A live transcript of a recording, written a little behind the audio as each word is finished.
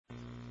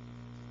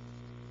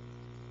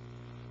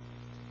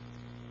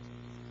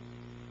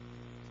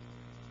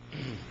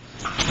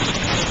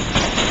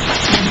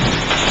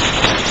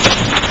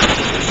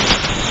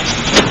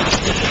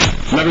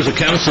Members of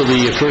Council,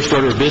 the first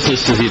order of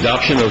business is the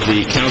adoption of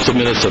the Council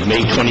minutes of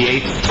May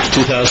 28,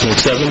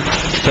 2007.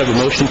 Have a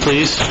motion,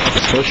 please.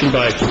 Motion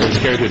by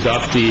Councilor Carey to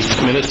adopt the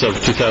minutes of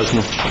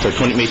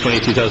May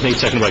 28, 2008,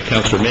 seconded by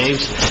Councilor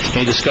Maves.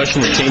 Any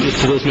discussion or changes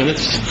to those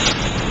minutes?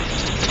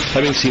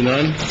 Having seen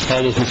none,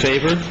 all those in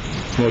favor?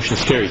 Motion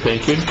is carried.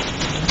 Thank you.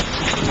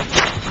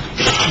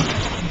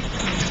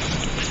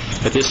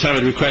 At this time,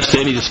 I'd request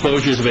any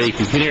disclosures of any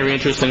pecuniary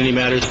interest in any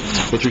matters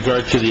with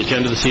regard to the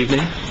agenda this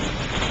evening.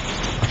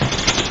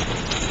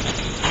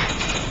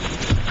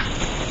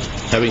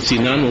 Having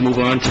seen none, we'll move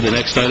on to the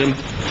next item.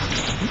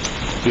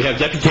 We have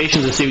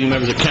deputations this evening,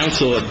 members of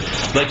council.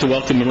 I'd like to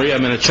welcome Maria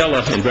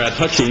Manicella and Brad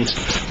Hutchings,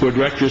 who are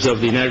directors of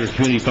the Niagara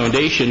Community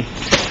Foundation,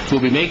 who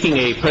will be making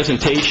a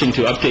presentation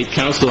to update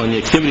council on the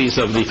activities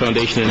of the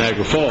foundation in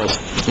Niagara Falls,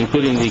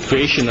 including the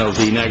creation of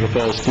the Niagara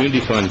Falls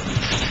Community Fund.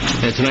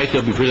 And tonight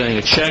they'll be presenting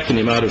a check in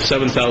the amount of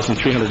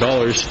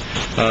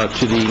 $7,300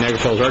 to the Niagara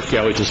Falls Art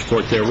Gallery to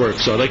support their work.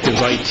 So I'd like to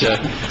invite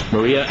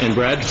Maria and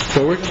Brad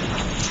forward.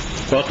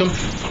 Welcome.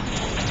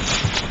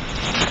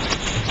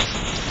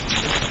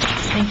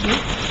 Thank you.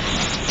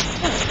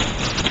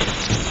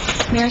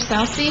 Mayor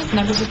Salsi,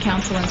 members of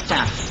council and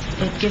staff,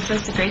 it gives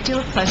us a great deal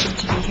of pleasure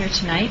to be here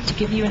tonight to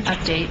give you an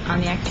update on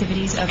the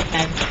activities of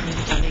Niagara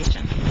Community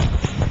Foundation.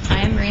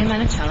 I am Maria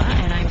Manicella,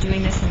 and I'm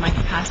doing this in my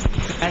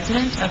capacity as the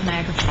resident of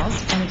Niagara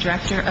Falls and the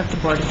director of the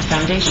board of the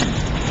foundation.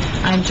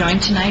 I'm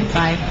joined tonight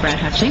by Brad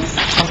Hutchings,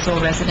 also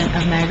a resident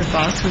of Niagara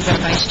Falls, who is our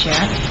vice chair,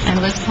 and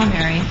Liz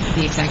Palmieri,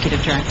 the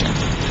executive director.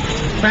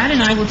 Brad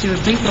and I will do a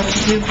brief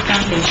overview of the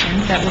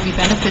foundation that will be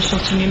beneficial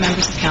to new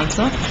members of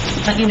council,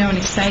 let you know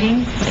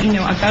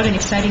about an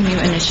exciting new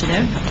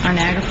initiative, our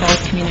Niagara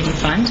Falls Community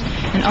Fund,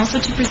 and also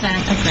to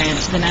present a grant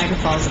to the Niagara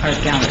Falls Art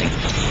Gallery.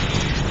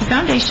 The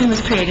foundation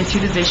was created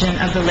through the vision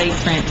of the late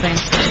Frank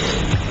Lansford.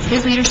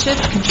 His leadership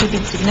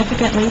contributed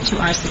significantly to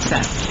our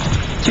success.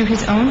 Through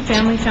his own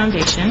family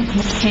foundation,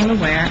 he became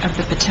aware of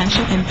the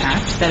potential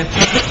impact that a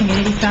public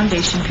community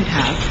foundation could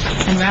have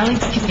and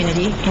rallied the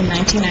community in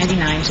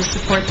 1999 to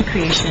support the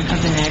creation of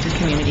the Niagara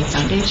Community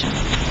Foundation.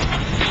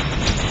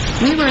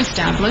 We were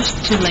established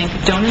to link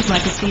donors'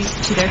 legacies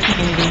to their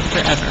community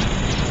forever,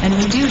 and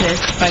we do this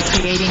by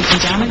creating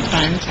endowment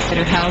funds that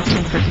are held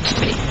in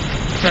perpetuity,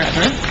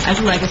 forever, as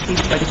a legacy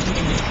for the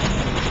community.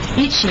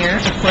 Each year,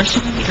 a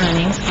portion of the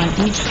earnings on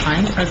each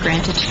fund are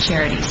granted to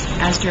charities,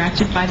 as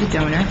directed by the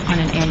donor on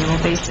an annual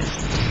basis.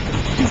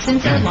 And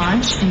since our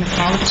launch in the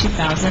fall of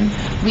 2000,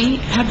 we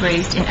have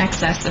raised in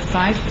excess of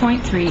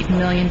 $5.3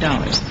 million,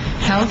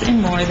 held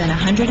in more than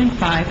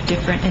 105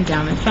 different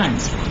endowment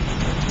funds.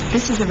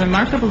 This is a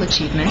remarkable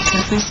achievement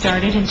since we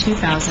started in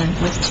 2000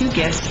 with 2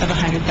 gifts of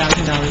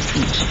 $100,000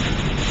 each.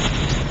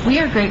 We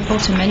are grateful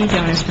to many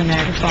donors from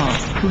Niagara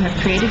Falls who have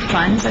created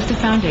funds at the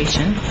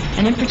foundation,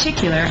 and in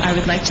particular, I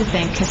would like to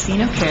thank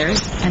Casino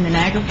Cares and the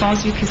Niagara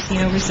Falls View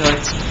Casino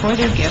Resorts for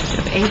their gift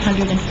of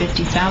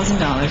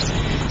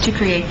 $850,000 to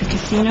create the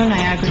Casino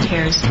Niagara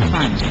Cares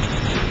Fund.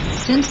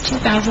 Since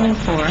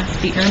 2004,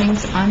 the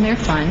earnings on their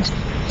fund,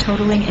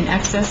 totaling in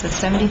excess of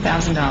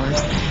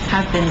 $70,000,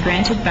 have been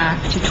granted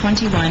back to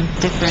 21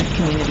 different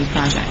community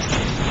projects.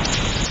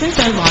 Since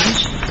our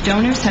launch,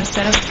 donors have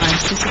set up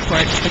funds to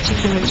support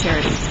particular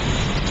charities,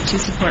 to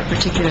support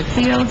particular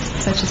fields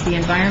such as the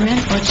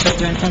environment or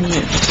children and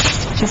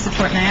youth, to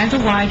support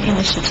Niagara-wide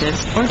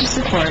initiatives, or to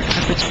support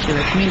a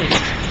particular community.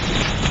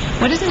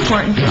 What is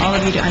important for all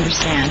of you to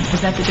understand is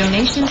that the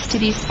donations to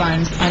these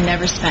funds are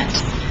never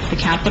spent. The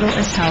capital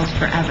is held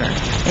forever.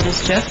 It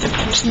is just a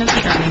portion of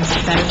the earnings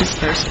that are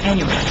dispersed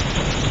annually.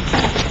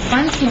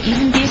 Funds can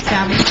even be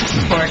established to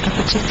support a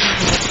particular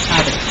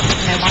municipality.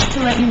 And I want to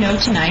let you know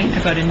tonight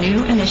about a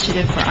new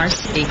initiative for our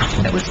city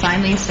that was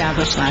finally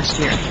established last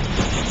year.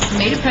 We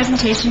made a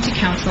presentation to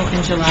Council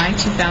in July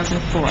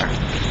 2004,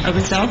 a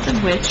result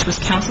of which was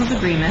Council's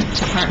agreement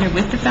to partner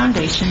with the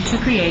Foundation to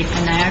create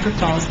a Niagara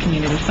Falls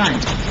Community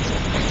Fund.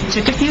 It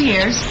took a few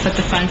years, but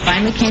the fund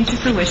finally came to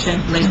fruition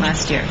late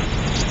last year.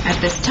 At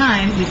this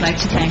time, we'd like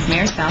to thank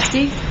Mayor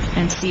Salsi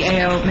and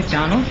CAO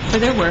McDonald for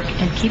their work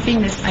in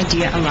keeping this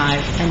idea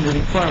alive and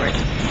moving forward.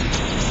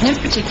 And in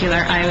particular,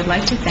 I would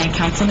like to thank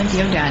Councilman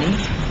Diodati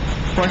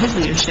for his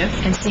leadership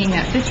in seeing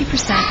that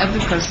 50% of the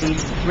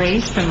proceeds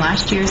raised from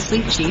last year's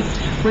Sleep Cheap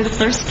were the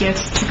first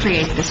gifts to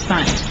create this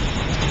fund.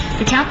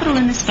 The capital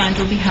in this fund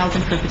will be held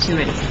in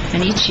perpetuity,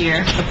 and each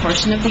year, a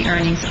portion of the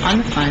earnings on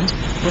the fund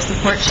will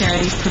support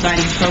charities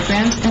providing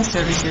programs and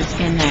services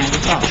in Niagara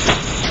Falls.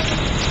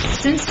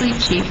 Since Sleep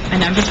Cheap, a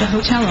number of the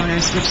hotel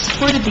owners which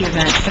supported the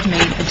event have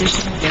made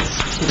additional gifts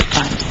to the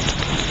fund.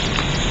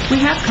 We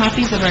have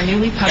copies of our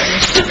newly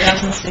published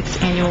 2006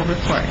 annual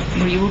report,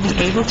 where you will be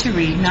able to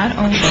read not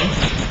only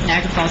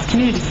Niagara Falls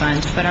Community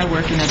Fund, but our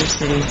work in other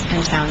cities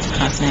and towns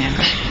across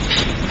Niagara.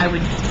 I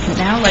would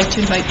now like to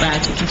invite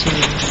Brad to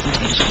continue the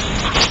presentation.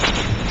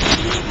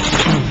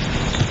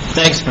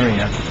 Thanks,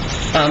 Maria.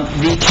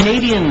 The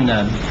Canadian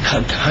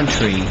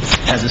country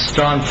has a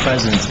strong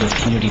presence of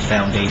community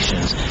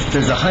foundations.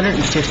 There's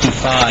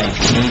 155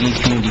 Canadian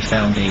community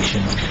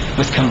foundations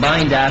with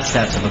combined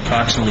assets of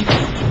approximately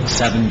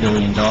 $7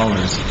 billion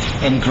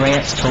and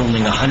grants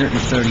totaling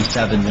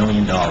 $137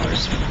 million.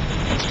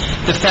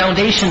 The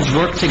foundations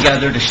work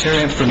together to share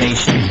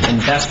information and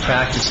best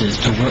practices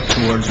to work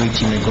towards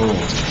reaching their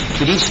goals,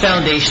 but each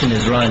foundation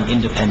is run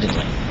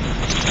independently.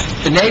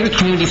 The Niagara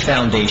Community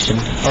Foundation,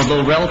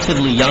 although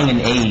relatively young in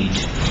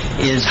age,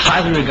 is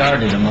highly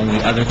regarded among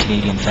the other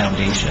Canadian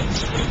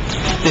foundations.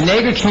 The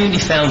Niagara Community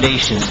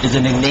Foundation is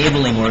an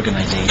enabling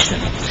organization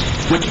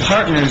which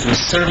partners with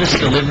service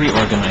delivery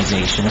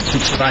organizations who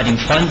providing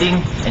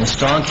funding and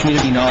strong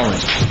community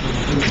knowledge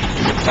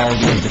of the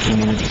quality of the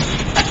community.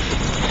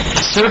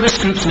 Service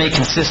groups may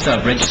consist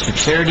of registered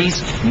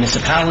charities,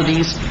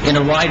 municipalities, in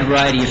a wide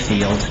variety of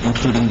fields,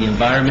 including the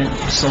environment,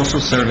 social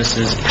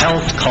services,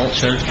 health,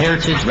 culture,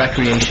 heritage,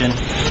 recreation,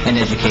 and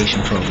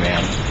education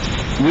program.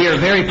 We are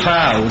very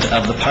proud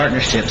of the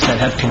partnerships that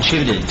have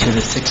contributed to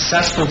the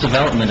successful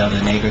development of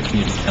the Niagara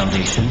Community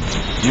Foundation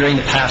during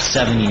the past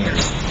 7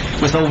 years.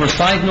 With over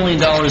 $5 million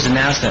in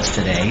assets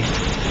today,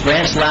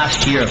 grants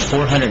last year of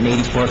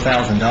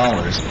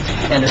 $484,000,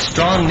 and a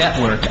strong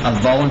network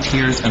of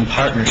volunteers and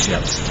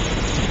partnerships,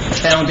 the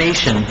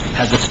Foundation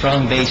has a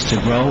strong base to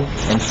grow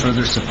and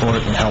further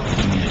support and help the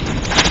community.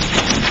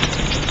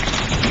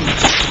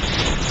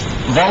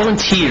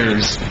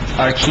 Volunteers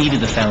are key to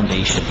the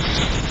Foundation.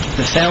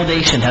 The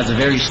Foundation has a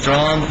very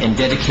strong and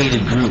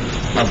dedicated group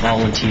of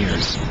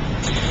volunteers.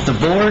 The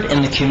board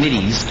and the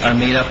committees are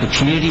made up of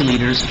community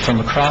leaders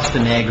from across the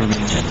Niagara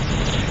region.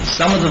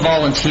 Some of the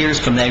volunteers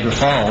from Niagara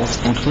Falls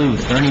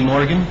include Ernie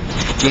Morgan,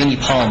 Janie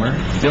Palmer,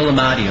 Bill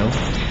Amadio,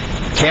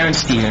 Karen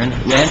Steern,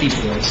 Randy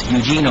Boyce,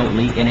 Eugene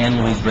Oatley, and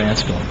Anne-Louise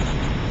Branscombe.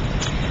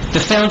 The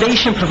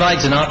Foundation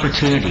provides an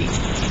opportunity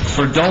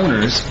for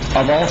donors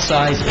of all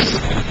sizes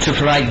to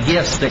provide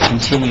gifts that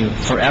continue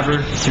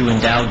forever through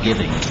endowed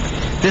giving.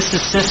 This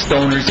assists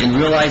donors in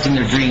realizing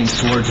their dreams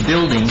towards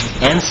building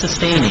and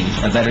sustaining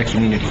a better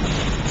community.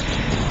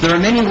 There are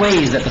many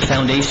ways that the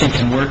Foundation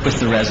can work with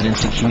the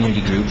residents and community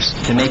groups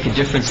to make a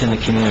difference in the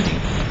community.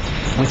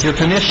 With your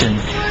permission,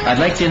 I'd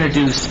like to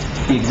introduce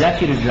the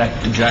Executive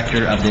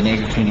Director of the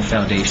Niagara Community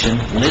Foundation,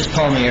 Liz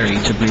Palmieri,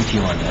 to brief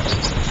you on this.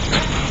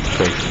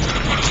 Great.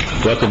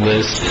 Welcome,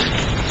 Liz.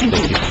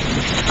 Thank you.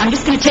 I'm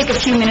just going to take a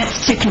few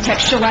minutes to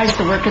contextualize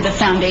the work of the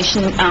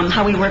Foundation,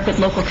 how we work with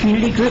local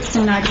community groups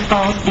in Niagara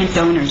Falls and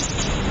donors.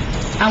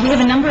 We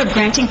have a number of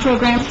granting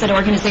programs that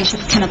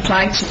organizations can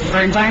apply to.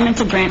 Our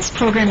environmental grants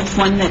program is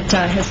one that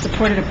has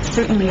supported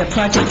certainly a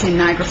project in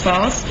Niagara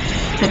Falls.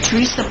 The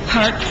Teresa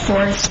Park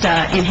Forest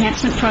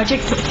Enhancement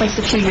Project took place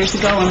a few years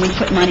ago, and we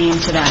put money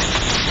into that.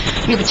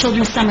 We have a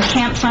Children's Summer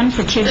Camp Fund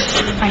for kids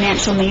in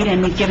financial need,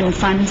 and we've given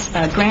funds,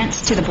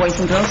 grants to the Boys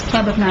and Girls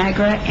Club of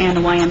Niagara and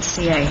the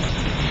YMCA.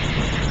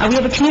 We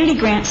have a community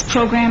grants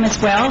program as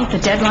well. The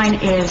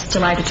deadline is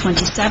July the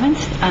 27th,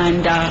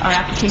 and our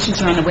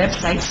applications are on the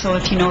website, so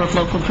if you know of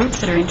local groups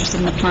that are interested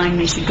in applying,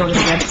 they should go to the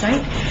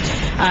website.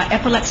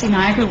 Epilepsy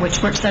Niagara,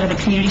 which works out of the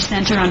community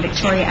center on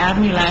Victoria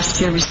Avenue, last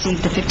year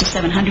received a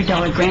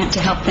 $5,700 grant to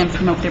help them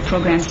promote their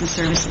programs and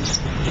services.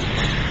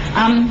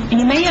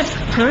 You may have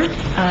heard,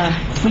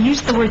 we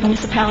used the word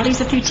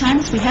municipalities a few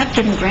times. We have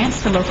given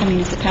grants to local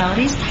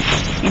municipalities.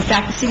 In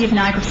fact, the City of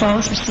Niagara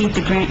Falls received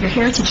the grant your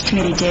Heritage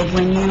Committee did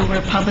when you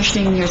were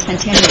publishing your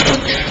centennial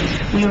book.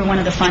 We were one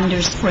of the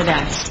funders for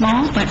that.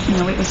 Small, but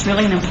it was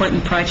really an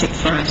important project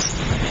for us.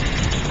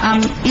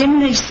 In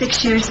the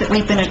 6 years that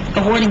we've been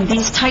awarding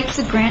these types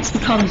of grants, we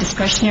call them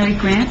discretionary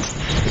grants,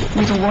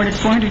 we've awarded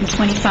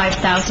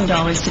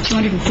 $425,000 to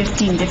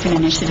 215 different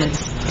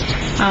initiatives.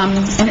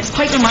 And it's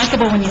quite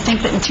remarkable when you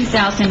think that in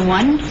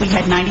 2001, we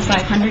had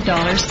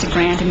 $9,500 to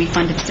grant and we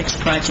funded 6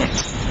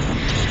 projects.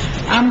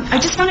 I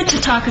just wanted to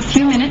talk a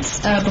few minutes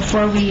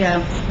before we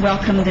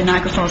welcome the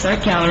Niagara Falls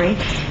Art Gallery,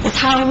 is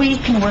how we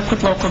can work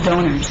with local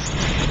donors.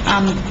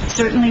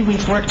 Certainly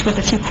we've worked with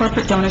a few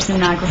corporate donors in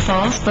Niagara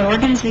Falls, but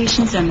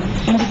organizations and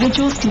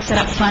individuals can set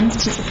up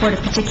funds to support a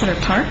particular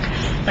park,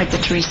 like the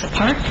Teresa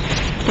Park.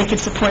 They could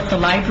support the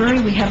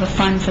library. We have a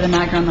fund for the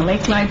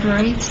Niagara-on-the-Lake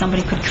Library.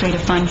 Somebody could create a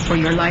fund for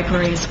your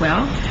library as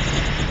well.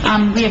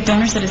 We have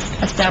donors that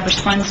establish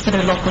funds for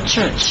their local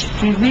church.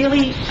 We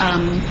really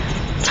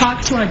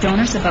talk to our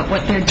donors about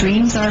what their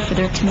dreams are for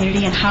their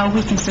community and how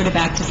we can sort of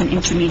act as an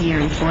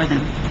intermediary for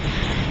them.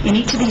 In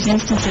each of these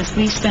instances,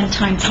 we spend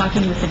time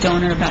talking with the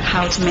donor about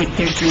how to make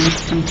their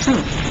dreams come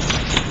true.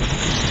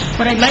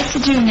 What I'd like to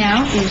do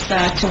now is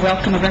to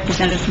welcome a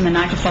representative from the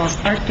Niagara Falls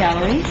Art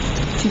Gallery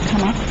to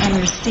come up and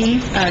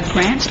receive a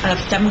grant of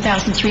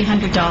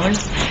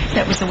 $7,300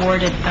 that was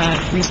awarded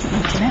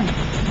recently to them.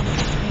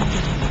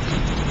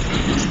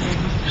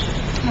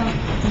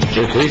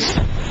 Sure, please.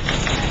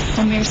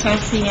 Well, Mayor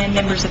Salsi and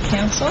members of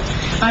council,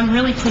 I'm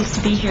really pleased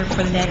to be here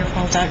for the Niagara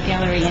Falls Art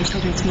Gallery and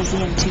Children's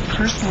Museum to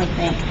personally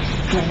thank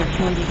the Niagara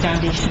Community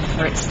Foundation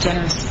for its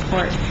generous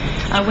support.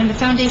 When the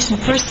foundation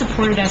first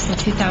supported us in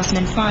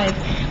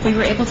 2005, we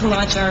were able to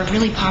launch our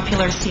really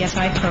popular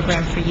CSI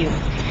program for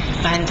youth.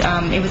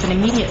 And it was an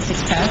immediate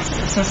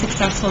success, so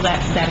successful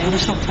that that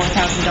initial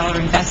 $4,000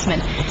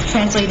 investment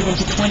translated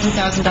into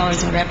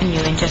 $20,000 in revenue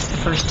in just the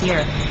first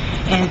year.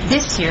 And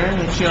this year,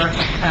 with your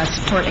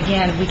support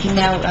again, we can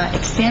now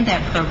expand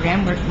that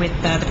program with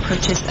the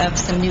purchase of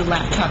some new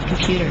laptop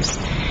computers.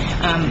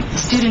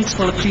 Students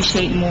will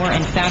appreciate more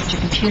and faster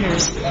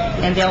computers,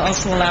 and they'll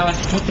also allow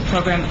us to take the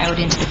program out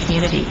into the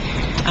community.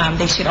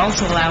 They should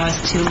also allow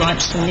us to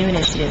launch some new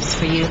initiatives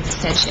for youth,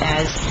 such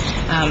as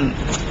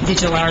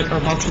digital art or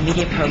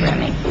multimedia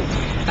programming.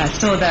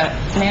 So the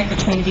Niagara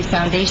Community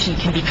Foundation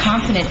can be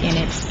confident in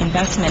its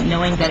investment,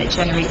 knowing that it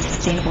generates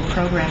sustainable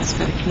programs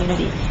for the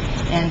community.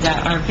 And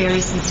our very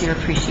sincere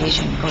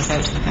appreciation goes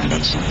out to the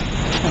foundation.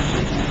 Thank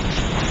you again.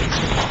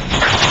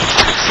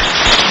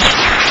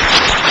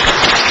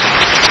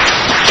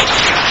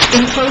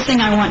 In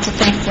closing, I want to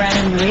thank Brad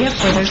and Maria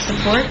for their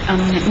support.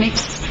 It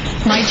makes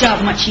my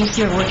job much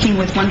easier working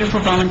with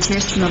wonderful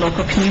volunteers from the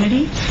local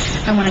community.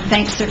 I want to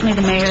thank certainly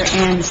the mayor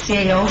and the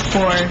CAO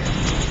for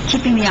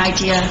keeping the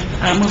idea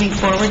moving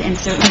forward, and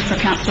certainly for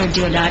Councillor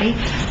Diodati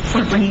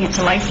for bringing it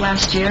to life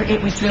last year.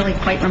 It was really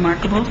quite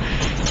remarkable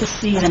to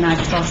see the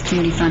Niagara Falls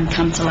Community Fund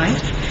come to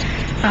life.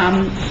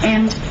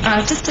 And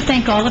just to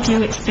thank all of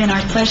you, it's been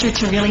our pleasure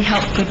to really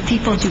help good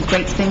people do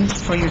great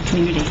things for your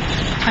community.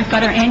 I've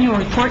got our annual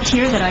report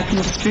here that I can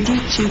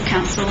distribute to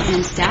council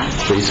and staff.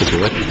 Please, if you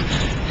would.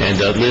 And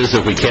Liz,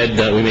 if we can,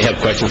 we may have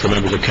questions from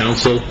members of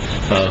council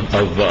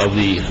of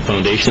the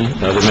foundation.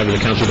 The members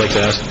of council would like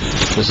to ask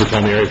Mrs.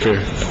 Palmieri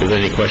if there's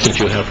any questions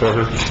you have for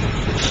her.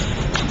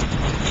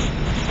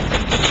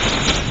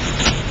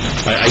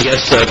 I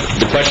guess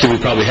the question we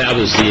probably have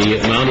is the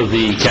amount of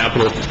the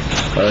capital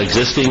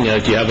existing.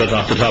 Do you have it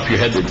off the top of your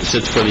head that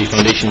sits for the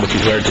foundation with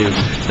regard to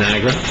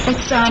Niagara?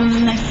 It's,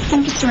 I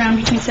think it's around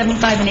between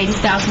 $75,000 and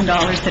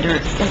 $80,000 that are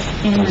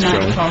in the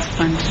Niagara Falls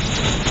Fund.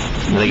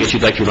 And I guess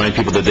you'd like to remind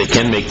people that they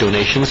can make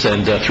donations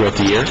and throughout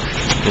the year.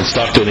 And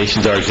stock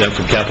donations are exempt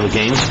from capital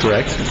gains,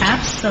 correct?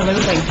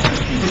 Absolutely.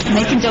 And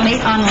they can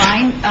donate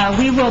online.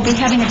 We will be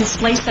having a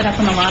display set up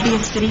in the lobby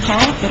of City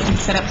Hall that will be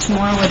set up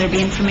tomorrow, where there'll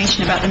be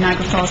information about the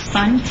Niagara Falls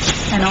Fund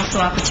and also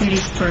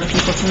opportunities for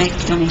people to make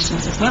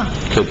donations as well.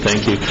 Good,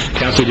 thank you.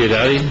 Councillor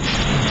Diodati?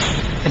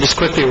 And just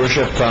quickly,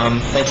 Worship,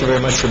 thank you very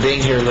much for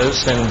being here,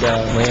 Liz and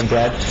Ray and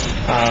Brad.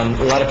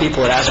 A lot of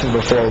people had asked me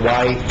before,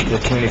 why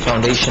the Community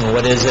Foundation,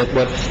 what is it?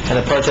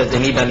 And the part that they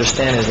need to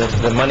understand is that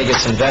the money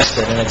gets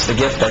invested, and it's the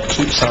gift that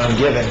keeps on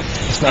giving.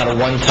 It's not a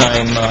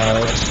one-time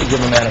give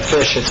a man a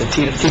fish. It's a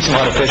teach him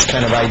how to fish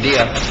kind of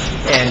idea.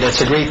 And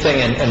it's a great thing,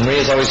 and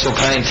Maria's always so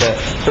kind to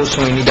host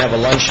when we need to have a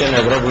luncheon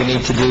or whatever we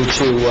need to do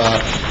to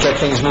get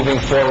things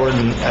moving forward.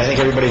 And I think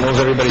everybody knows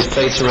everybody's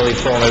plates are really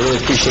full, and I really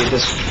appreciate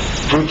this.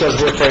 Group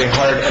does work very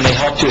hard, and they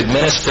help to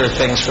administer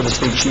things for the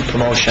Sleep Cheap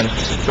promotion,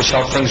 which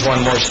helped things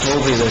run more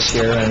smoothly this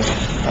year, and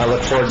I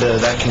look forward to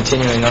that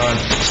continuing on.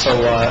 So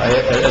I,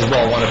 as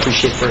well, want to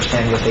appreciate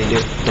firsthand what they do.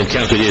 And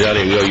Councillor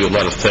Diodati, we owe you a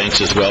lot of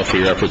thanks as well for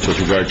your efforts with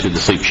regard to the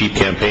Sleep Cheap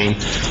campaign,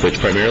 which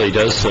primarily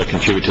does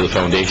contribute to the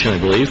foundation, I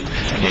believe,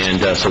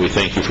 and so we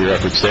thank you for your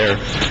efforts there.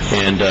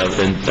 And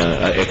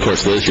of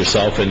course, Liz,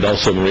 yourself, and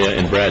also Maria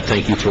and Brad,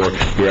 thank you for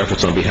your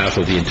efforts on behalf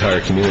of the entire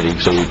community,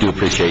 so we do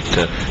appreciate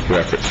your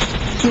efforts.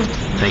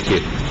 Thank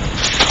you.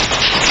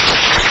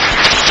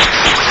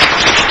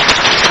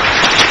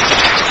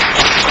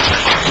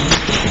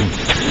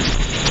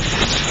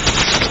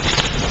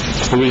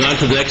 Moving on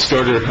to the next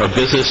order of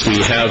business,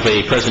 we have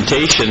a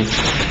presentation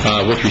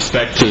with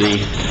respect to the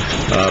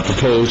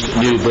proposed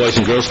new Boys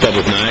and Girls Club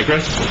of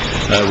Niagara.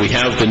 We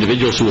have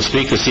individuals who will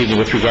speak this evening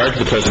with regard to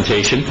the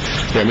presentation.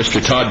 They're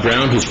Mr. Todd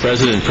Brown, who's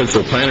President and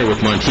Principal Planner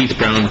with Monteith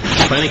Brown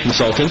Planning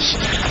Consultants,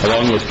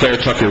 along with Claire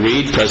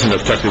Tucker-Reed,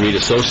 President of Tucker-Reed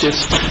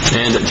Associates,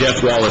 and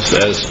Jeff Wallace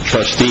as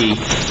Trustee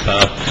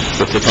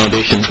with the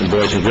Foundation and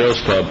Boys and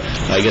Girls Club.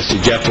 I guess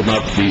Jeff will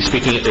not be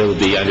speaking. It will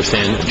be, I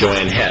understand,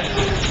 Joanne Head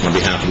on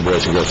behalf of the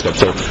Boys and Girls Club.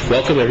 So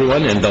welcome,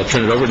 everyone, and I'll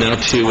turn it over now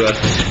to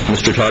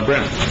Mr. Todd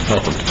Brown.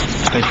 Welcome.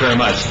 Thank you very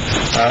much.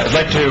 I'd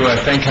like to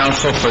thank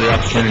Council for the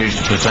opportunity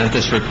to present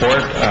this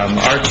report.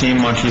 Our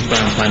team, Monteith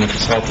Brown Planning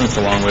Consultants,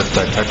 along with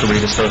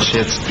Tucker-Reed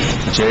Associates,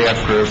 the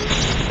JF Group,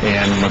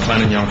 and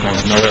McLennan Yonko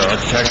and Miller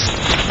Architects,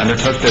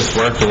 undertook this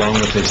work along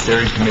with a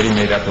steering committee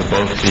made up of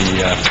both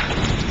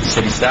the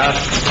city staff,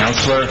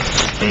 councillor,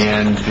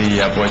 and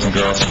the Boys and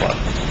Girls Club.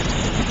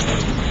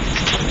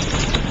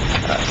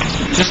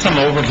 Just some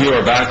overview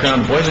or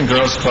background. Boys and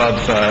Girls Club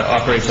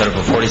operates out of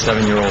a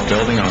 47-year-old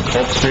building on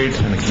Colt Street,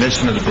 and the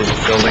condition of the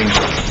building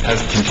has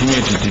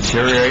continued to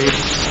deteriorate.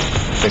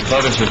 The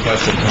club has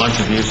requested a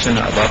contribution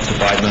of up to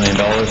 $5 million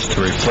to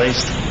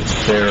replace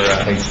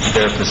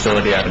their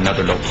facility at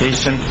another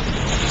location.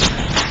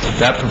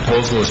 That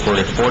proposal is for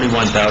a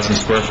 41,000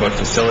 square foot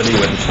facility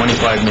with a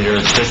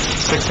 25-meter,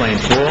 6-lane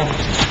pool.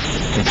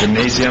 a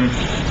gymnasium,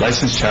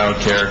 licensed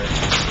childcare,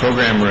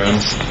 program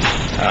rooms,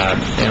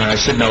 and I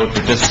should note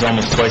that this is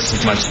almost twice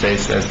as much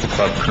space as the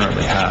club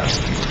currently has.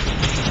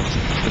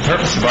 The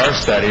purpose of our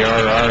study,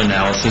 our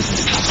analysis,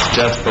 is to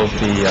suggest both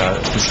the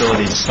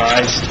facility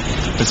size,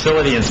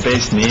 facility and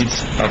space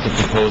needs of the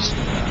proposed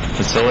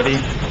facility,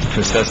 to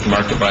assess the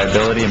market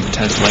viability and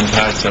potential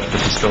impacts of the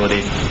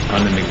facility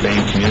on the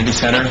McBain Community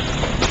Center,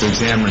 to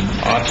examine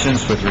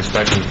options with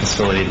respect to the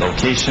facility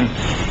location,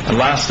 and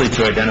lastly,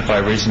 to identify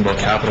reasonable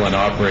capital and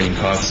operating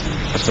costs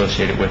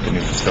associated with the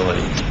new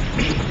facility.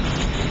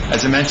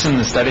 As I mentioned,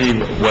 the study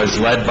was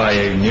led by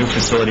a new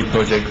facility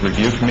project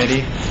review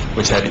committee,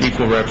 which had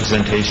equal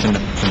representation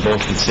from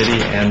both the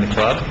city and the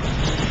club.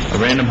 A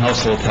random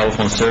household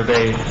telephone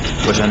survey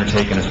was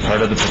undertaken as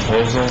part of the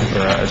proposal,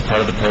 or as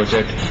part of the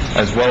project.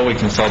 As well, we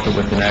consulted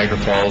with the Niagara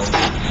Falls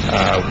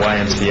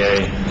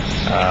YMCA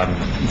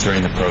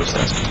during the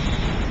process.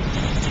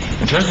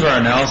 In terms of our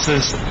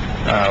analysis,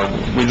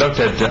 we looked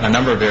at a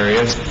number of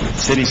areas: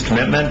 city's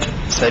commitment,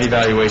 site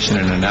evaluation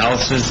and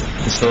analysis,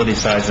 facility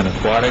size and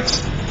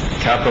aquatics,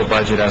 capital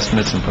budget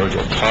estimates and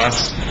project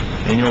costs,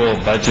 annual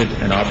budget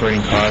and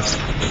operating costs,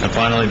 and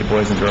finally the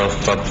Boys and Girls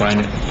Club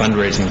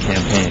fundraising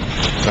campaign.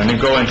 So I'm going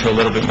to go into a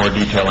little bit more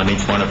detail on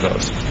each one of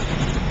those.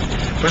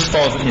 First of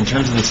all, in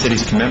terms of the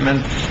city's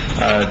commitment,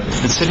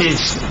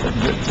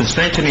 the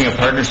strengthening of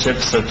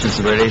partnerships such as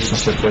the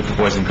relationship with the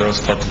Boys and Girls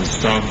Club is a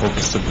strong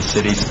focus of the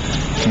city's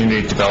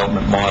community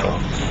development model.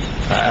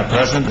 At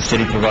present, the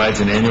city provides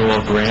an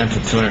annual grant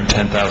of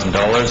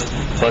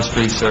 $210,000 plus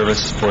free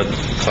service for the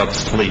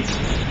club's fleet.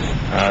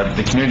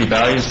 The community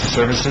values the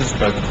services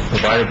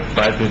provided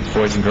by the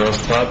Boys and Girls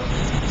Club,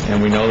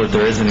 and we know that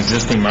there is an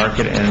existing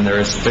market and there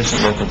is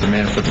sufficient local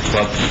demand for the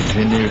club to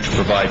continue to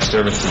provide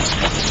services.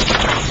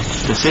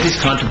 The city's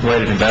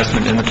contemplated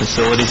investment in the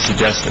facility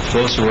suggests a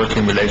closer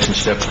working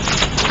relationship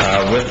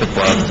with the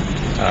club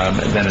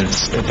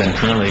than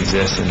currently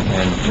exists,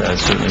 and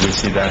certainly we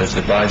see that as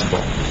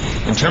advisable.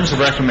 In terms of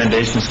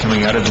recommendations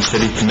coming out of the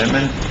city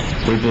commitment,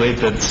 we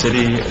believe that the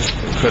city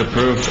could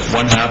approve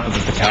one half of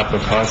the capital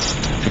costs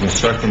to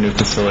construct a new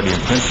facility in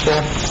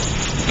principle,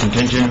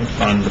 contingent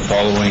on the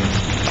following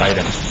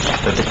items: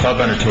 that the club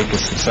undertake a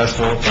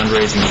successful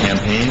fundraising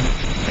campaign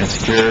and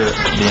secure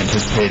the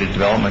anticipated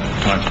development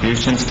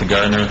contributions to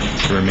garner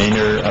the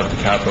remainder of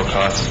the capital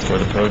costs for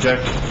the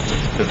project,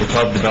 that the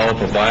club develop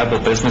a viable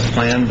business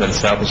plan that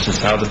establishes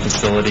how the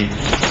facility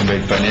can be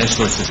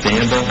financially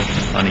sustainable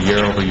on a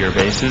year-over-year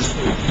basis,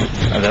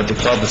 that the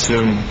club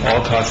assume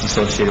all costs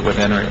associated with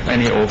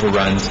any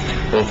overruns,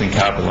 both in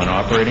capital and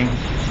operating,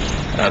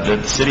 that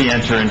the city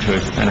enter into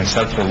an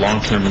acceptable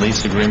long-term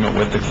lease agreement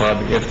with the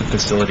club if the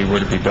facility were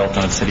to be built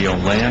on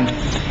city-owned land,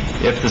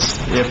 if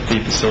the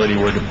facility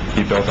were to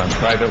be built on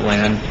private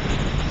land,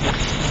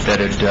 that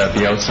it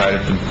be outside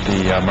of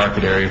the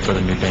market area for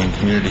the McBain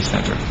Community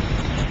Center.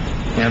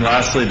 And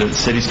lastly, that the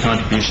city's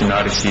contribution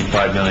not exceed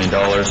 $5 million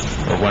or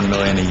 $1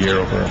 million a year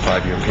over a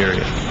 5-year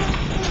period.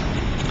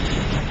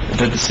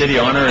 That the city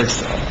honor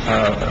its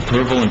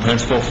approval in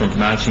principle for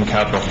matching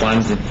capital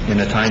funds in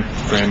a time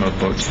frame of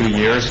about 2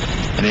 years,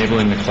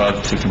 enabling the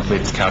club to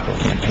complete its capital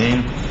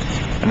campaign,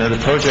 and that the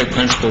project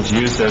principles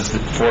used as a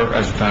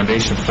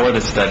foundation for the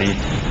study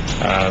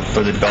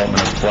for the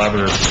development of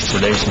collaborative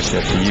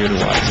relationship be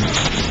utilized.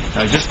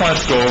 Now, I just want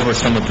to go over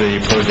some of the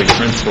project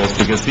principles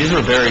because these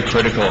are very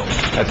critical.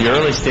 At the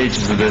early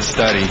stages of this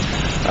study,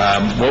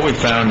 what we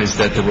found is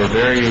that there were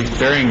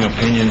varying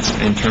opinions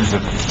in terms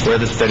of where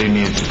the study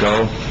needed to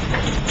go,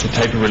 the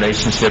type of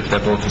relationship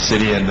that both the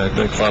city and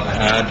the club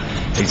had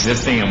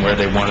existing, and where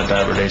they wanted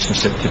that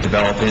relationship to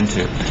develop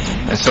into.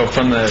 And so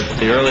from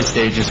the early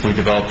stages, we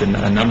developed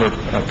a number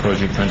of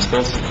project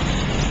principles.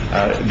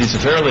 These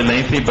are fairly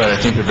lengthy, but I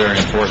think they're very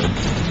important.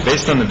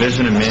 Based on the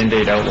vision and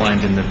mandate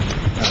outlined in the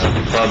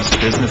club's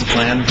business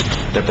plan,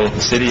 that both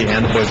the city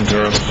and the Boys and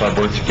Girls Club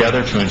work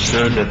together to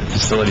ensure that the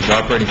facility's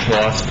operating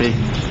philosophy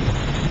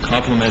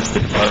complements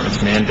the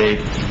department's mandate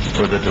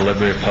for the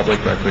delivery of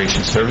public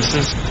recreation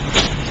services.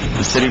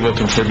 The city will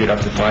contribute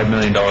up to $5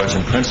 million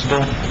in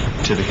principal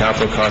to the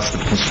capital cost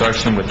of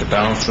construction, with the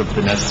balance of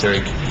the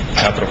necessary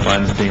capital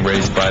funds being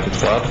raised by the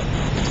club.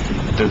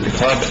 The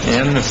club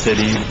and the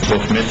city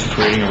will commit to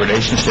creating a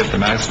relationship that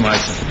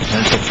maximizes the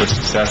potential for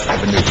success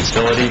of a new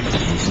facility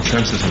in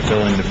terms of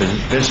fulfilling the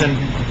vision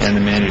and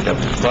the mandate of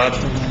the club,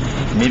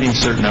 meeting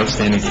certain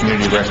outstanding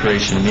community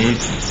recreation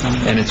needs,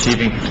 and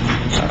achieving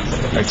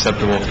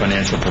acceptable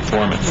financial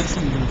performance.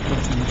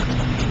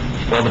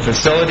 While the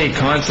facility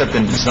concept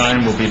and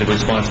design will be the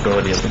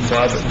responsibility of the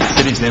club, the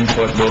city's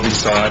input will be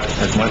sought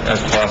as much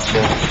as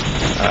possible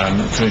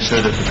to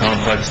ensure that the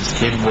complex is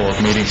capable of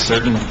meeting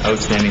certain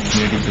outstanding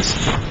community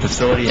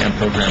facility and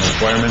program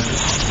requirements,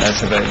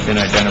 as have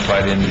been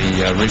identified in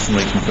the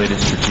recently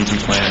completed strategic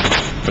plan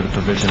for the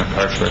provision of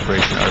parks,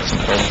 recreation, arts,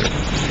 and culture.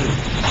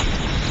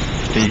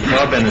 The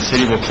club and the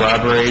city will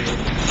collaborate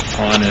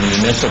on an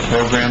initial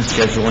program,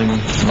 scheduling,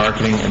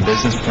 marketing, and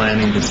business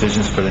planning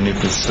decisions for the new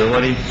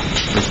facility.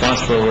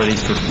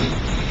 Responsibilities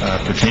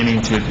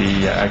pertaining to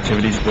the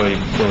activities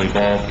will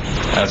evolve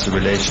as the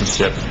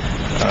relationship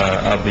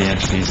of the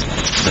entities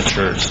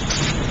matures.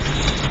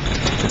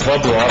 The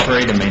club will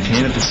operate and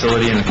maintain the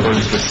facility in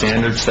accordance with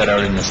standards set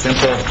out in the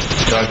simple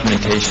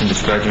documentation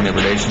describing the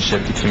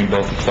relationship between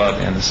both the club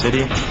and the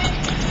city.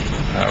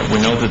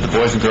 We know that the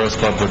Boys and Girls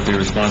Club would be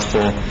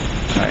responsible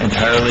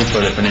entirely for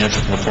the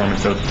financial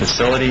performance of the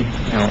facility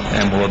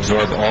and will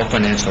absorb all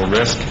financial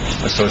risk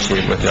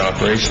associated with the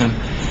operation.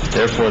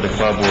 Therefore, the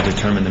club will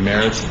determine the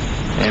merits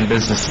and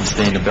business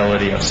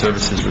sustainability of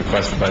services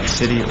requested by the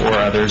city or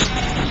others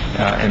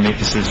and make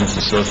decisions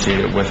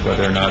associated with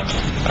whether or not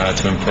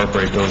to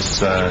incorporate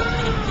those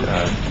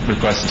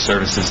requested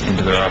services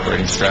into their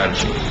operating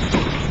strategy.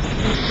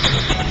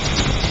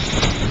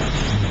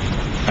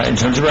 In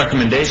terms of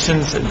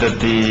recommendations,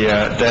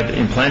 that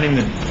in planning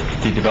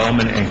the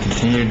development and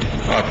continued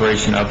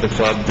operation of the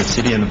club, the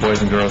city and the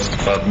Boys and Girls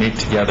Club meet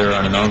together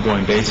on an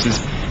ongoing basis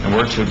and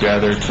work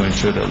together to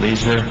ensure that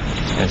leisure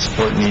and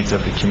support needs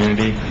of the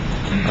community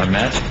are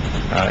met.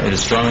 It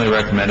is strongly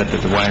recommended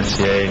that the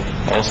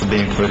YMCA also be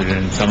included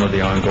in some of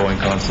the ongoing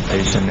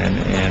consultation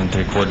and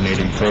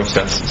coordinating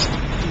processes.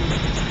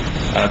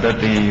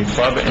 That the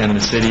club and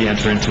the city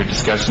enter into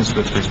discussions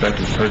with respect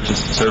to the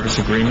purchase service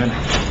agreement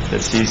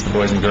that sees the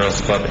Boys and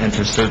Girls Club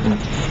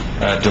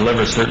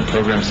deliver certain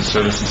programs and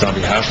services on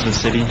behalf of the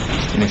city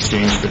in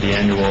exchange for the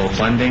annual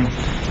funding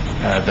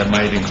that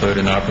might include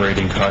an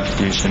operating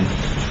contribution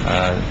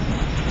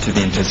to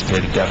the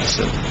anticipated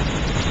deficit.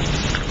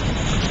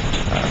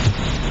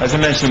 As I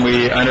mentioned,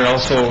 we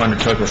also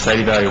undertook a site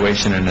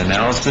evaluation and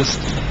analysis.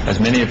 As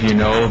many of you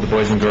know, the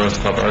Boys and Girls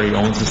Club already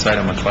owns the site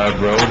on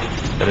McLeod Road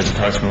that is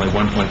approximately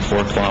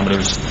 1.4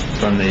 kilometers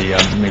from the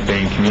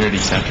McBain Community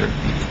Center.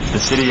 The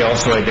city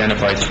also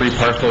identified 3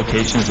 park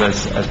locations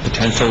as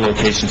potential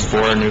locations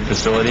for a new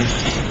facility.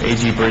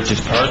 A.G.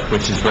 Bridges Park,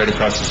 which is right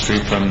across the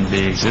street from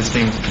the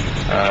existing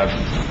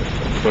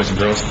Boys and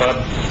Girls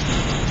Club.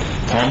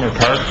 Palmer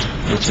Park,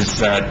 which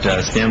is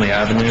at Stanley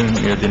Avenue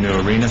near the new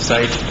arena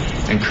site,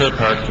 and Kerr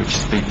Park, which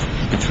is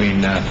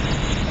between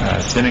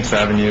Cynics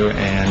Avenue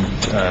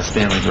and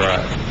Stanley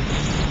Drive.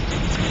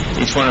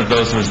 Each one of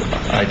those was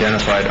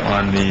identified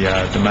on the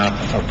map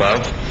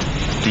above.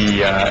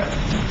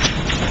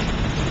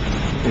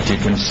 If you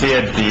can see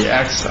it, the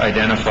X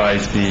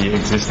identifies the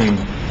existing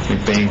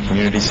McBain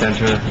Community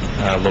Center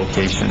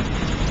location.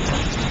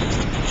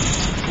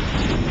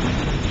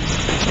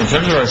 In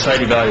terms of our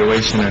site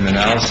evaluation and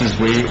analysis,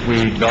 we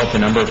developed a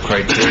number of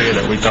criteria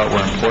that we thought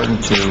were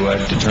important to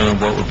determine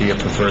what would be a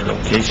preferred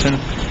location.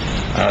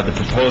 The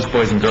proposed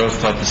Boys and Girls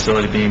Club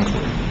facility being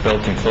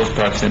built in close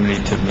proximity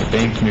to the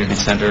McBain Community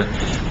Center,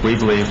 we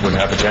believe would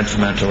have a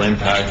detrimental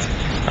impact,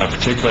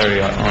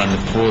 particularly on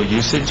the pool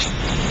usage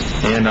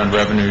and on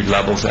revenue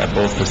levels at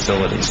both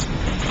facilities.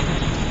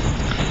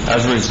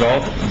 As a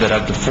result, that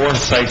of the 4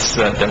 sites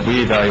that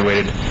we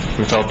evaluated,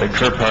 we felt that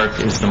Kerr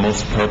Park is the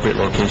most appropriate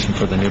location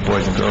for the new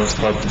Boys and Girls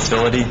Club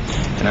facility,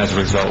 and as a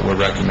result, we're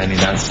recommending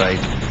that site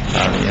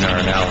in our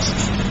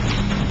analysis.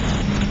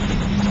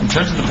 In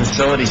terms of the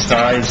facility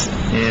size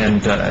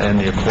and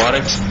the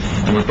aquatics,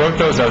 and we broke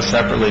those out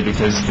separately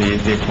because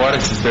the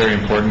aquatics is very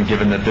important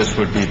given that this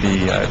would be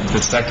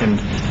the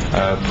second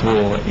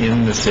pool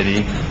in the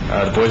city.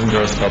 The Boys and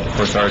Girls Club, of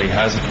course, already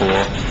has a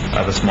pool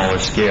of a smaller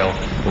scale,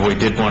 but we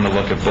did want to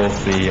look at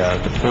both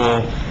the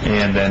pool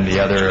and then the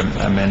other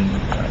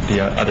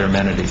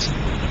amenities.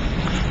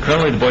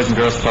 Currently, the Boys and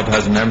Girls Club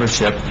has a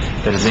membership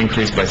that has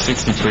increased by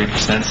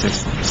 63%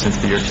 since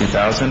the year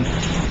 2000,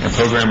 and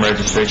program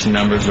registration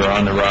numbers are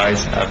on the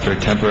rise after a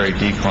temporary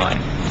decline.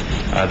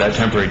 That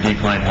temporary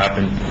decline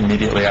happened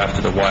immediately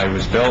after the Y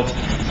was built.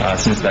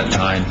 Since that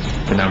time,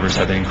 the numbers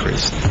have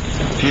increased.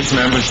 Future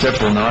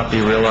membership will not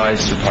be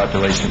realized through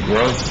population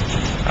growth.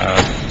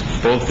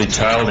 Both the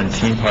child and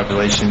teen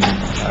population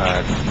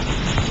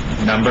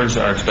numbers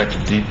are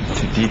expected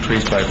to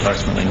decrease by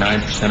approximately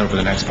 9% over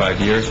the next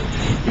 5 years,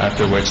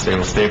 after which they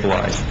will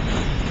stabilize.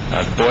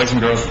 The Boys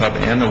and Girls Club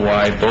and the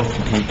Y both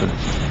compete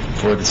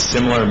for the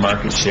similar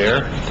market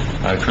share.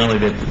 Currently,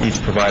 they each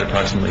provide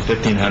approximately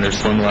 1,500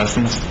 swim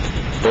lessons.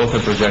 Both are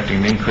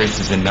projecting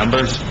increases in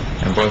numbers,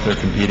 and both are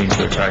competing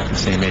to attract the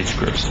same age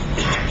groups.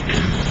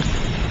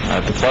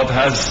 The club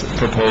has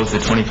proposed a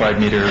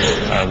 25-meter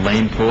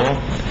lane pool.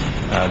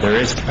 There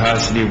is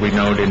capacity, we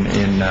note, in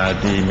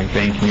the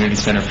McBain Community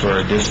Center for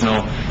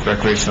additional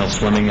recreational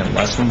swimming and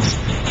lessons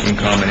in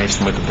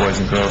combination with the Boys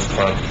and Girls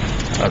Club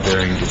of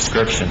varying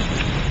description.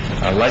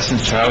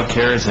 Licensed child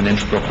care is an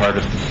integral part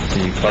of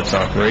the club's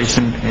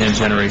operation and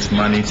generates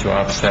money to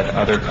offset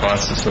other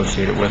costs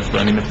associated with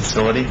running the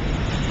facility.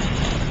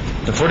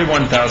 The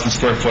 41,000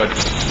 square foot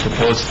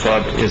proposed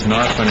club is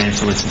not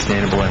financially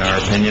sustainable in our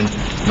opinion,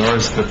 nor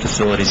is the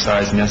facility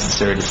size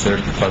necessary to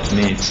serve the club's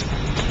needs.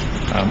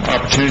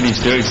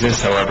 Opportunities do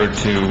exist, however,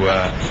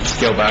 to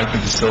scale back the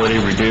facility,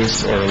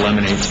 reduce or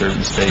eliminate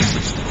certain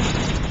spaces.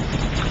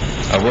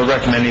 We're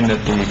recommending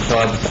that the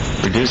club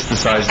reduce the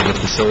size of the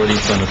facility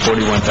from the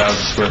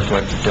 41,000 square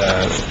foot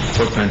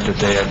footprint that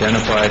they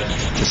identified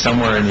to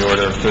somewhere in the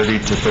order of 30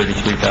 to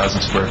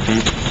 33,000 square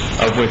feet,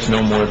 of which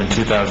no more than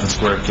 2,000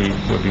 square feet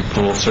would be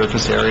pool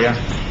surface area,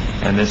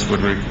 and this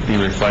would be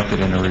reflected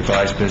in a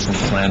revised business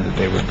plan that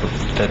they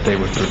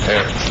would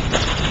prepare.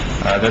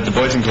 That the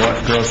Boys and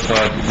Girls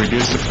Club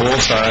reduce the pool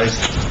size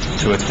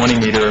to a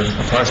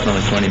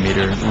approximately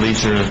 20-meter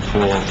leisure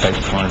pool type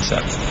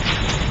concept.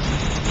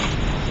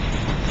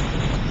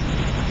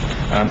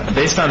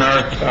 Based on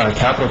our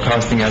capital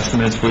costing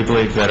estimates, we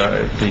believe that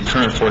the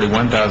current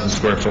 41,000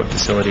 square foot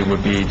facility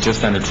would be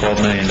just under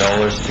 $12 million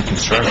to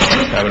construct.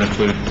 That would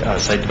include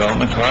site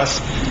development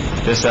costs.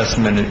 This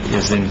estimate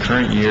is in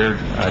current year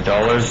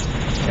dollars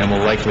and will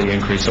likely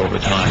increase over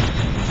time.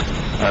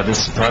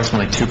 This is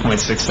approximately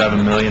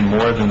 $2.67 million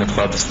more than the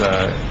club's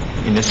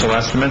initial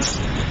estimates.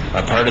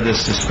 Part of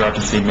this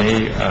discrepancy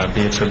may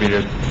be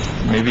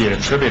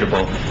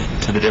attributable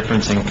to the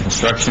difference in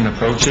construction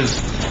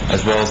approaches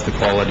as well as the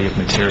quality of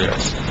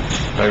materials.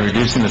 By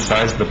reducing the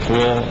size of the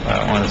pool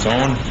on its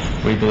own,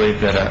 we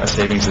believe that a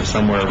savings of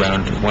somewhere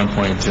around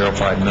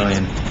 $1.05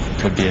 million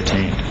could be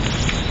attained.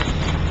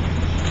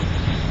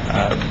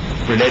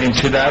 Relating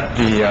to that,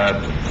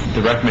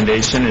 the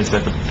recommendation is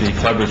that the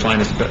club refine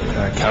its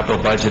capital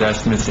budget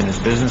estimates in its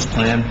business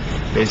plan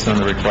based on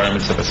the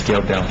requirements of a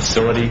scaled-down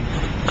facility.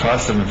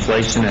 Cost of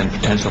inflation and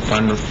potential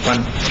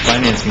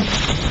financing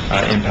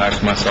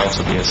impacts must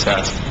also be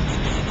assessed.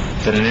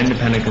 That an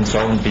independent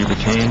consultant be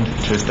retained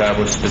to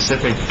establish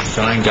specific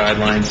design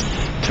guidelines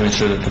to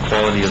ensure that the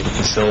quality of the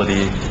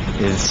facility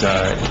is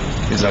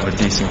of a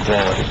decent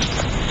quality.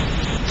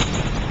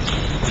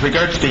 With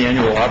regard to the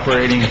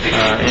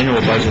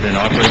annual budget and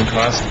operating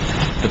costs,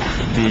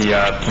 the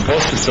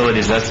proposed facility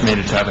is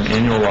estimated to have an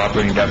annual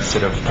operating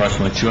deficit of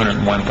approximately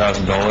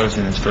 $201,000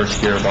 in its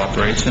first year of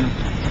operation.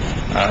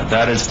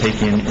 That is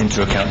taking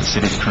into account the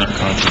city's current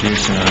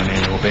contribution on an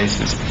annual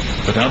basis.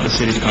 Without the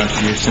city's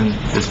contribution,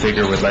 this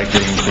figure would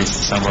likely increase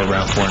to somewhere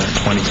around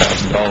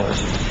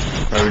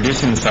 $420,000. By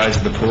reducing the size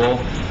of the pool,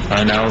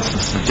 our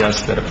analysis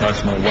suggests that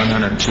approximately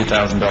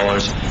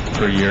 $102,000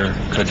 per year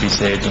could be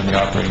saved on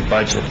the operating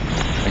budget.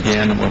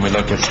 Again, when we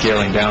look at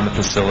scaling down the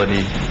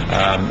facility,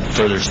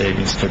 further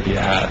savings could be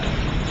had.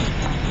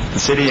 The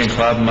city and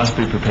club must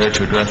be prepared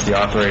to address the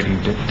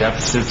operating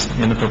deficits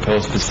in the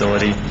proposed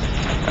facility,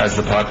 as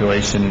the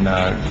population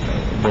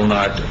will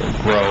not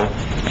grow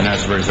and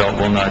as a result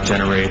will not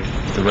generate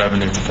the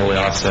revenue to fully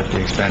offset the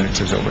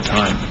expenditures over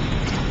time.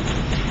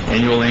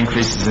 Annual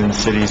increases in the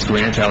city's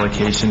grant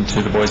allocation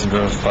to the Boys and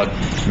Girls Club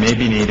may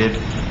be needed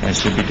and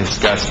should be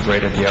discussed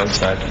right at the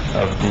outset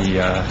of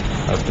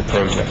the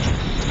project.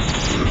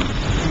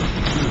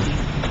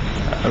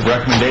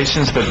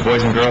 Recommendations that the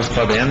Boys and Girls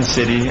Club and the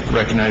city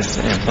recognize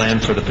and plan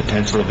for the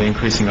potential of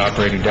increasing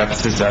operating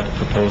deficits at the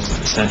proposed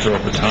center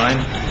over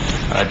time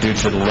due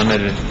to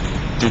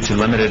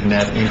limited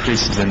net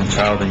increases in the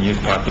child and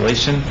youth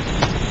population.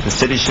 The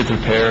city should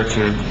prepare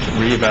to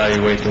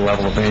reevaluate the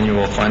level of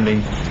annual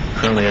funding,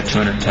 currently at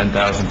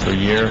 $210,000 per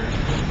year,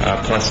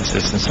 plus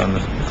assistance on the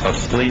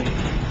club's fleet,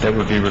 that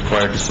would be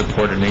required to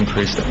support an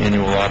increased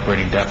annual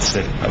operating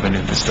deficit of a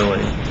new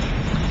facility.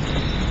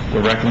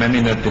 We're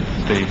recommending that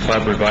the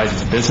club revise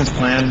its business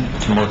plan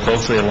to more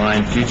closely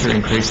align future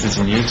increases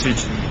in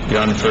usage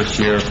beyond the first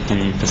year of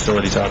the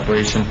facility's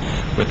operation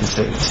with the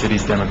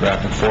city's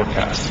demographic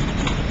forecast.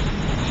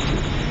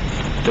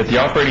 That the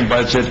operating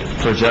budget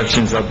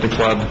projections of the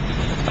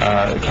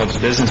club's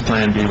business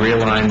plan be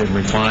realigned and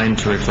refined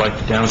to reflect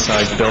the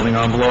downsized building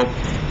envelope,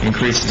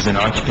 increases in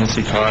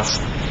occupancy costs,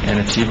 and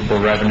achievable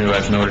revenue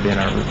as noted in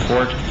our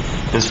report.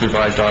 This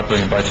revised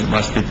operating budget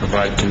must be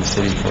provided to the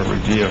city for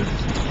review.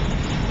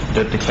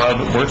 That the club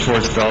work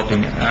towards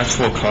developing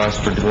actual costs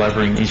for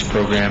delivering each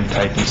program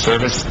type and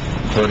service,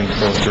 including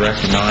both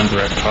direct and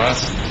non-direct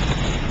costs,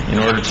 in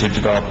order to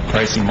develop a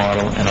pricing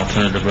model and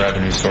alternative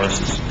revenue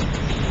sources.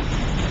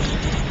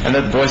 And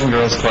that the Boys and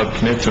Girls Club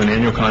commit to an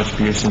annual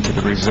contribution to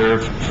the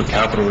reserve for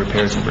capital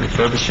repairs and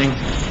refurbishing.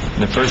 In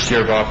the first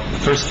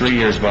 3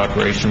 years of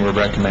operation, we're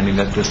recommending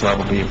that this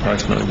level be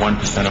approximately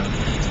 1% of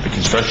the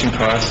construction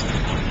costs.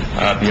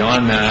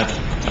 Beyond that,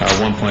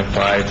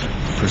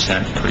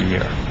 1.5% per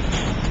year.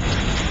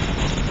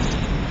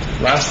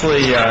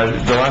 Lastly,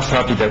 the last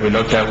topic that we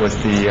looked at was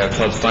the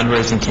club's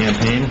fundraising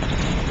campaign.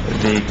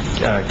 The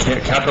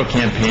capital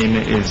campaign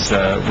is,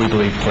 we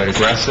believe, quite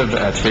aggressive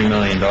at $3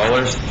 million.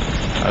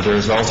 There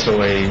is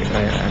also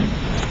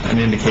an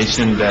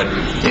indication that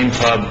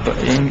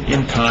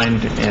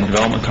in-kind and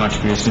development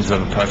contributions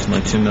of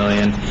approximately $2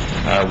 million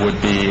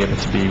would be able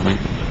to be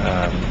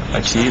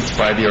achieved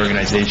by the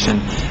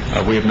organization.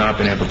 We have not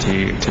been able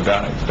to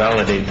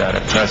validate that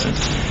at present.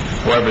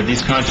 However,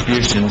 these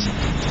contributions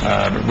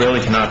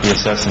really cannot be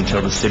assessed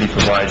until the city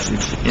provides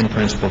its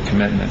in-principle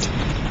commitment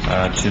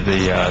to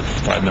the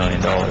 $5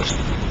 million.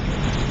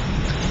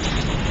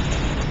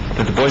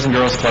 That the Boys and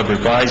Girls Club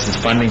revise its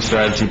funding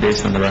strategy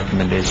based on the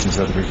recommendations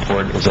of the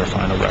report is our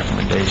final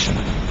recommendation.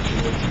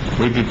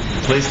 We'd be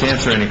pleased to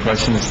answer any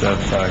questions of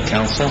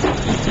council,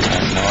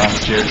 and I'll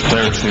ask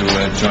Claire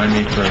to join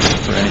me for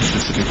any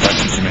specific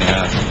questions you may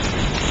have.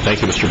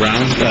 Thank you, Mr.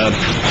 Brown.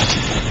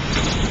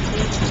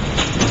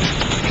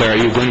 Claire, are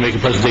you going to make a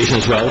presentation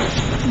as well?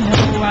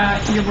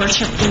 No, Your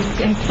Worship, we've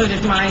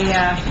included my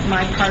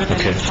part of it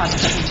in the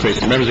presentation.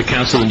 Great. Members of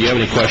council, do you have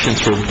any questions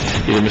for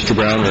either Mr.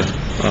 Brown or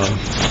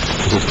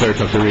Mrs. Claire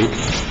Tucker-Reed?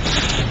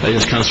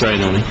 Yes, Councilor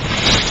Iannone.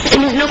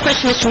 No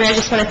question, Mr. Mayor. I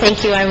just want to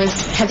thank you. I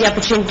had the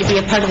opportunity to be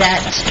a part of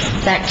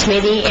that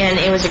committee, and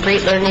it was a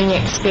great learning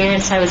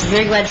experience. I was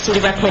very glad to see the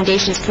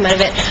recommendations come out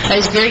of it. I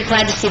was very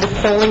glad to see the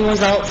polling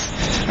results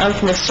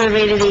from the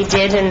survey that they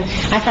did, and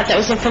I thought that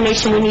was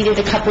information we needed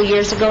a couple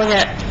years ago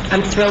that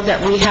I'm thrilled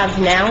that we have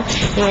now,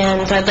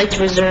 and I'd like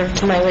to reserve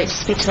to my right to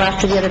speak till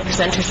after the other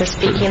presenters are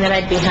speaking, and then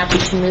I'd be happy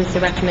to move the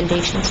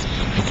recommendations.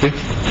 Thank you.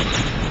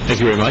 Thank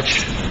you very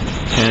much.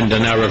 And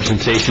now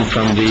representation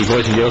from the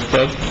Boys and Girls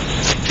Club.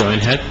 Joanne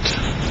Het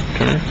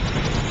Turner.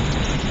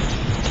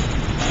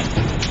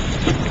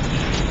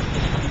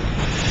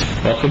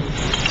 Welcome.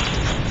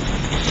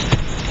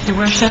 Your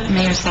Worship,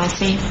 Mayor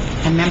Salsi,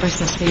 and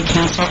members of City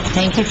Council,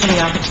 thank you for the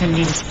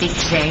opportunity to speak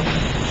today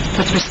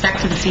with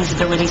respect to the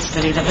feasibility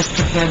study that was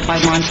prepared by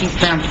Monteith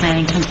Brown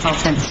Planning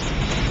Consultants.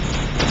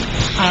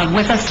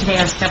 With us today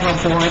are several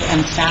board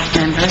and staff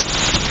members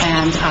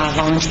and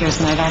volunteers,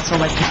 and I'd also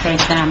like to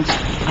thank them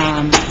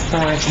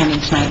for attending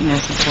tonight and their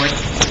support.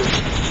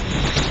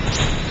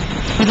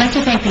 We'd like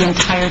to thank the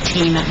entire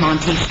team at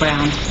Monteith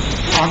Brown,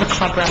 all the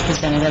club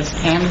representatives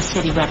and the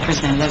city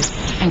representatives,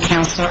 and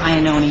Councillor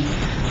Iannone,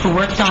 who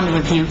worked on the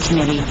review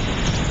committee.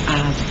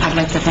 I'd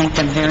like to thank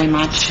them very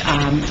much.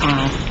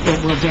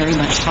 It will very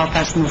much help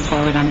us move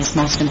forward on this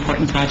most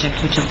important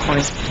project, which, of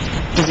course,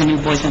 is a new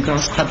Boys and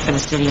Girls Club for the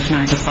city of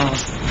Niagara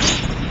Falls.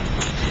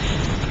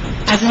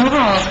 As an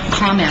overall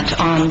comment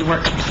on the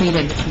work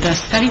completed, the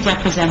study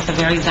represents a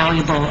very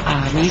valuable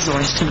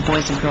resource to the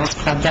Boys and Girls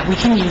Club that we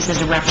can use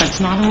as a reference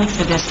not only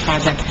for this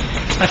project,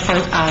 but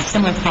for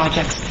similar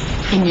projects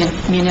in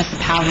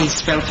municipalities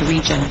throughout the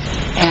region.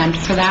 And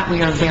for that,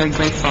 we are very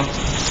grateful.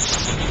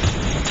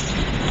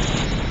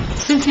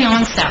 Since the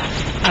onset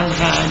of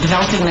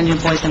developing the new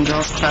Boys and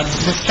Girls Club,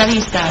 the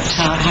studies that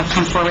have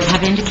come forward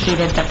have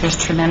indicated that there's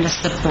tremendous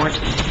support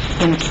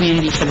in the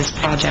community for this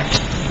project.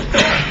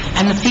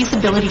 And the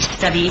feasibility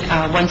study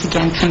once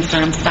again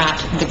confirmed that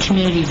the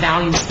community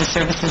values the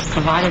services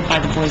provided by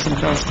the Boys and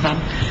Girls Club,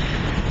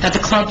 that the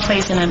club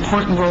plays an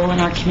important role in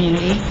our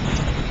community,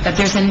 that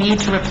there's a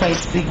need to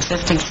replace the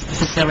existing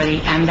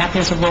facility, and that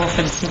there's a role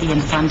for the city in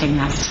funding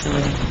that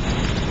facility.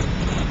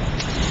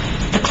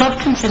 The club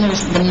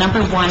considers the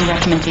number one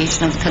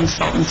recommendation of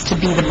consultants to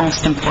be the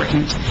most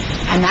important,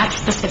 and that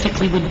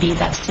specifically would be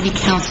that City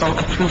Council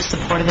approves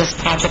support of this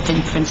project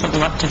in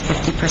principle up to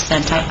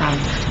 50%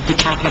 of the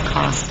capital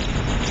cost.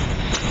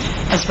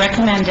 As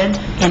recommended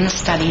in the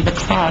study, the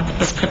club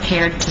is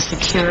prepared to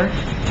secure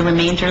the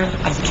remainder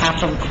of the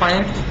capital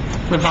required,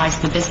 revise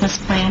the business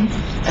plan,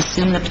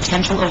 assume the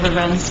potential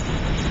overruns,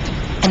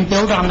 and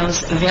build on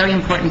those very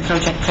important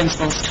project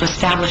principles to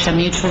establish a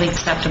mutually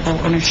acceptable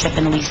ownership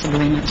and lease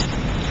agreement.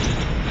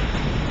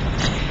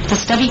 The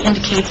study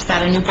indicates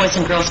that a new Boys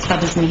and Girls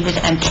Club is needed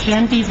and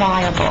can be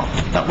viable,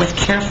 but with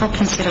careful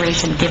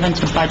consideration given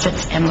to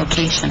budgets and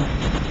location.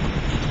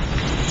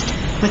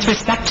 With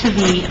respect to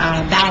the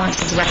balance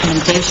of the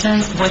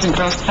recommendations, the Boys and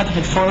Girls Club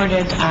had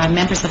forwarded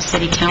members of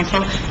City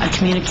Council a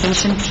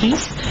communication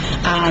piece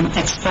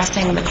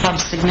expressing the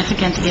club's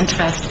significant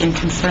interest in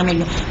confirming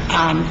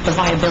the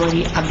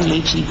viability of the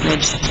HE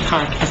Bridge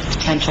Park as a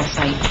potential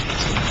site.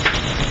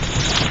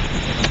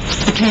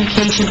 The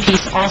communication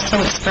piece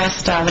also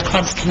expressed the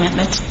club's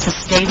commitment to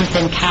stay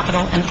within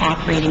capital and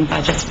operating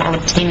budgets while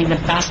obtaining the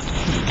best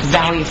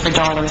value for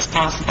dollar as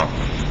possible.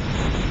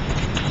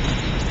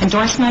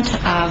 Endorsement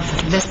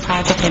of this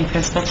project in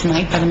principle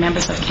tonight by the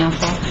members of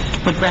council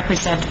would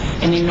represent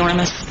an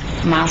enormous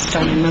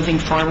milestone in moving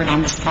forward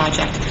on this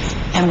project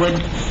and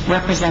would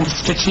represent a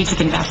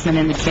strategic investment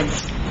in the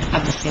kids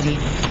of the city.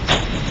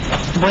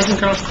 The Boys and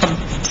Girls Club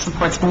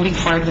supports moving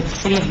forward with the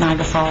City of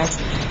Niagara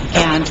Falls,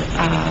 and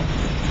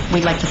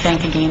we'd like to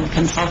thank again the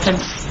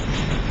consultants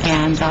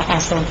and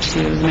also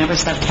to the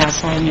members of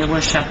council and your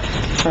worship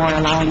for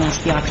allowing us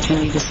the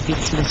opportunity to speak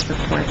to this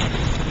report.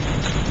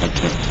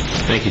 Thank you.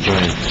 Thank you,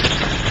 Joanne.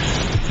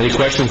 Any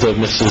questions of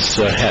Mrs.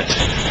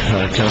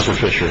 Het? Councilor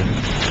Fisher.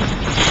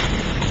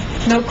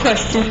 No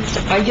questions.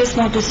 I just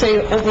want to say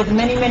over the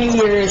many, many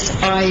years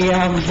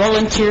I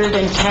volunteered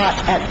and taught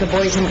at the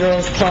Boys and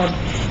Girls Club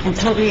and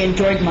totally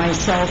enjoyed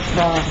myself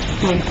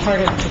being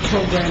part of the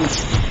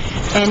programs.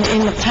 And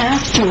in the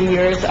past 2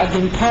 years I've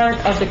been part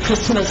of the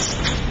Christmas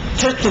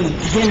turkey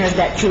dinner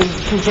that you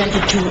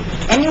presented to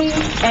any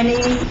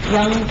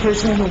young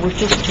person who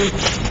wishes to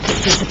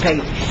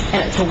participate,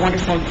 and it's a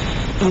wonderful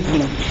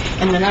evening.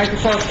 And the Niagara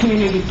Falls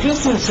Community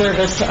Policing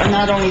Service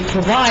not only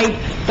provide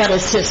but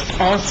assist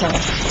also.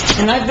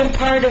 And I've been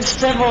part of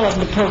several of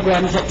the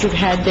programs that you've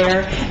had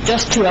there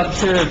just to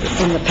observe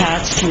in the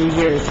past few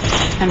years.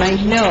 And I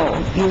know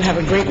you have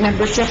a great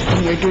membership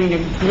and you're doing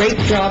a great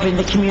job in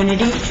the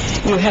community.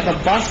 You have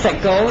a bus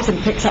that goes and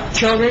picks up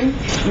children.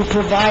 You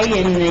provide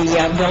in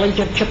the village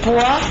of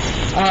Chippewa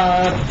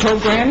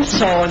programs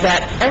so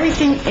that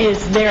everything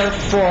is there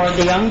for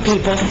the young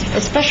people,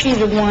 especially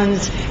the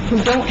ones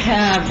who don't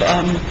have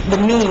the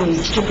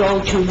means to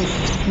go to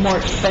more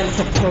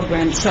expensive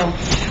programs. So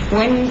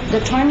when the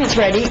time is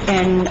ready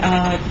and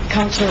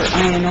Councillor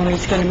Iannone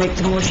is going to make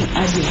the motion,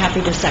 I'd be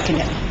happy to second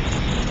it.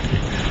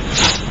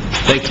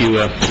 Thank you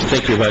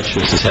very much,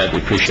 Mrs. Hatt. We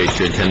appreciate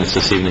your attendance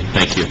this evening.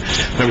 Thank you.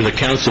 Members of the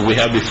council, we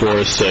have before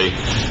us a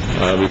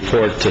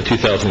report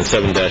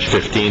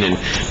 2007-15,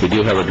 and we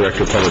do have our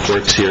Director of Public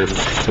Works here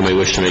who may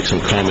wish to make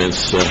some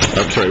comments.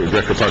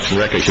 Director of Parks and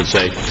Rec, I should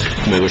say,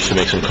 who may wish to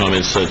make some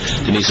comments.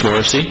 Denise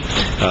Morrissey,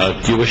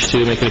 do you wish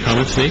to make any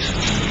comments, Denise?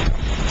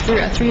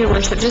 Through your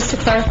worship, just to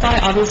clarify,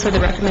 obviously the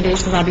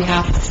recommendations on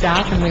behalf of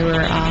staff, and we were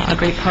a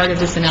great part of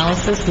this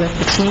analysis with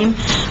the team,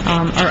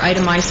 are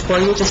itemized for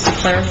you. Just to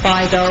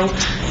clarify, though,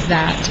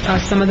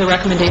 that some of the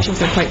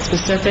recommendations are quite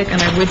specific,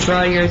 and I would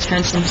draw your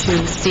attention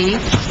to C,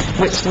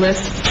 which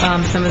lists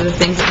some of the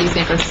things that we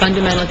think are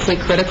fundamentally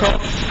critical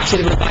to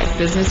the revised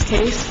business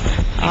case.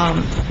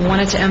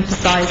 Wanted to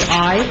emphasize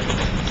I,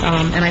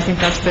 and I think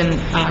that's been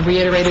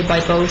reiterated by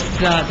both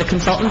the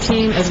consultant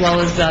team as well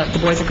as the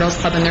Boys and Girls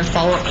Club in their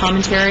follow-up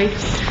commentary.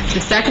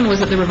 The second was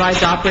that the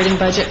revised operating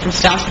budget, from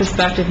staff's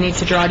perspective, needs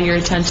to draw to your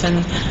attention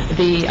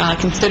the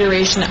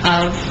consideration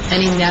of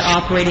any net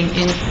operating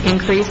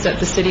increase that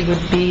the city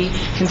would be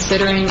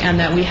considering, and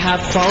that we have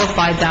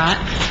qualified that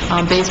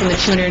based on the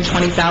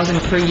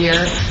 $220,000 per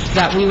year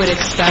that we would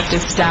expect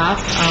as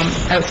staff,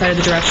 outside of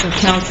the direction of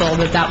council,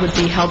 that would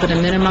be held at a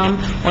minimum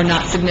or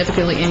not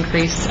significantly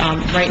increased.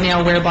 Right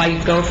now, whereby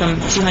you go from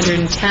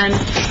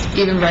 210,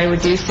 even by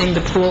reducing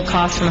the pool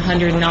cost from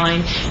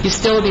 109, you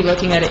still would be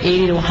looking at an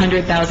 $80,000 to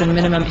 $100,000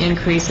 minimum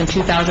increase in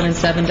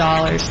 2007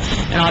 dollars.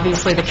 And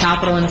obviously, the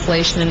capital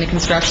inflation in the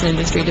construction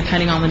industry,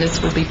 depending on when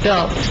this would be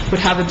built, would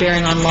have a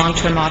bearing on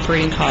long-term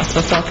operating costs. So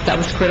I felt that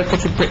was critical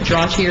to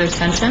draw to your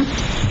attention.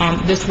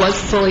 This was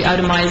fully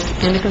itemized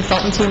in the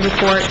consultant team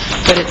report,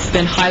 but it's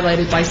been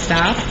highlighted by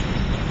staff.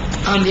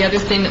 The other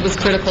thing that was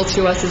critical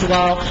to us as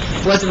well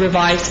was a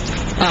revised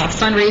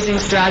fundraising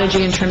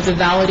strategy in terms of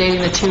validating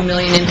the $2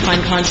 million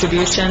in-kind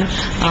contribution.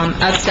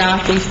 As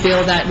staff, we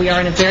feel that we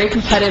are in a very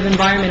competitive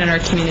environment in our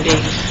community,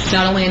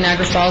 not only in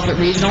Niagara Falls but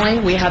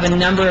regionally. We have a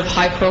number of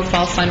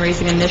high-profile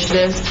fundraising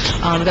initiatives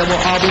that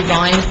will all be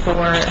vying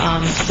for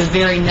the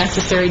very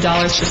necessary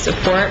dollars to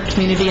support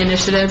community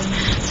initiatives.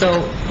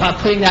 So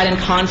putting that in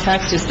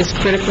context is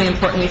critically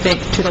important, we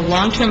think, to the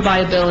long-term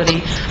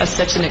viability of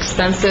such an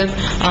expensive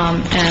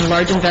and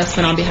large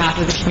investment on behalf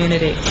of the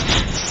community.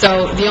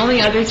 So the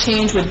only other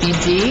change would be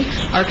D.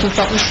 Our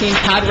consultant team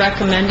had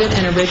recommended,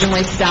 and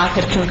originally staff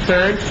had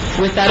concurred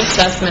with that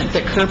assessment,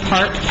 that Kerr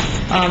Park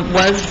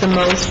was the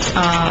most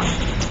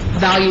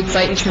valued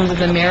site in terms of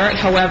the merit.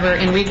 However,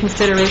 in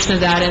reconsideration of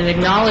that and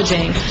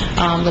acknowledging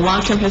the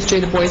long-term history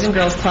of the Boys and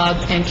Girls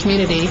Club and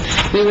community,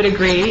 we would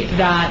agree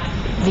that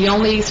the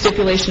only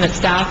stipulation that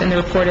staff in the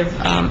report have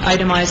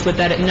itemized was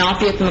that it not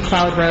be at the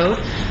McLeod Road,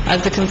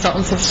 as the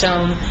consultants have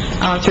shown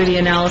through the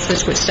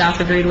analysis, which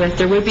staff agreed with.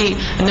 There would be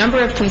a number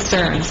of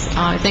concerns.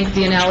 I think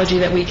the analogy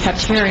that we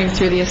kept hearing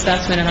through the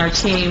assessment in our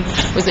team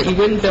was that you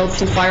wouldn't build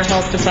two fire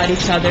halls beside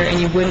each other, and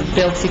you wouldn't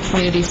build two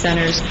community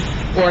centers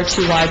or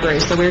two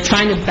libraries. So we were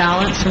trying to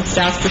balance, from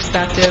staff's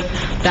perspective,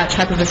 that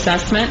type of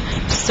assessment.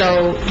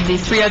 So the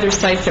three other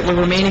sites that were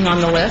remaining on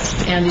the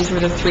list, and these were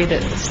the three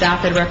that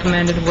staff had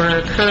recommended,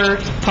 were Kerr,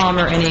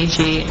 Palmer, and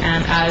AG.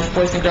 And as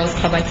Boys and Girls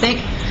Club, I think,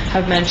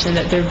 have mentioned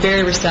that they're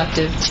very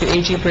receptive to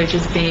AG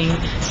Bridges being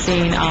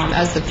seen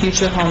as the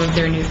future home of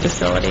their new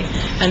facility.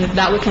 And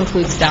that would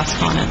conclude staff's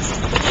comments.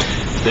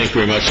 Thank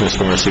you very much, Ms.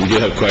 Morrissey. We do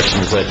have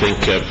questions. I think,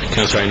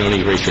 Councillor Iannone,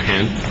 you raised your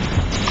hand.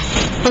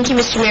 Thank you,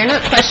 Mr. Mayor.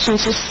 Not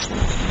questions, just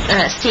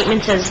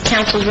statements as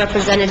council's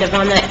representative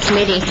on that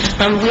committee.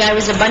 I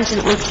was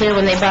abundantly clear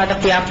when they brought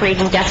up the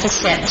operating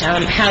deficit,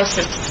 how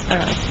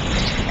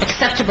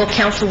acceptable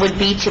council would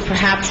be to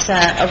perhaps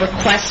a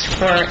request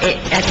for it.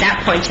 At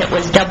that point, it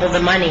was double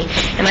the money.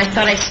 And I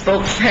thought I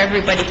spoke for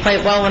everybody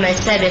quite well when I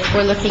said, if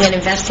we're looking at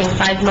investing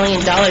 $5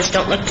 million,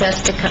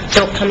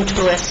 don't come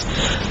to us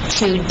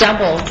to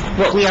double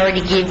what we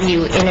already gave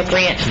you in a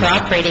grant for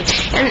operating.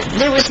 And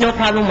there was no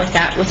problem with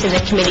that within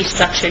the committee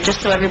structure. Just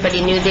so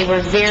everybody knew, they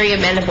were very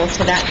amenable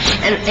to that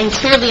and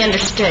clearly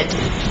understood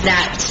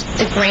that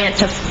the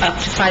grant of up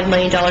to $5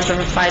 million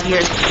over 5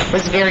 years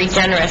was very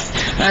generous.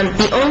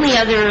 The only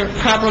other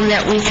problem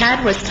that we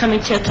had was coming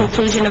to a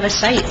conclusion of a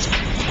site.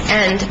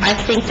 And I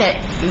think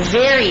that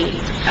very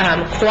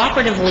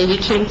cooperatively we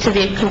came to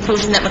the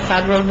conclusion that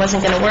McLeod Road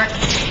wasn't going to work.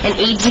 and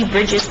A.G.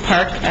 Bridges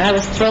Park. I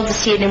was thrilled to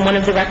see it in one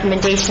of the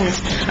recommendations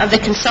of the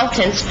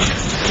consultants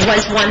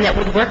was one that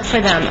would work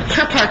for them.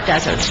 Kerr Park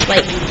doesn't.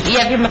 Like, you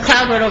have your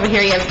McLeod Road over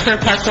here, you have Kerr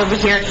Park over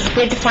here.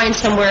 We had to find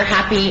somewhere a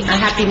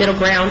happy middle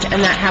ground,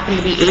 and that happened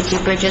to be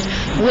A.G. Bridges,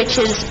 which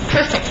is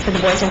perfect for the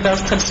Boys and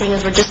Girls Club, seeing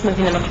as we're just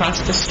moving them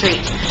across the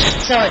street.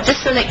 So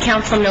just so that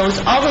council knows,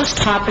 all those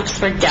topics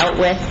were dealt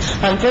with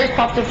very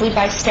cooperatively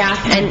by staff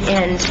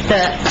and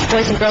the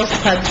Boys and Girls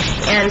Club,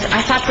 and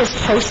I thought this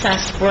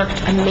process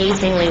worked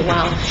amazingly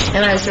well,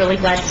 and I was really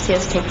glad to see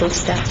us take those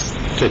steps.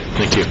 Good,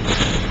 thank you.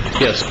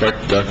 Yes,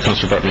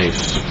 Councilor Bart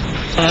Maves.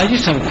 I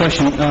just have a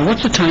question.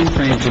 What's the time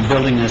frame for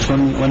building this?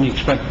 When do you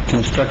expect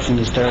construction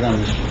to start on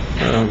this?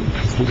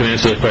 Who can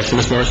answer that question,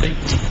 Ms. Morrissey?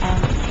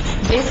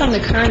 Based on the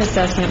current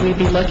assessment, we'd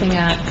be looking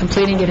at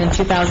completing it in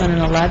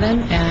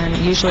 2011, and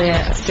usually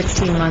a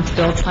 16-month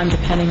build time,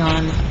 depending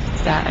on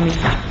that. I mean,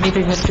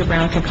 maybe Mr.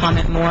 Brown can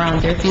comment more on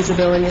their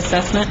feasibility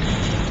assessment.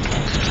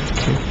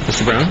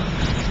 Mr. Brown?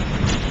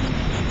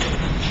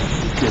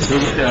 Yes,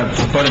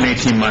 about an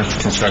 18-month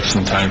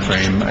construction time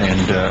frame,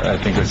 and I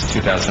think it was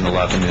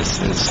 2011 is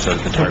sort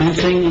of the target. Are you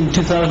saying in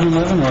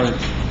 2011, or?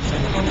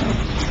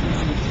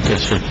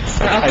 Yes, sir.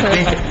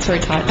 Sorry,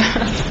 Todd.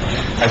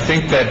 I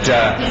think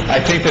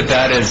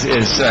that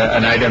is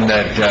an item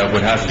that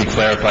would have to be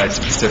clarified,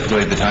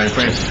 specifically the time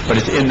frame, but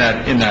it's in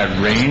that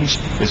range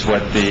is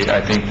what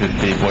I think that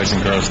the Boys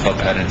and Girls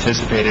Club had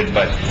anticipated.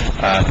 But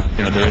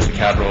there is a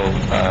capital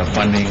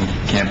funding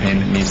campaign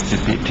that needs to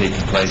be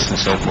taking place and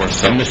so forth.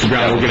 So, Mr.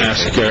 Brown, we're going to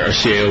ask our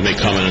CAO to make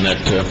comment on that.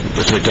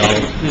 Mr.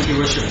 McDonald. Thank you,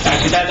 Worship.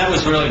 Actually, that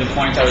was really the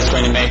point I was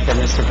going to make that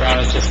Mr. Brown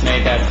has just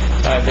made, that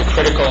the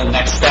critical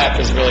next step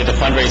is really the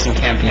fundraising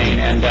campaign,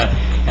 and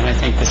I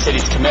think the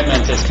city's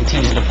commitment is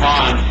contingent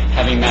upon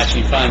having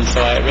matching funds.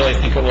 So I really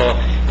think it will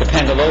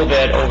depend a little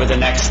bit over the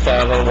next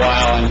little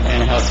while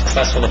and how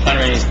successful the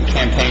fundraising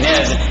campaign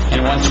is.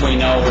 And once we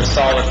know we're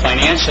solid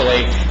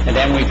financially, and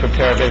then we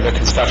prepare a bit of a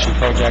construction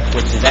project,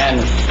 which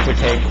then would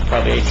take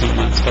probably 18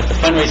 months. But the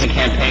fundraising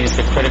campaign is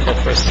the critical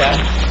first step,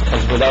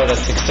 because without a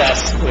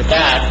success with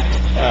that,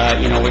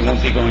 we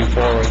won't be going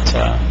forward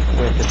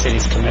with the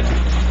city's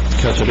commitment.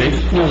 Councilor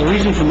Davis? No, the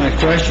reason for my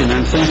question,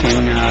 I'm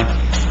thinking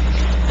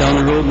down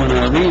the road when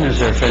our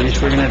arenas are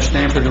finished, we're going to have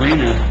Stanford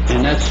Arena,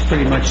 and that's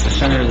pretty much the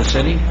center of the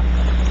city.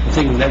 I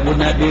think wouldn't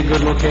that be a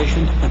good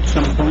location at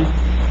some point? I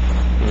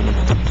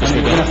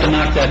mean, we're going to have to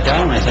knock that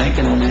down, I think,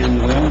 and we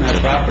own that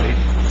property.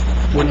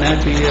 Wouldn't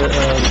that be a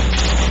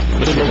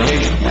good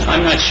location?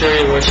 I'm not sure,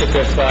 Your Worship,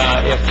 if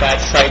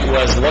that site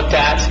was looked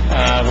at.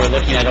 We're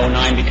looking at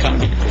 09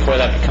 before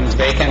that becomes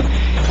vacant.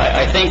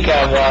 I think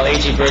while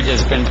A.G. Bridge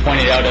has been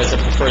pointed out as a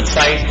preferred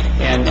site,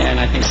 and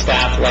I think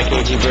staff like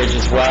A.G. Bridge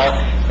as well,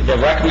 the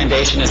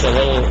recommendation is a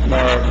little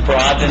more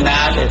broad than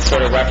that. It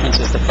sort of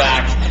references the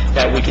fact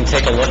that we can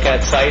take a look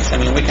at sites. I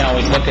mean, we can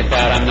always look at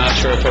that. I'm not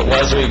sure if it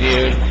was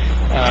reviewed,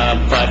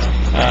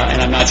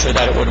 and I'm not sure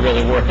that it would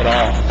really work at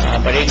all.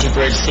 But A.G.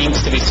 Bridge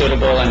seems to be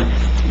suitable, and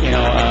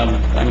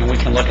we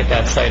can look at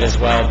that site as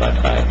well, but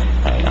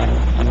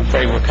I'm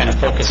afraid we're kind of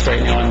focused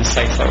right now on the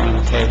sites that are on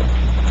the table.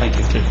 Thank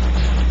you.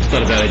 It's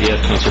not a bad idea,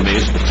 Councilor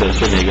Mays, but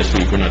certainly I guess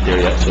we're not there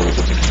yet, so we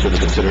can sort of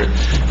consider it.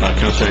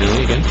 Councilor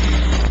Anthony, again.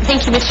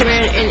 Thank you, Mr.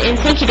 Mayor, and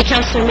thank you to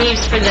Councilor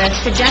Maves for the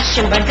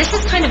suggestion, but this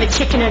is kind of a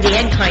chicken or the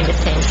egg kind of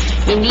thing.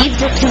 You need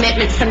the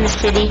commitment from the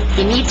city.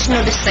 You need to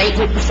know the site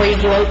before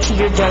you go out to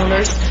your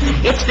donors.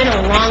 It's been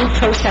a long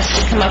process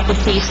to come up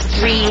with these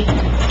 3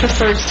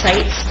 preferred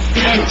sites,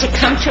 and to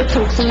come to a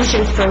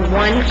conclusion for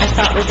one, I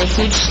thought was a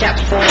huge step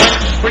forward.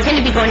 We're going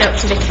to be going out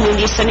to the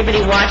community, so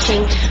anybody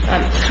watching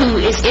who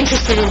is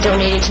interested in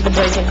donating to the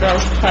Boys and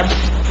Girls Club,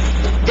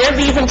 they're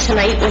leaving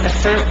tonight with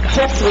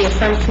hopefully a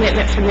firm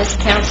commitment from this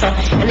council,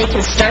 and they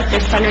can start their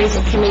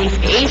fundraising committee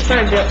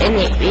and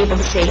they'll be able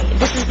to say,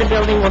 this is the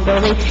building we're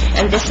building,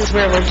 and this is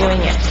where we're doing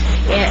it.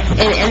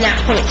 And that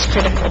point's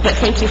critical, but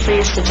thank you for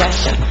your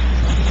suggestion.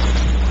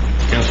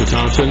 Councilor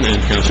Thompson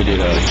and Councilor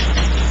Diaz.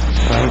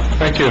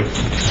 Thank you.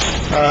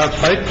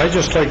 I'd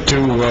just like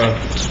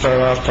to start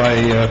off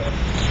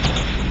by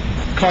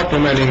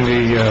complimenting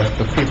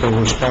the people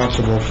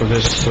responsible for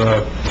this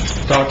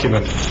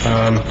document.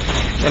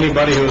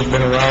 Anybody who's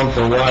been around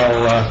for a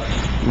while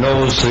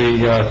knows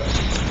the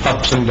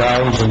ups and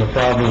downs and the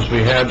problems we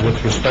had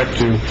with respect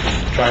to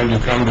trying to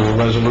come to a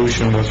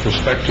resolution with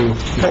respect to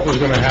what was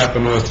going to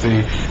happen with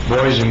the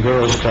Boys and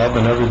Girls Club,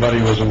 and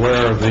everybody was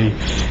aware of the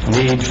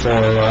need for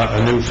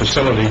a new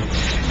facility.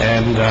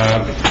 And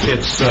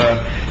it's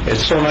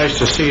so nice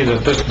to see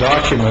that this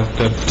document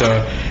that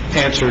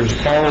answers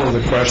all of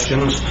the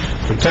questions,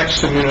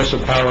 protects the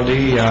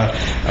municipality,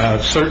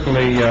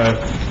 certainly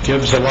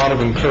gives a lot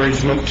of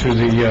encouragement to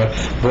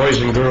the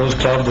Boys and Girls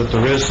Club that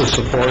there is the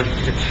support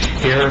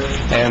here,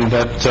 and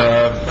that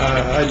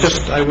as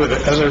I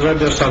read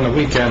this on the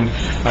weekend,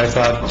 I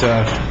thought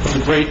it was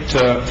a great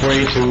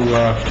way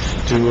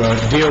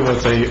to deal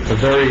with a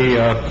very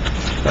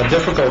a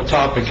difficult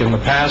topic in the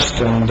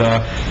past, and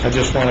I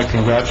just want to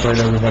congratulate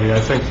everybody. I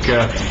think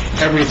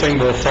everything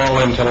will fall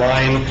into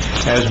line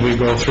as we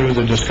go through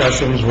the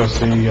discussions with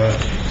the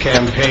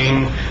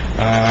campaign,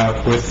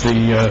 with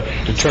the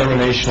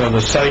determination of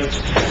the site.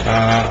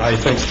 I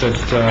think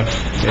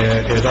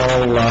that it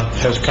all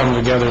has come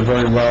together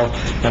very well,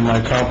 and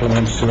my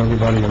compliments to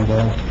everybody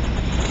involved.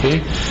 Okay.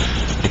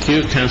 Thank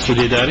you.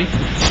 Councillor Diodati?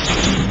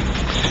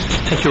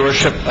 Thank you,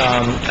 Worship.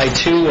 I,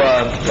 too,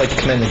 like to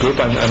commend the group.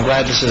 I'm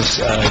glad this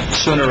is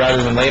sooner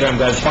rather than later. I'm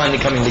glad it's finally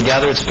coming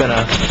together. It's been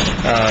a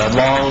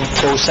long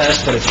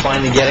process, but it's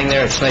finally getting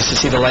there. It's nice to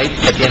see the light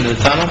at the end of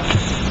the tunnel.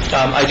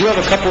 I do have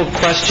a couple of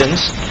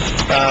questions.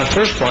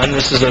 First one,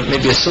 this is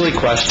maybe a silly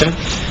question,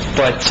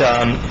 but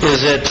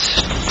is it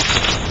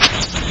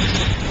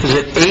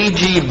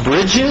A.G.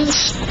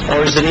 Bridges,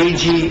 or is it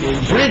A.G.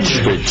 Bridge?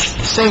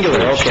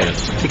 Singular, okay.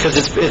 Because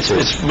it's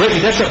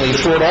written differently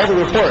throughout all the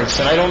reports,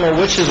 and I don't know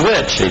which is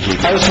which.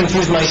 I was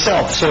confused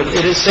myself, so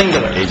it is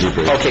singular. A.G.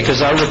 Bridge. Okay,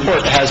 because our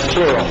report has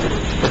plural.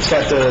 It's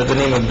got the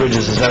name of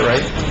Bridges, is that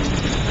right?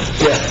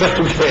 Yeah,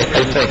 okay,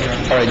 I think.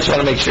 All right, just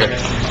want to make sure.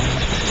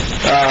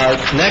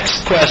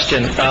 Next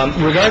question,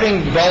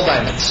 regarding ball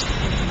diamonds.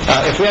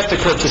 If we have to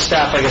close to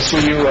staff, I guess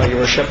through you, Your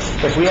Worship,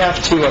 if we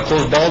have to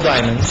close ball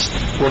diamonds,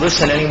 will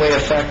this in any way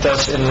affect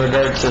us in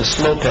regard to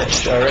slow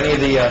pitch, or any of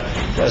the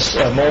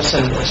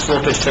Molson slow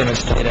pitch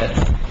tournaments played at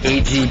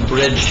A.G.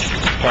 Bridge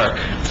Park?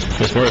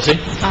 Ms. Morrissey?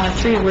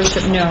 Through Your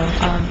Worship, no.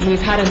 We've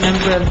had a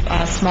number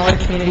of smaller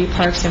community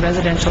parks and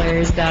residential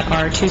areas that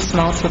are too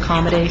small to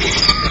accommodate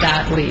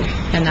that league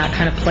and that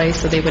kind of play,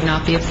 so they would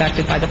not be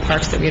affected by the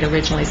parks that we had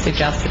originally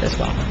suggested as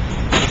well.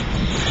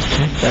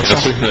 That's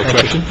all. Another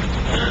question?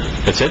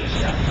 That's it?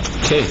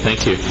 Okay,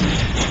 thank you.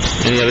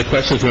 Any other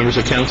questions, members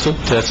of council?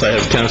 Yes, I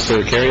have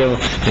Councillor Carrier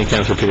and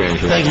Councillor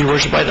Pietrangelo. Thank you, Your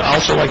Worship. I'd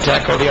also like to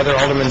echo the other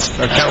aldermen's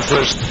or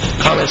councillors'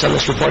 comments on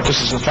this report. This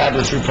is a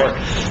fabulous report.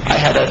 I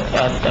had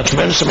a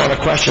tremendous amount of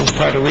questions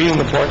prior to reading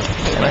the report,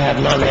 and I have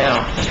none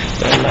now.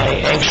 And I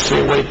anxiously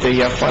await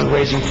the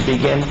fundraising to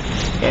begin,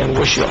 and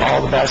wish you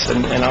all the best,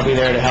 and I'll be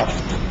there to help.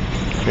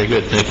 Very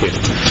good, thank you.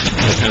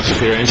 Councillor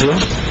Pietrangelo?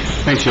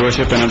 Thanks, Your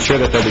Worship, and I'm sure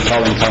that they'll be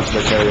calling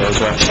Councillor Carrier as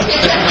well.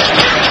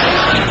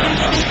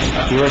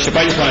 Your Worship,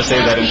 I just want to say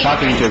that in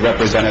talking to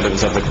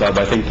representatives of the club,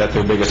 I think that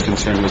their biggest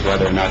concern was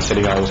whether or not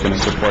City Hall was going to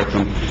support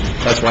them.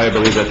 That's why I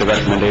believe that the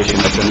recommendation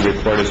that's in the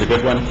report is a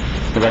good one.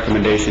 The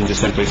recommendation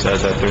just simply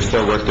says that there's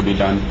still work to be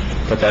done,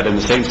 but that in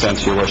the same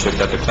sense, Your Worship,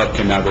 that the club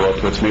can now go out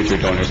to its major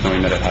donors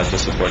knowing that it has to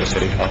support a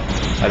City Hall.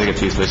 I think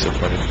it's easily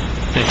supported.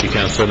 Thank you,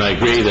 Councillor, and I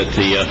agree that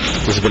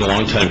this has been a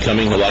long time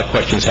coming. A lot of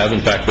questions have,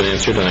 in fact, been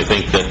answered, and I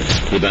think that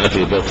the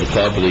benefit of both the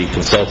club, the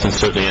consultants,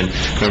 certainly, and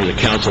members of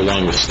council,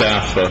 along with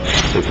staff,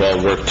 we've all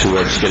worked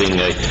towards getting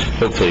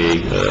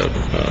hopefully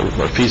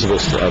a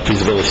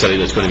feasibility study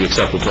that's going to be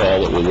acceptable to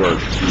all that will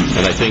work.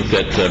 And I think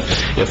that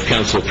if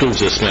council approves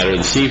this matter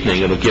this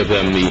evening, it'll give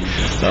them, the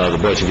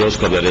Boys and Girls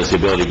Club, that is, the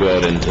ability to go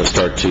out and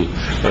start to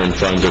earn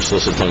funds or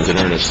solicit funds in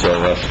earnest.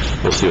 So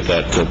we'll see what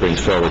that brings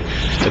forward.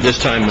 At this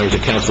time, members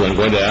of council, I'm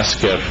going to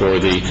ask we have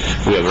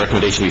a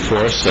recommendation before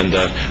us, and we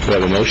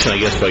have a motion, I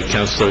guess, by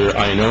Councillor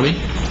Iannone.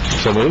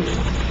 So moved.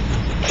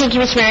 Thank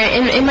you, Mr.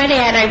 Mayor. And might I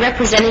add, I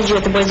represented you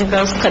at the Boys and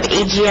Girls Club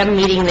AGM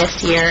meeting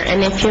this year,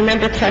 and if you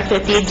remember correctly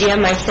at the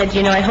AGM, I said,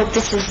 I hope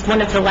this is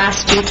one of the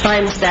last few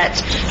times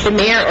that the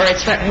mayor or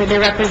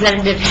their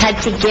representative had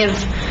to give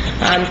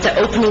the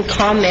opening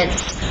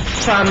comments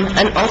from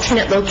an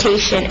alternate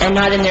location and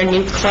not in their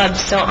new club.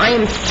 So I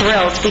am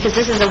thrilled, because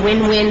this is a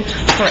win-win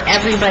for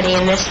everybody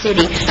in this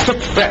city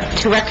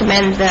to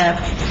recommend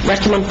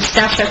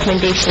staff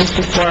recommendations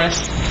before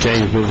us. Okay,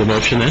 you've moved the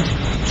motion then?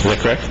 Is that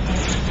correct?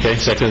 Okay,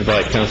 seconded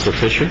by Councillor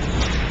Fisher.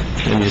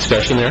 Any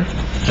discussion there?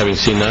 Having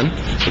seen none,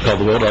 we'll call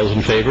the vote. All those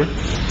in favor?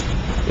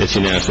 It's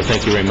unanimous. So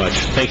thank you very much.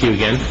 Thank you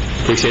again.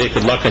 Appreciate it.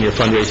 Good luck on your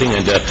fundraising,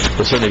 and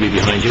we'll certainly be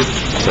behind you.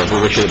 So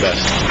we wish you the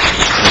best.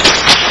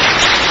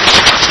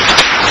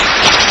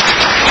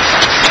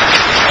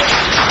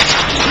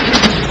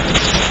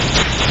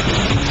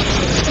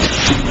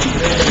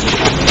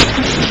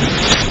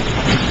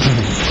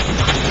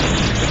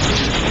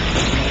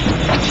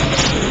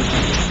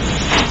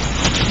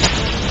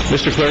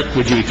 Mr. Clerk,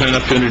 would you be kind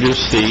enough to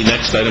introduce the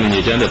next item on the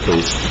agenda,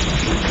 please?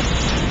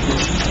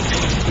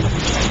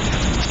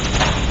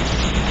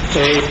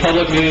 A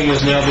public meeting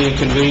is now being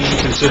convened to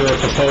consider a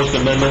proposed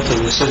amendment to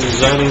the city's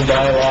zoning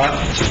bylaw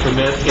to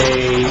permit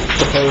a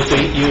proposed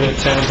 8-unit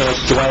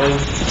townhouse dwelling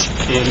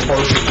in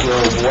Orchard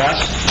Grove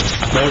West.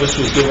 Notice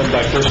was given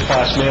by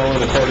first-class mail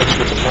in accordance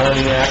with the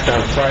Planning Act on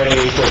Friday,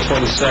 April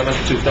 27,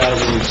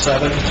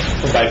 2007,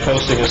 and by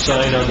posting a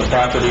sign on the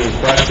property in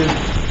question.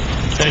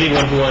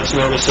 Anyone who wants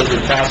notice of the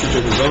passage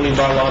of the zoning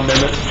bylaw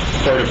amendment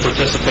or to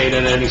participate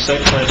in any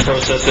site plan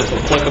process, if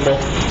applicable,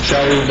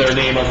 shall leave their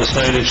name on the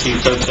signage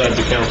sheets outside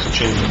the council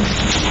chamber.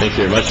 Thank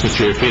you very much,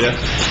 Mr. Rapita.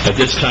 At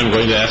this time, I'm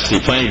going to ask the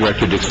planning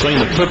director to explain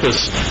the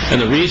purpose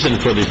and the reason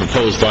for the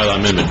proposed bylaw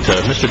amendment.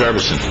 Mr.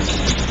 Darbison.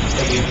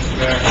 Thank you, Mr.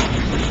 Mayor.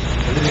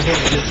 As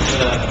indicated, this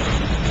is a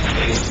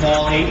a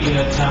small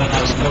 8-unit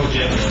townhouse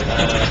project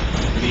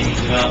being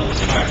developed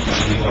as part of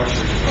the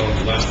Orchard Road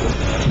West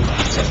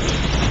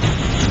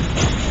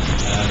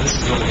this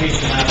is the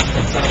location of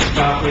the subject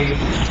property. To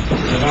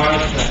the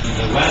north and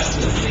the west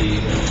is the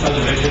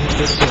subdivision.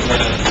 This is a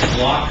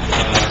block of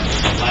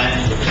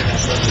land within that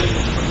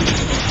subdivision.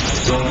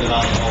 Zone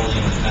development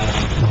holding is now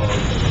proposed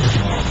as a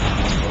small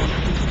townhouse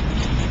project.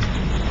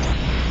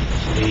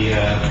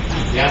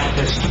 The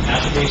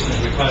application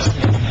is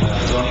requesting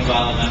zoning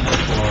bylaw amendment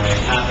for a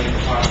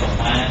half-acre parcel of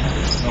land.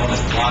 It's known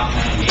as Block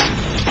 98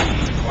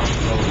 in the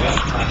Orchard Road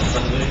West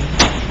subdivision.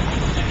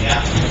 And the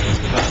applicant is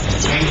requesting a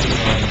change in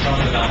zoning from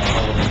development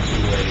holding to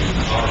a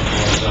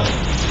R4 zone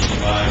to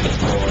provide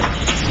for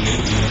the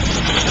 8-unit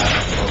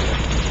townhouse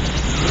project.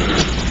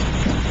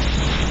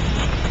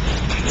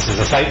 This is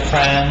a site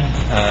plan.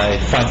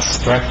 It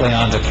fronts directly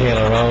onto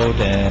Kayla Road,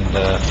 and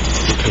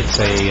it's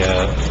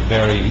a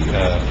very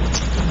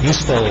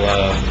useful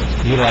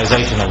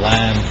utilization of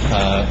land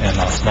in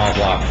a small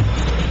block.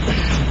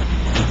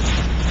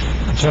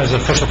 In terms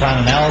of official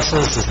plan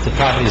analysis, the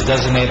property is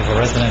designated for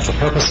residential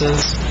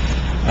purposes.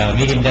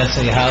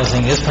 Medium-density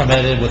housing is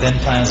permitted within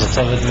plans of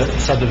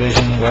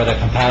subdivision where they're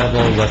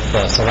compatible with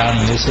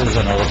surrounding uses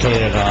and are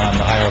located on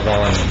the higher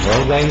volume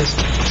roadways.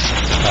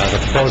 The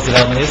proposed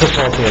development is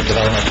appropriate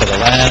development for the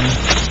land,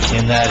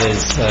 in that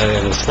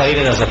it was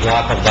slated as a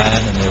block of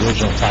land in the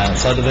original plan of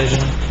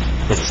subdivision.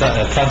 It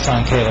fronts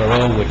on Kayla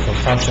Road, which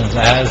functions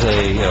as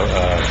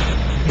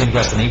a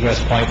ingress and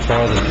egress point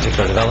for the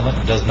particular development.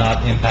 It does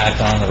not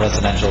impact on the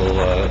residential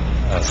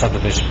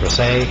subdivision per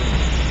se.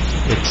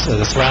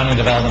 The surrounding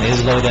development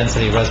is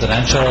low-density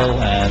residential,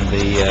 and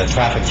the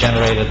traffic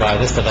generated by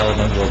this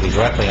development will be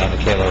directly on the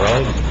Kayla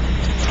Road.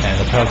 And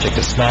the project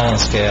is small in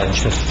scale and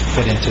should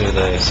fit into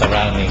the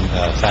surrounding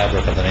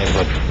fabric of the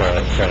neighborhood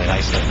fairly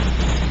nicely.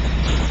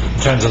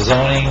 In terms of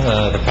zoning,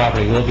 the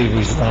property will be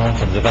rezoned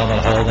from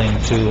development holding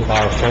to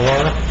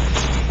R4.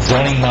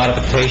 Zoning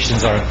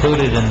modifications are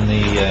included in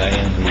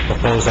the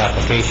proposed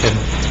application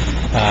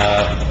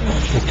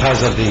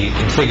because of the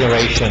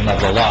configuration of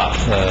the lot.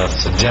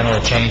 Some general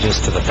changes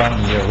to the front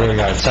and rear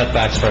yard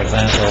setbacks, for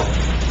example,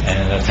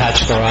 and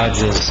attached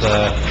garages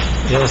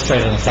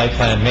illustrated in the site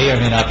plan may or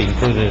may not be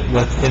included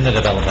within the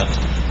development,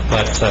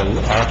 but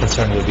our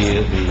concern would be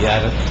the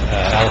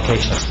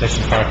allocation of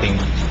sufficient parking,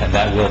 and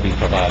that will be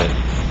provided.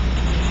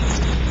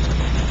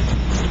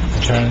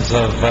 In terms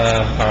of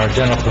our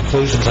general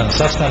conclusions and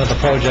assessment of the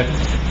project,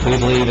 we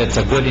believe it's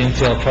a good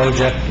infill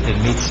project. It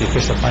meets the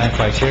official plan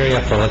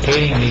criteria for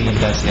locating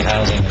medium-density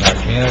housing in our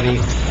community.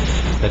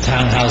 The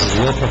townhouses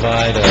will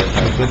provide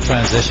a good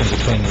transition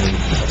between the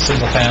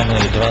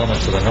single-family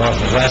development to the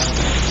north and west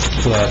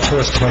to a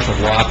tourist commercial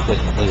block that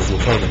is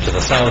located to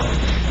the south,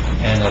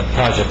 and the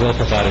project will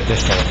provide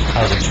additional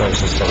housing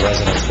choices for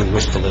residents who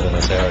wish to live in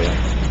this area.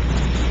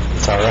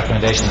 It's our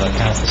recommendation that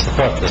council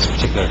support this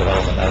particular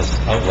development as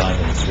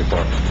outlined in this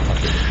report.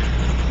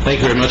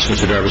 Thank you very much,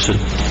 Mr. Darvison.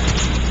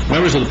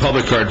 Members of the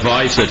public are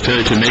advised that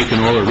failure to make an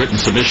oral or written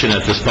submission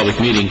at this public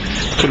meeting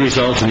could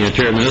result in the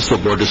Ontario Municipal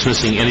Board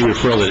dismissing any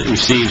referral that it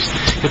receives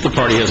if the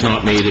party has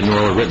not made an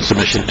oral or written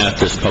submission at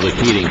this public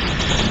meeting.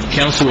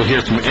 Council will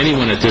hear from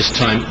anyone at this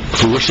time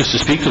who wishes to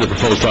speak to the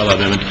proposed bylaw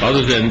amendment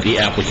other than the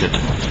applicant.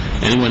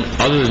 Anyone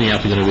other than the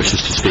applicant who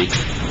wishes to speak?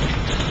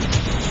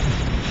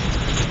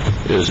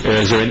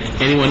 Is there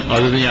anyone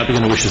other than the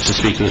applicant who wishes to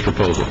speak to this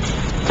proposal?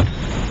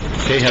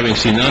 Okay, having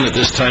seen none, at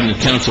this time the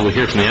council will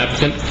hear from the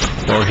applicant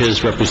or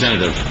his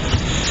representative.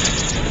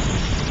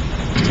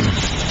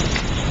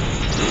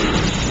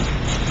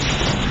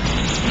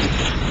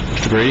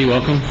 Mr. Brady,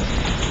 welcome.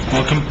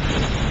 Welcome,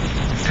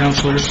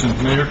 councilors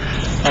and mayor.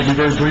 I'll be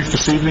very brief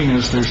this evening,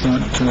 as there's not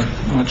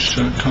much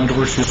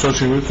controversy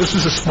associated with it. This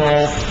is a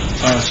small,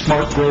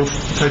 smart growth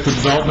type of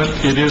development.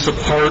 It is a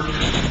part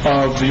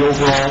of the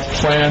overall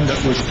plan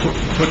that was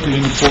put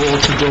in for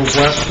Orchard Grove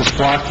West. This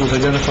block was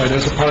identified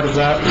as a part of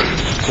that.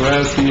 So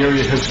as the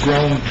area has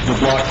grown, the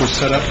block was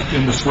set up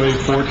in this way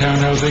for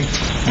townhousing.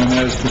 And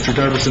as Mr.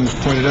 Darvison has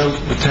pointed out,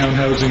 the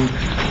townhousing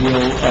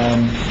will,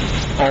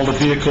 all the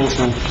vehicles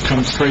will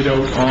come straight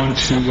out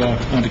onto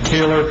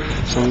Kaler.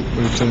 So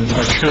it's an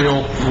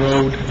arterial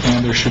road,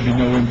 and there should be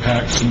no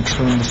impacts in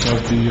terms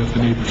of the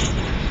neighbors.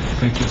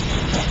 Thank you.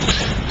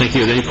 Thank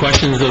you. Any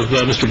questions of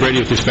Mr. Brady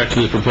with respect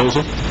to the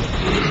proposal?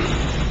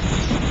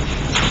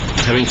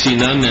 Having seen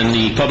none, then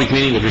the public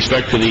meeting with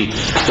respect to the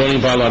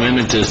zoning bylaw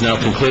amendment is now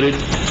concluded.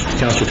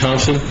 Councillor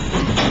Thompson?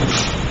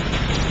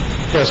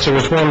 Yes, there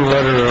was one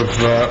letter of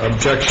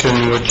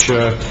objection which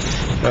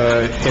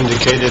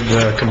indicated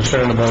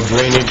concern about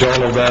drainage.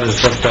 All of that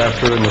is looked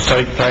after in the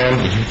site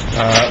plan.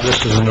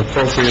 This is an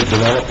appropriate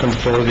development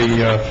for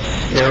the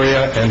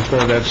area and for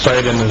that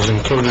site, and is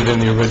included in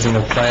the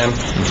original plan.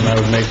 And I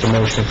would make the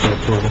motion for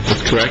approval.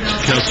 That's correct.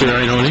 Councillor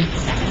Iannone?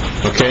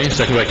 Okay,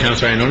 second by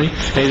Councillor Iannone.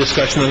 Any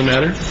discussion on the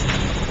matter?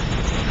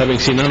 Having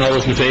seen none, all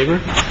those in favor?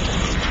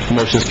 The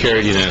motion is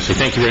carried unanimously.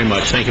 Thank you very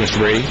much. Thank you, Mr.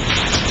 Brady.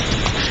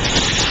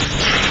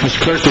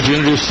 Mr. Clerk, would you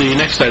introduce the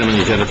next item on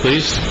the agenda,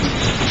 please?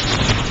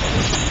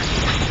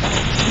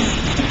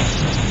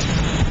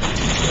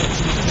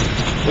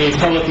 A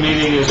public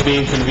meeting is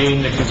being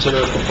convened to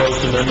consider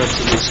proposed amendments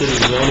to the city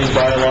zoning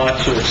bylaw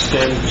to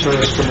extend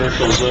tourist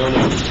commercial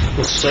zoning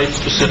with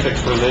site-specific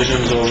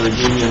provisions over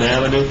Union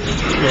Avenue.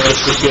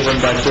 Notice was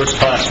given by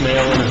first-class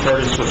mail in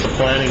accordance with the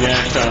Planning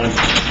Act on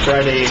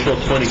Friday, April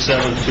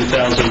 27,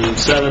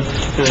 2007.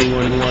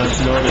 Anyone who wants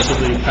notice of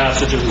the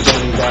passage of the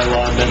zoning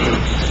bylaw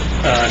amendment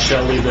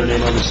shall leave their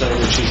name on the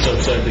settlement sheets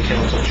outside the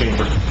council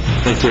chamber.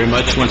 Thank you very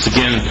much. Once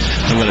again,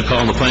 I'm going to call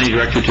on the planning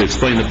director to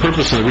explain the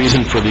purpose and the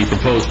reason for the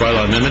proposed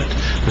bylaw amendment.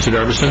 Mr.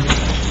 Darvison?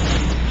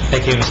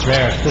 Thank you, Mr.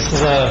 Mayor. This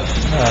is a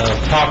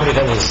property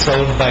that was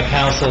sold by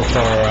council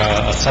for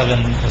a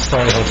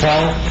 7-story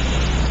hotel.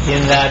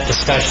 In that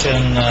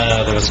discussion,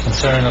 there was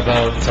concern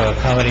about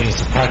accommodating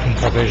some parking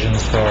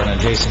provisions for an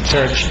adjacent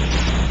church,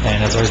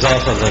 and as a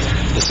result of the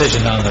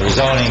decision on the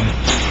rezoning,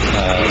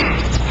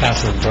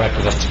 council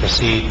directed us to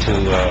proceed to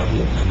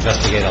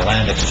investigate a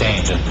land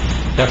exchange, and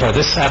therefore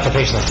this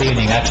application this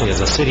evening actually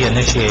is a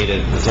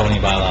city-initiated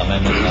zoning bylaw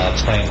amendment, and I'll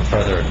explain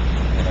further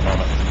in a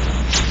moment.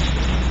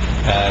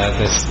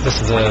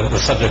 This is the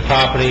subject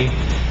property.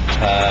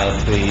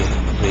 The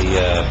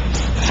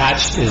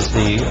hatched is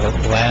the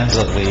lands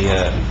of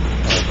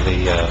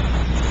the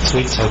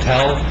Suites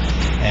Hotel,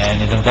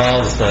 and it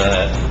involves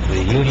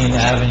the Union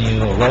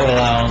Avenue road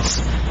allowance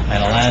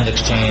and a land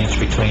exchange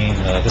between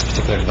this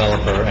particular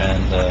developer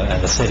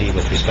and the city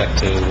with respect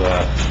to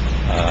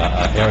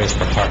areas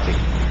for parking.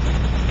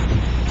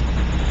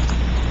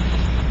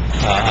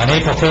 On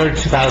April 3rd,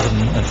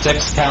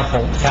 2006,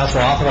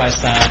 Council authorized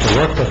staff to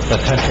work with the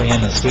Country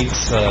Inn and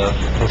Suites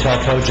Hotel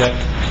project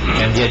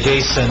and the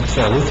adjacent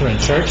Lutheran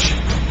Church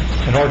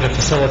in order to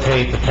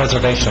facilitate the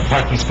preservation of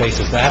parking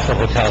spaces at the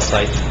hotel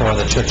site for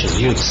the church's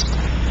use.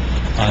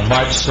 On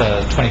March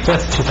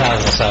 25th,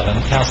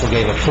 2007, Council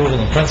gave approval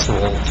in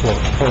principle to a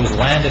proposed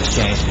land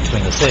exchange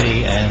between the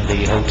city and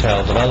the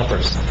hotel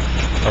developers.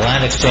 The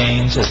land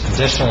exchange is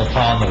conditional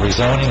upon the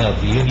rezoning of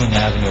the Union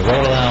Avenue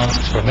road allowance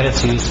to permit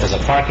its use as a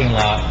parking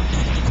lot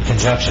in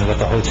conjunction with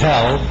the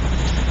hotel.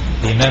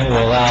 The amendment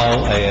will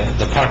allow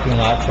the parking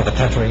lot for the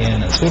Country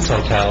Inn and Suites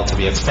Hotel to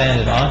be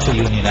expanded onto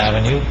Union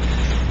Avenue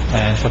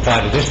and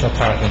provide additional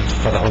parking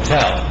for the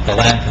hotel. The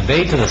land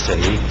conveyed to the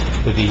city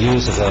would be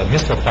used as a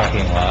municipal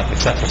parking lot,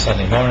 except for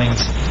Sunday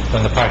mornings,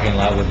 when the parking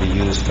lot would be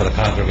used for the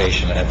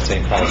congregation at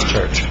St. Paul's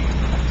Church.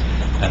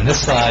 And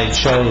this slide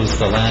shows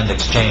the land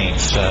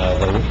exchange.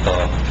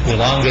 The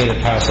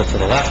elongated parcel to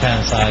the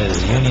left-hand side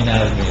is the Union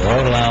Avenue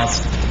road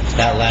allowance.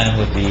 That land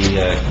would be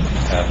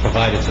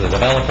provided to the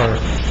developer.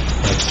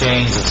 In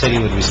exchange, the city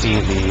would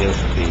receive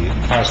the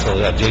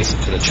parcel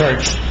adjacent to the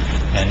church,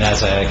 and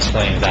as I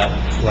explained, that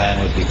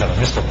land would become a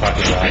municipal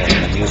parking lot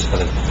and used for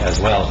as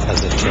well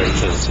as the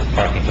church's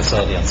parking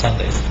facility on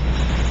Sundays.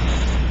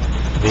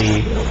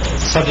 The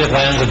subject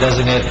lands are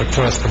designated for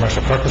tourist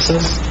commercial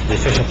purposes. The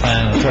official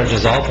plan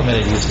encourages all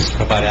permitted uses to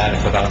provide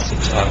adequate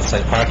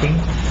on-site parking.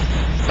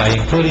 By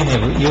including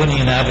the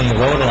Union Avenue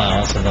road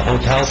allowance in the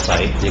hotel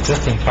site, the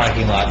existing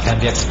parking lot can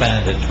be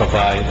expanded to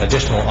provide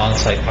additional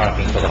on-site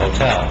parking for the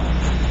hotel.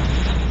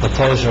 The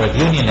closure of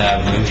Union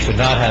Avenue should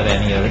not have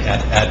any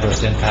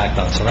adverse impact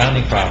on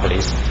surrounding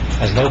properties,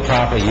 as no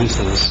property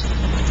uses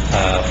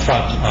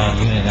front on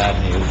Union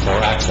Avenue for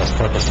access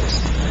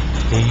purposes.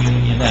 The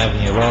Union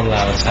Avenue road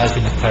allowance has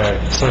been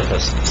declared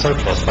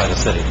surplus by the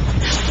city.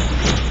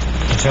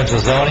 In terms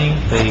of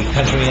zoning, the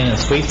Country Inn and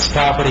Suites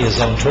property is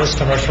zoned tourist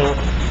commercial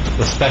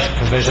with special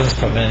provisions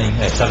permitting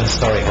a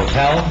 7-story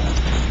hotel.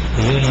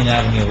 The Union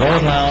Avenue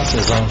road allowance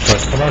is zoned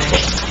tourist commercial.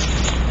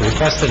 The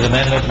requested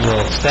amendment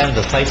will extend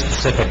the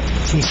site-specific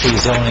TC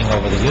zoning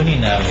over the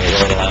Union Avenue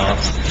road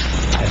allowance,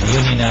 and the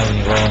Union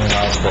Avenue road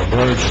allowance will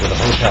merge with the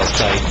hotel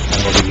site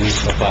and will be used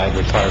to provide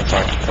required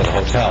parking for the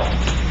hotel.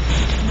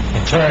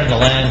 In turn, the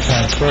land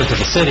transferred to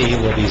the city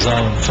will be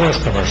zoned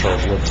tourist commercial,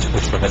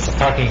 which permits a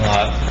parking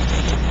lot,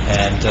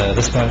 and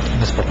this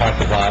municipal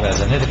parking lot, as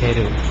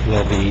indicated,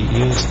 will be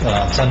used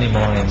on Sunday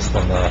mornings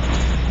for the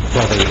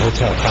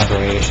hotel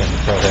congregation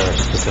for their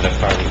specific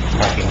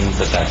parking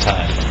needs at that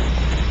time.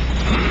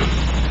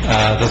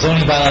 The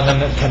zoning bylaw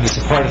amendment can be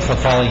supported for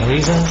the following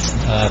reasons.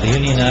 The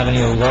Union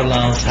Avenue road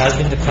allowance has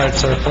been declared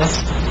surplus.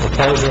 The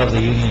closure of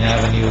the Union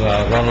Avenue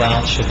road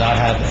allowance should not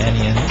have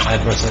any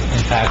adverse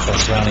impact on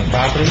surrounding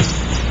properties.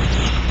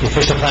 The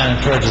official plan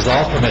encourages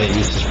all permitted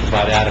uses to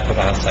provide adequate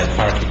on-site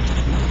parking.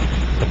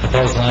 The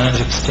proposed land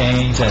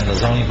exchange and the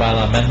zoning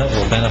bylaw amendment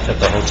will benefit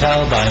the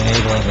hotel by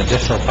enabling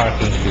additional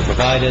parking to be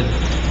provided.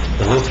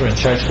 The Lutheran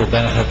Church will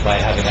benefit by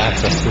having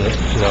access to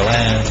their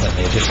lands and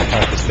the additional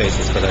parking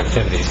spaces for their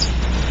activities.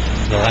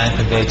 The land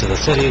conveyed to the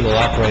city will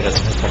operate as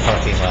a municipal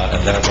parking lot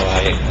and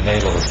thereby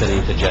enable the city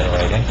to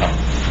generate income.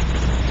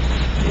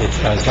 It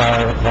is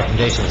our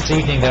recommendation this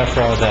evening,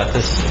 therefore, that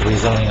this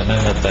rezoning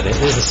amendment, that it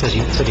is a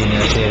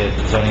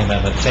city-initiated zoning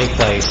amendment, take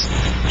place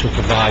to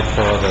provide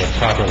for the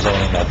proper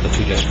zoning of the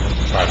two district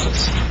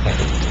parcels. Thank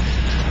you.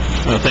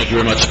 Thank you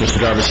very much, Mr.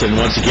 Darvison.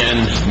 Once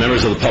again,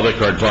 members of the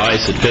public are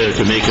advised that failure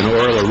to make an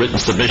oral or written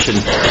submission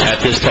at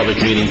this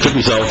public meeting could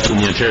result in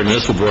the Ontario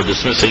Municipal Board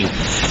dismissing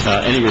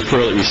any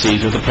referral it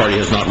receives if the party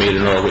has not made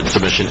an oral or written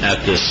submission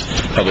at this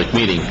public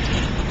meeting.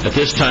 At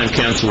this time,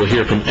 council will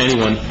hear from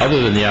anyone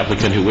other than the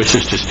applicant who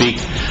wishes to speak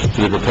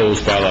to the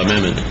proposed bylaw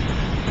amendment.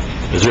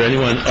 Is there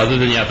anyone other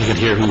than the applicant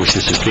here who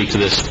wishes to speak to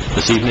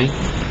this evening?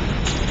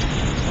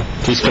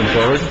 Please come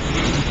forward.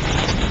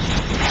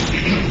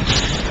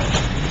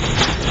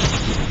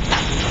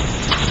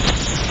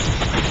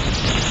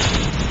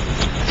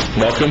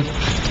 Welcome.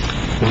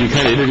 Will you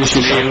kind of introduce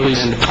yourself, please?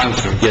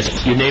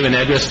 Yes, your name and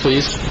address,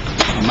 please.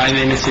 My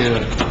name is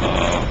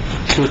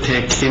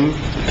Kyu-tae Kim.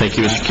 Thank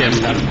you, Mr. Kim.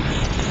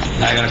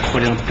 Niagara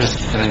Korean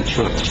Presbyterian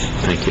Church.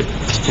 Thank you.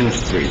 Sting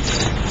Street.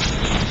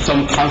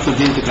 Some council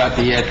didn't got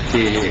yet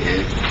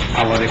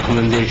our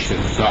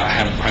recommendation, so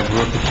I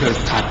brought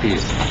 12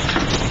 copies.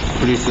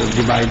 Please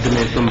divide them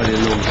if somebody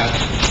knows that.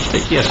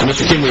 Yes,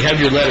 Mr. Kim, we have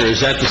your letter.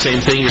 Is that the same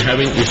thing you're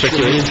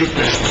circulating?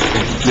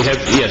 We have,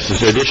 yes. Is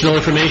there additional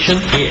information?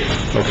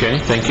 Yes. Okay,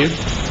 thank you.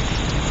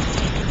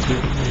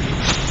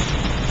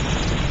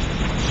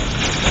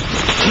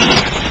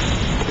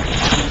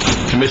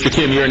 So, Mr.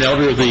 Kim, you're an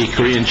elder of the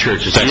Korean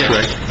Church, is that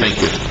correct?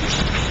 Thank you.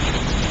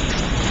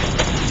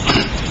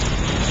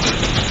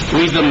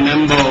 We, the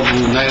member of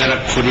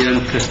Niagara Korean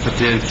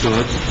Presbyterian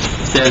Church,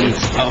 sends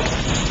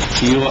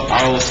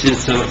our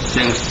sincere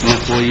thanks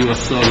for your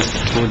service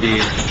for the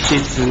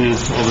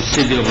citizens of the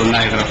city of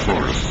Niagara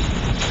Falls.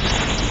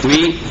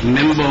 We,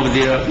 member of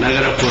the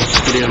Niagara Falls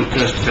Korean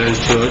Presbyterian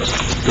Church,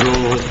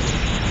 draw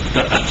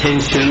the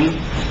attention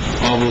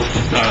of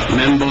the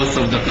members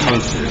of the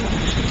council.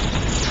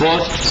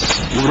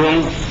 First,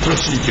 wrong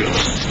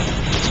procedures.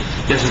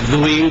 That's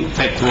doing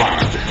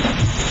backward.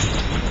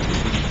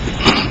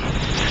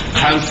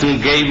 Council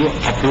gave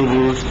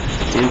approval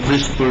in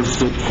principle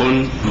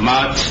on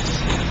March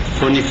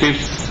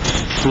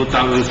 25th,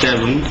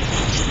 2007.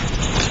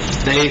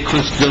 They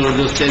considered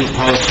the St.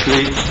 Paul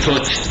Street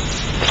Church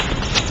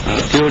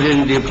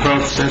during the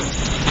process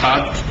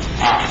but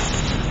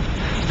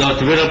the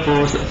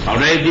developers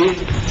already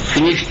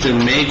finished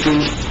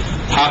making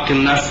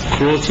parking lots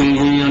crossing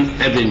Union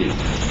Avenue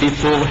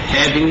before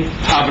having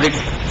public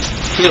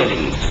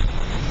hearings.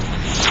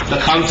 The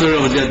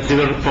council of the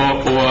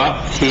developer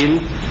or team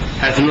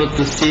has not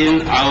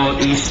seen our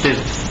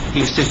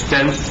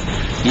existence,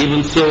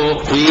 even though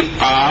we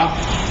are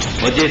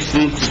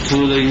adjacent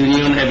to the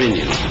Union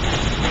Avenue,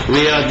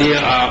 where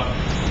there are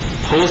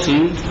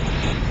persons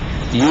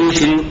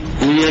using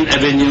Union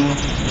Avenue,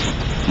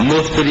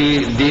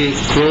 mostly the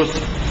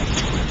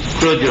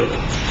closure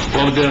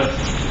of the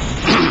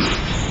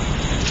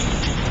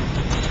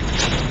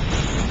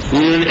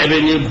Union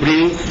Avenue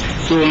brings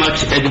so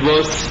much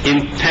adverse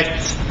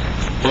impact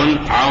on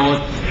our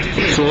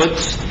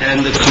church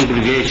and the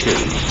congregation.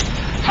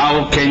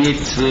 How can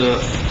it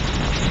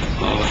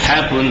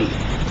happen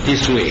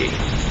this way?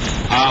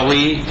 Are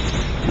we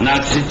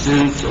not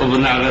citizens of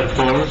Niagara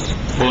Falls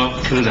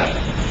or Canada?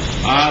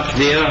 Are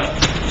there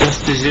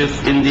justices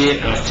in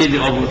the city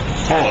of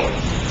Hall?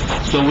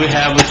 So we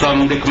have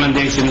some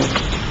recommendations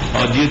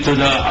due to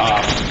the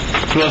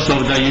close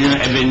of the Union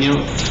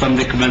Avenue, some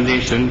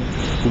recommendation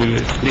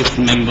this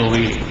member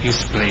will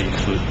explain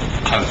to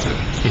council.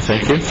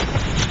 Thank you.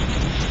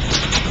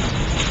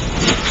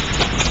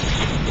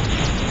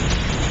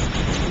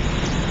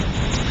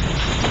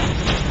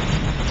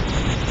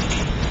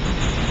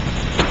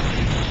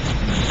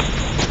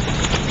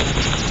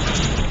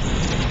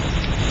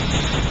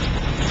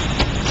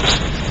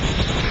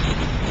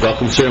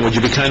 Welcome, sir. And would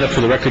you be kind enough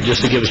for the record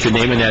just to give us your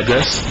name and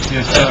address?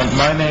 Yes,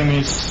 my name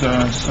is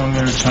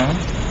Sung-Il Chung.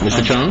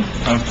 Mr. Chung?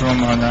 I'm from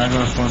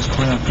Niagara Falls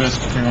Korean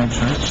Presbyterian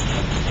Church.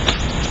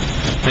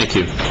 Thank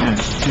you.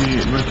 Yes,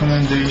 the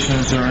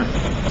recommendations are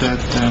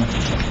that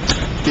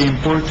the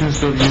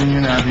importance of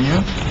Union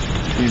Avenue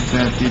is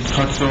that it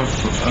cuts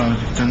off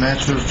the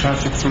natural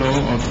traffic flow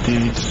of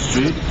the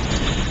street,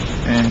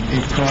 and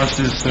it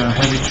causes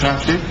heavy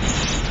traffic,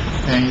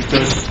 and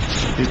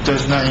it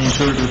does not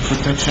ensure the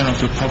protection of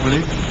the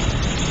public,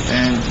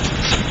 and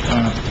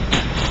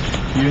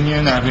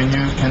Union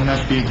Avenue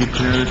cannot be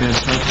declared as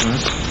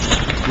surplus.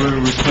 We're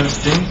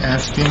requesting.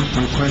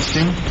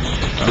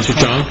 Mr.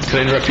 John, can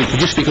I interrupt you?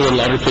 Could you speak a little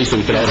louder, please, so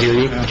we can all hear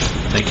you?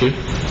 Thank you.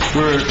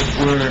 We're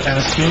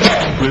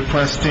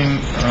requesting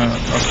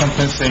a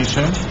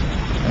compensation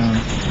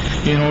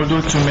in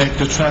order to make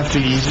the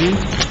traffic easy.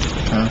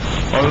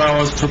 Allow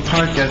us to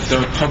park at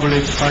the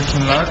public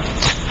parking lot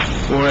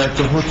or at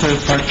the hotel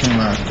parking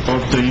lot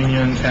of the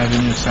Union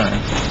Avenue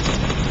side.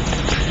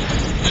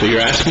 So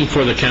you're asking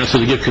for the council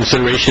to give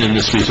consideration in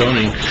this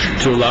rezoning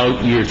to allow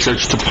your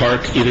church to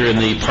park either in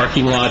the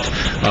parking lot,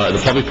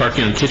 the public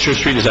parking on Kitchener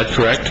Street, is that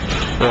correct?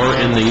 Or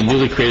in the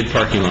newly created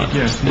parking lot?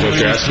 Yes,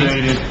 newly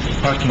created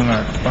parking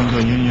lot on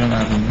the Union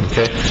Avenue.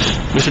 Okay.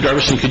 Mr.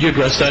 Darvison, could you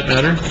address that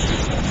matter?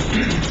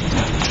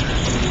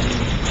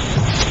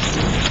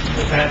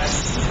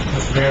 That's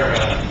a fair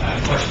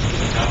question to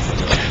the council.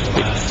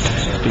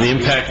 the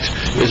impact,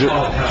 is there...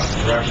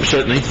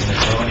 Certainly.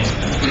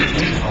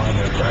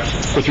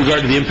 With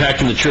regard to the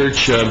impact in the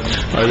church,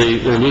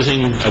 they're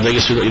losing, I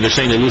guess they're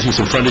saying they're losing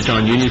some frontage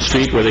on Union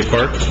Street where they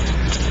park?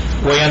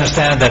 We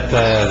understand that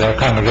their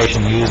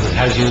congregation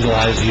has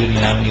utilized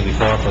Union Avenue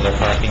before for their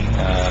parking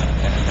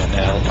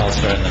and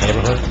elsewhere in the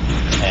neighborhood.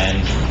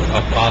 And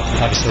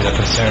obviously the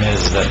concern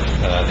is that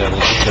they're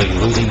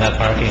losing that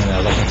parking and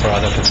they're looking for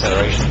other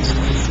considerations.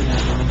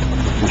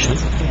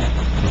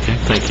 Okay,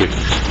 thank you.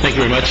 Thank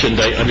you very much, and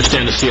I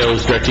understand the CO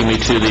is directing me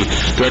to the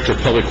Director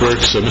of Public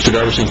Works. Mr.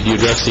 Darverson, can you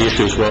address the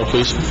issue as well,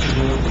 please?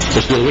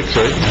 Mr. Bilwick,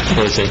 sorry. What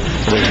did I say?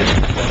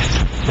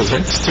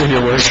 Through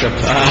your worship.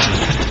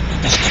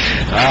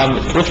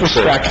 With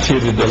respect to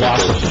the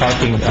loss of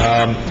parking,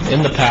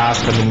 in the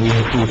past, I mean,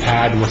 we've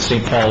had with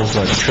St. Paul's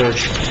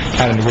Church,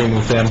 had an agreement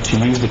with them to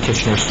use the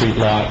Kitchener Street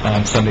lot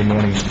on Sunday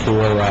mornings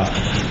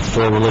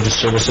for religious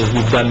services.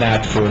 We've done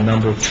that for a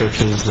number of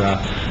churches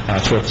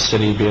throughout the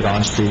city, be it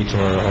on street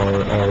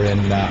or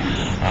in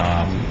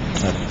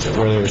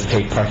where there's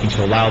paid parking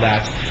to allow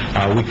that.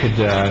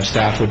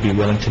 Staff would be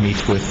willing to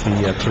meet with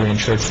the Korean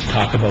Church to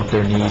talk about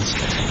their needs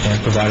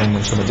and providing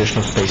them some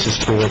additional spaces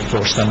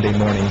for Sunday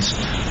mornings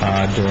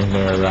during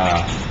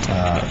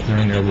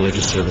their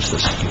religious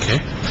services. Okay.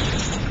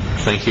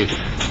 Thank you.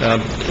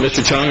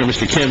 Mr. Chung or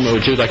Mr. Kim,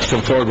 would you like to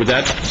come forward? Would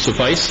that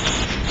suffice?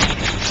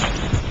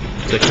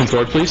 Come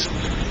forward, please.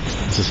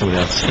 This is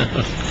somebody else.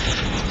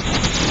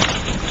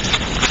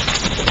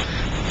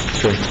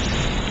 Sure.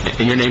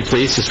 And your name,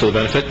 please, just for the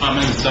benefit. My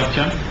name is Doug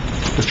Kim.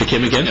 Mr.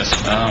 Kim again? Yes.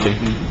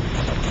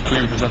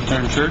 Korean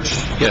Presbyterian Church.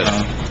 Yes.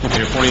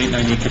 Located at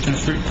 4890 Kitchener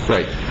Street.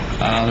 Right.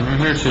 We're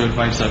here to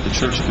advise that the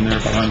church has been there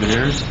for 100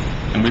 years,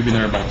 and we've been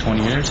there about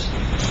 20 years.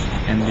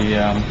 And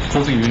the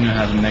closing union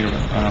has a negative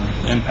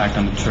impact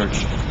on the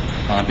church.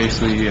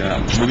 Basically,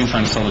 we've been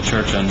trying to sell the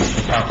church, and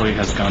the property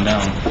has gone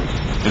down.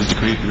 It's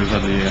decreased because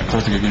of the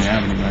closing of Union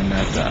Avenue, and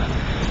that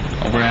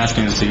what we're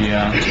asking is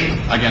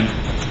again,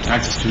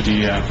 access to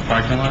the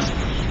parking lot,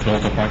 the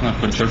local parking lot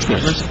for the church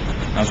workers,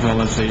 as well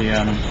as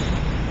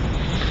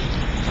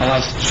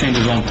allows us to change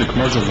the zone to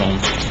commercial zone.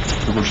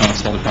 We're trying to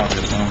sell the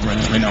property. So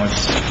right now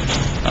it's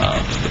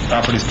the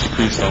property's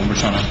decreased, so we're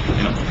trying to,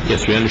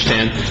 Yes, we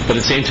understand. But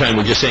at the same time,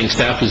 we're just saying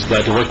staff is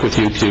glad to work with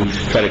you to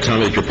try to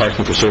accommodate your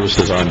parking for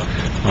services on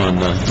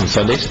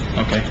Sundays.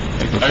 Okay.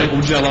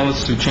 Would you allow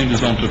us to change the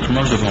zone to a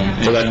commercial zone?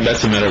 Well,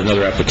 that's a matter of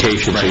another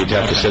application, so you'd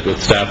have to sit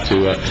with staff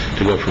to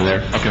go from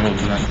there. Okay, we'll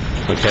do that.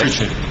 Okay.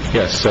 Appreciate it.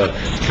 Yes,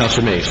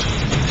 Councilor Mays.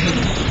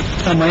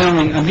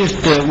 I'm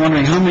just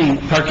wondering how many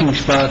parking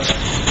spots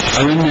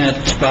are in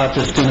that spot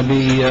that's going to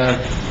be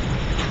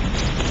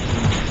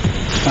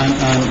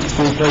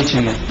on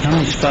replacing it. How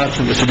many spots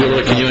are... Mr.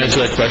 Doolittle, can you answer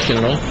that question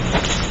at all?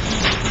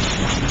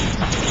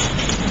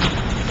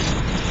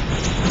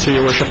 To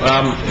your worship,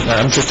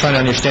 I'm just trying to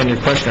understand your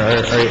question.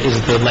 Is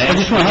it the land? I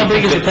just want, how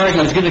big is the parking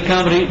lot? It's going to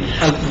accommodate...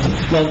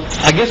 well,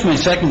 I guess my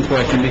second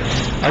question would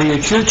be, are your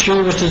church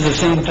services the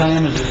same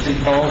time as the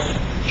St. Paul's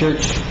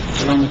Church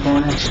around the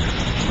corner?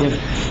 You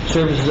have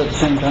services at the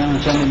same time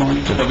on Sunday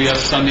morning? But we have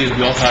Sundays.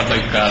 We also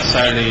have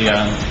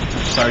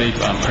Saturday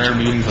prayer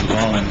meetings as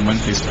well, and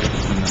Wednesday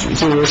services.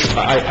 So, Your Worship,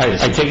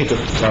 I take it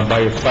that by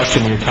your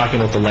question, you're talking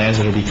about the lands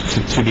that are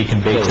to be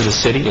conveyed to the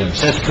city? Yes.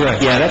 That's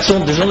correct. Yeah,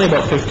 there's only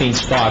about 15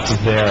 spots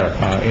there.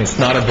 It's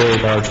not a very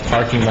large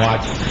parking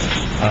lot.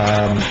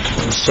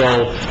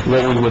 So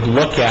what we would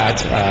look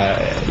at,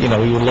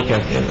 we would look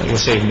at,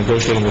 let's say,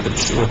 negotiating with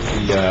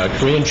the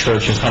Korean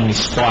Church is how many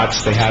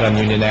spots they had on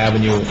Union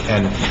Avenue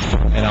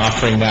and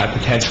offering that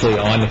potentially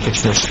on the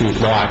Kitchener Street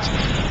lot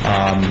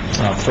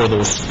for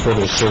those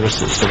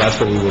services. So that's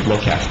what we would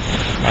look at.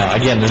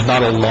 Again, there's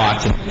not a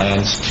lot in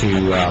lands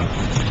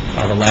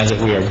the lands that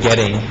we are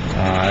getting,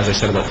 as I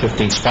said, about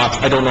 15 spots.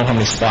 I don't know how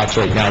many spots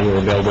right now are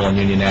available on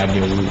Union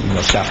Avenue.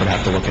 Staff would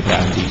have to look at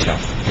that in detail.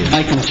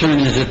 My concern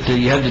is that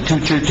you have the two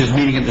churches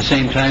meeting at the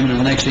same time, and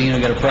the next thing you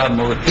got a problem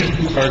over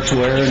Parks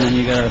Ware, and then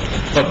you got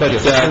But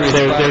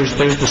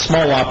there's the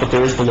small lot, but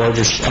there is the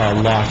larger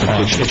lot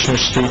on Kitchener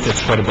Street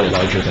that's quite a bit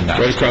larger than that.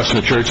 Right across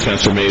from the church,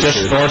 Councilor Mays.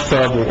 Just north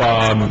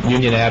of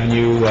Union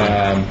Avenue,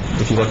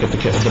 if you look at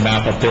the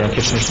map up there on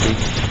Kitchener Street.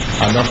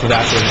 North of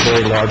that, there's a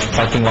very large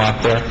parking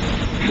lot there.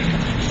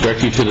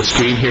 Direct you to the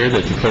screen here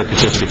that the clerk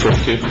has just referred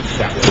to.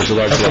 Yeah. There's a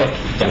large lot.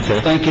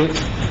 Okay. Thank you.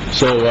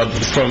 So,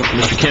 from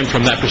Mr. Kim,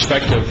 from that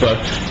perspective,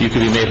 you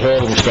could be made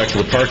whole in respect to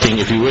the parking.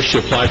 If you wish to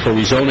apply for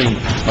rezoning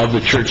of the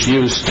church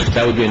use,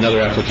 that would be another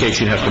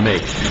application you have to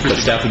make.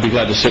 But staff would be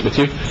glad to sit with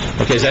you.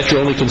 Okay, is that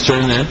your only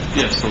concern then?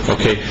 Yes.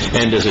 Okay,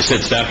 and as I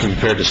said, staff are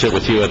prepared to sit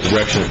with you at the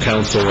direction of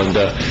council, and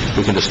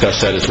we can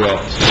discuss that as well.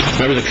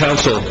 Remember, the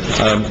council,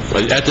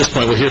 at this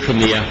point, we'll hear from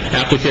the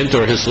applicant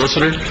or his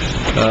solicitor.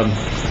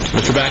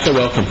 Mr. Baca,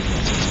 welcome.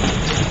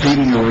 Good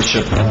evening, Your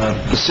Worship.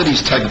 The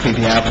city's technically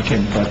the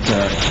applicant, but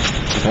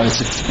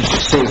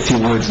say a few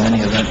words in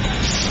any event.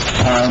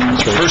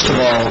 First of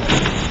all,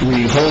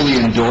 we wholly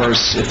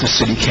endorse if the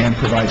city can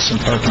provide some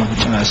parking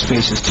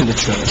spaces to the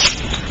church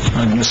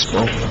on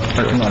municipal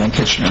parking lot in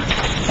Kitchener.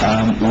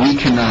 We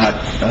cannot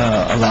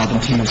allow them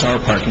to use our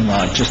parking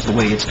lot just the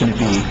way it's going to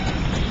be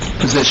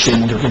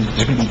positioned. There's going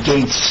to be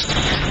gates.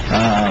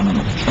 And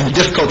the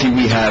difficulty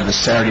we have is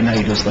Saturday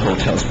night is the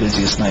hotel's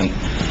busiest night.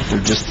 There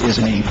just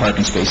isn't any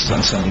parking spaces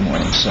on Sunday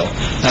morning. So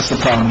that's the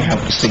problem we have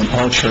with the St.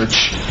 Paul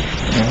Church.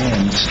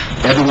 And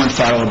everyone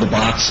thought out of the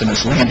box, and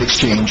this land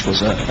exchange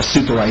was a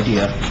super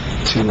idea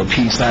to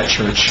appease that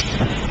church.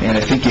 And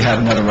I think you have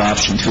another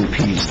option to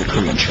appease the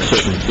Korean church.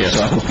 Yes.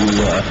 So I hope you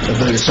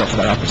avail yourself of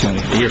that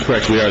opportunity. You're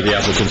correct. We are the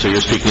applicant, so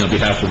you're speaking on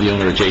behalf of the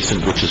owner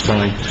adjacent, which is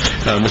fine.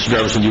 Mr.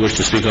 Jefferson, you wish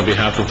to speak on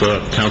behalf of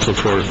council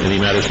for any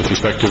matters with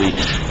respect to the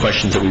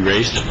questions that we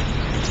raised?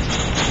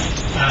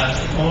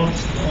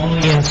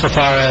 Only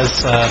insofar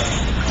as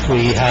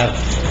we have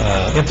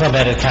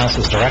implemented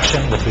council's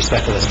direction with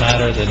respect to this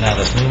matter, that now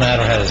this new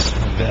matter has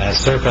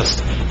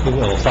surfaced, we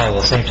will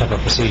follow the same type of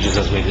procedures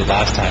as we did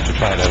last time to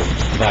try to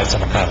provide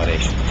some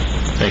accommodation.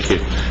 Thank you.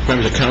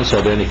 Members of council,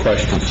 are there any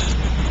questions?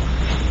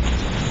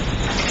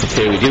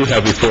 Okay, we do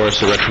have before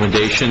us a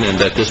recommendation, and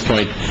at this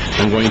point,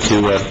 I'm going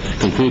to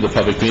conclude the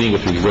public meeting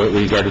with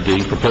regard to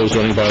the proposed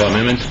zoning bylaw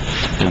amendment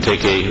and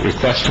take a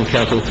request from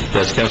council.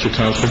 Yes, Councilor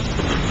Thompson?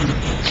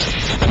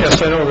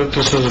 Yes, I know that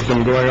this has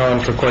been going on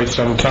for quite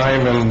some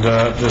time, and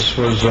this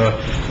was an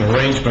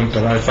arrangement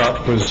that I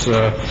thought was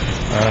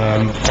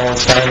all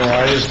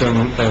finalized,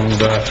 and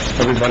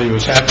everybody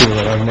was happy with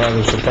it. I'm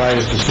rather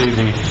surprised to see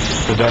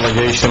the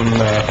delegation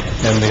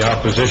and the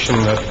opposition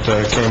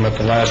that came at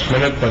the last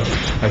minute, but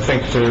I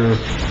think there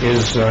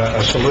is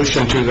a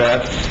solution to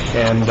that,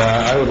 and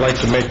I would like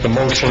to make the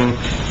motion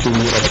to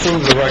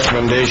approve the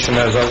recommendation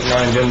as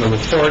outlined in the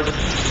report,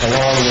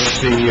 along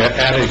with the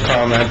added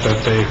comment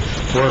that they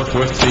work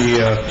with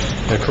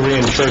the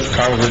Korean Church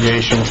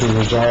congregation to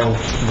resolve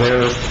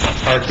their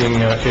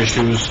parking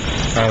issues,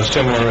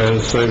 similar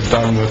as they've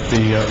done with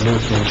the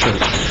Lutheran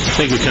Church.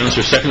 Thank you,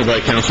 Councilor. Seconded by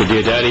Councilor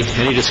Diodati.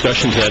 Any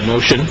discussion to that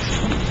motion?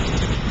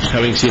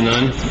 Having seen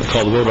none, I'll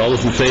call the vote. All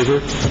those in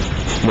favor?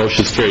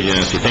 Motion is carried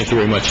unanimously. Thank you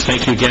very much.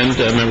 Thank you again,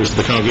 members of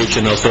the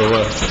congregation, also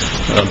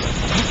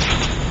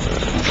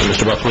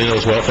Mr. Buffalino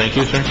as well. Thank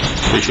you, sir.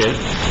 Appreciate it.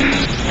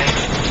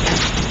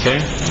 Okay.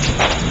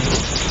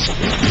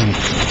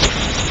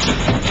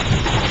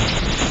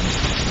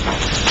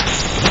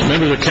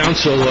 Members of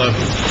council,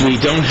 we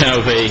don't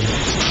have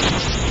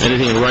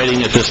anything in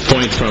writing at this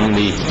point from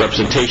the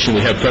representation.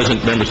 We have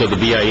present members of the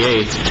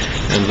BIA,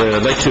 and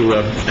I'd like to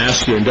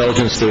ask your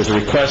indulgence. There was a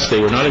request.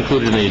 They were not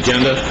included in the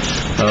agenda.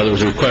 There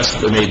was a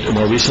request made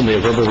more recently, a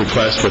verbal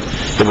request, but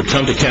it would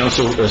come to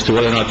council as to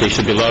whether or not they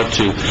should be allowed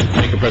to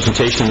make a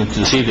presentation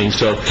this evening.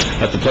 So,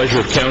 at the pleasure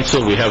of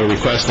council, we have a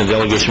request and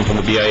delegation from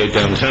the BIA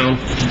downtown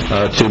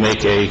to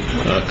make a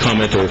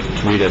comment or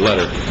read a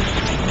letter.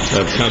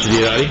 Councilor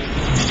Diodati?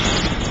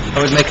 I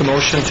would make a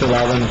motion to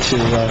allow them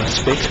to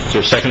speak. Is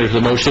there a seconder to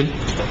the motion?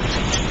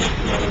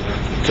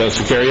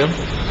 Councilor Carrion?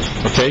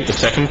 Okay, a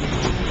second.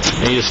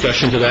 Any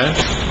discussion to that?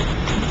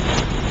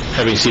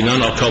 Having seen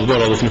none, I'll call the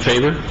vote. All those in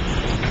favor?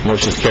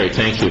 Motion is carried.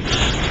 Thank you.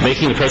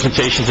 Making the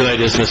presentation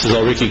tonight is Mrs.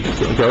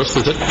 Ulrike Gross,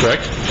 is it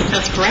correct?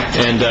 That's correct.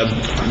 And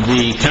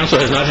the council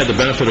has not had the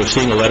benefit of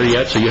seeing a letter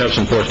yet, so you have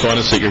some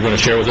correspondence that you're going to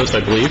share with us, I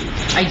believe?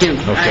 I do.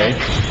 Okay.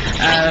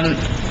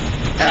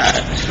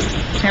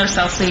 Mayor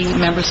Salsi,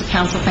 members of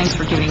council, thanks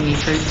for giving me a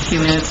few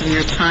minutes of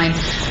your time.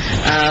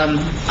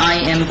 I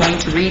am going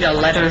to read a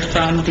letter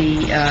from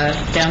the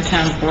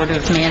Downtown Board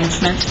of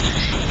Management,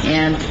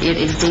 and it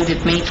is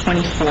dated May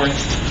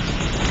 24th.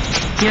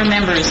 Dear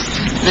members,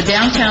 the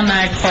Downtown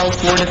Niagara Falls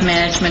Board of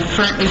Management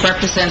currently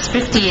represents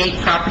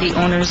 58 property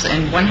owners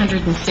and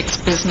 106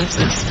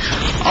 businesses,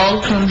 all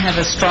of whom have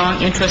a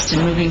strong interest in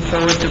moving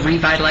forward the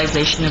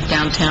revitalization of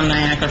downtown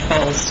Niagara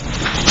Falls.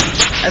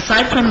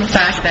 Aside from the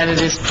fact that it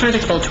is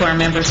critical to our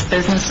members'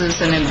 businesses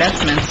and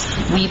investments,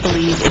 we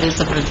believe it is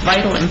of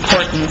vital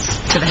importance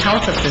to the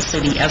health of the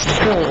city as a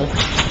whole,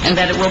 and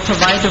that it will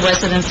provide the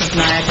residents of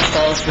Niagara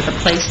Falls with a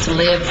place to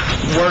live,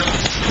 work,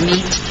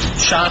 meet,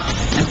 shop,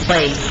 and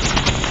play.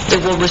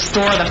 It will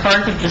restore the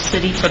heart of the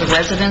city for the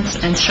residents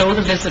and show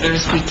the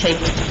visitors we take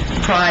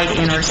pride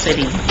in our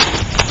city.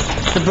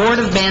 The Board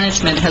of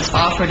Management has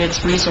offered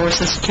its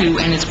resources to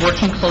and is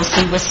working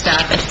closely with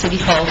staff at City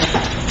Hall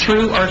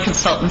through our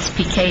consultants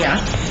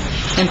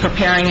PKF in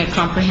preparing a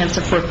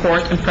comprehensive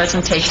report and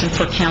presentation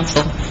for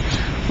Council.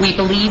 We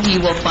believe you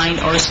will find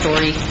our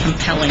story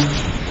compelling.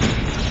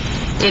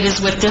 It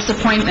is with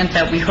disappointment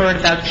that we heard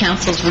about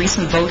Council's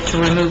recent vote to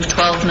remove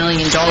 $12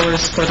 million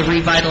for the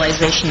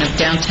revitalization of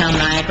downtown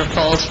Niagara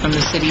Falls from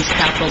the city's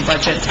capital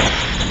budget.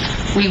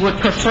 We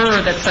would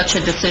prefer that such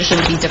a decision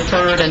be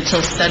deferred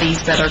until studies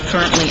that are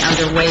currently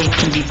underway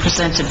can be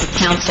presented to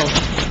Council.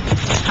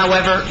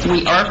 However,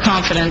 we are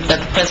confident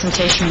that the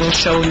presentation will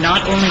show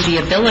not only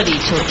the ability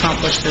to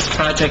accomplish this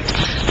project,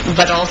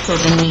 but also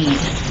the need.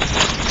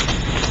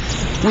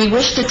 We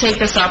wish to take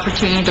this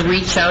opportunity to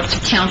reach out to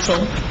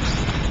Council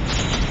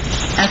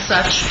As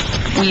such,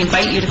 we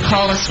invite you to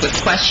call us with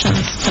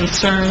questions,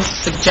 concerns,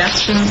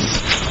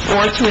 suggestions,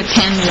 or to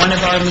attend one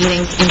of our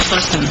meetings in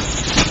person.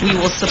 We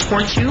will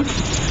support you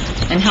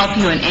and help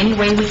you in any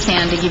way we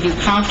can to give you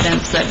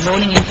confidence that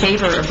voting in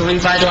favor of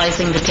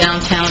revitalizing the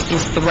downtown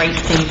is the right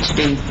thing to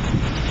do.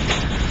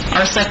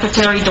 Our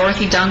Secretary,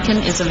 Dorothy Duncan,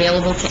 is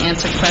available to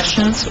answer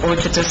questions or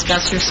to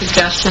discuss your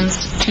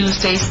suggestions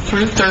Tuesdays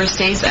through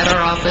Thursdays at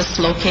our office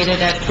located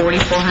at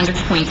 4400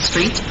 Queen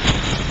Street.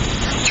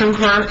 Through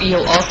her,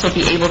 you'll also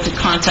be able to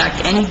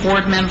contact any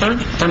board member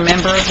or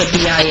member of the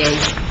BIA.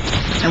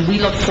 And we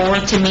look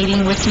forward to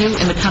meeting with you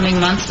in the coming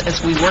months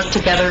as we work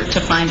together to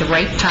find the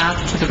right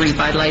path to the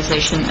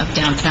revitalization of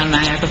downtown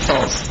Niagara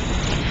Falls.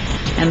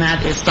 And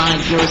that is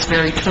signed yours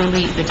very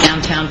truly, the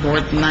Downtown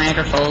Board,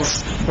 Niagara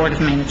Falls Board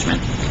of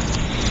Management.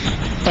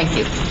 Thank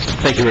you.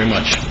 Thank you very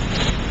much.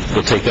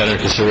 We'll take that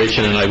into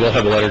consideration, and I will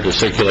have a letter to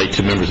circulate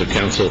to members of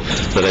council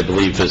that I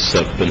believe has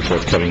been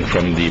forthcoming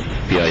from the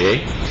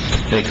BIA.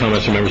 Any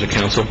comments from members of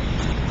council?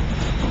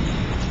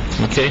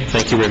 Okay,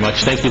 thank you very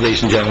much. Thank you,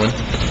 ladies and gentlemen.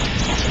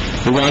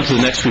 Move on to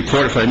the next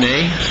report, if I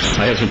may.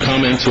 I have some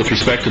comments with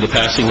respect to the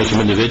passing of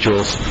some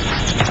individuals.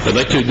 I'd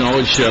like to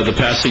acknowledge the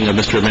passing of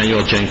Mr.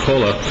 Emmanuel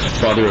Jancola,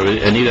 father of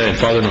Anita and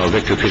father-in-law of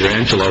Victor Peter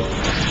Angelo.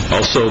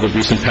 Also, the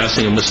recent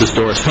passing of Mrs.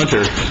 Doris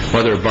Hunter,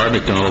 mother of Barb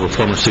McDonald, a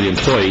former city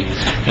employee.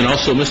 And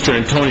also Mr.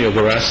 Antonio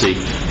Garassi,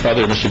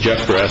 father of Mr.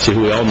 Jeff Garassi,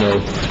 who we all know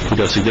who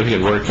does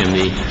significant work in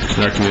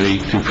our community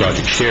through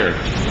Project Share.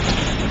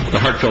 The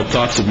heartfelt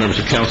thoughts of members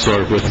of council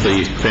are with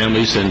the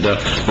families, and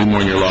we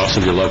mourn your loss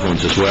of your loved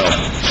ones as well.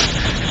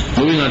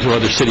 Moving on to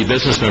other city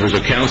business, members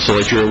of council,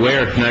 as you're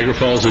aware, Niagara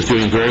Falls is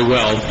doing very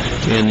well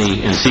in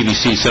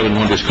CBC 7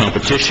 Wonders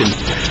competition.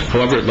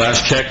 However, at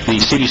last check, the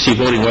CBC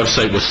voting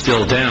website was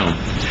still down.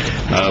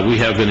 We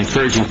have been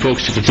encouraging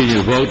folks to continue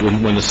to vote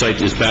when the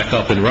site is back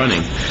up and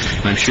running.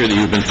 And I'm sure that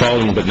you've been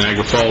following, but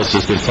Niagara Falls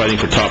has been fighting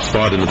for top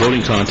spot in the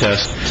voting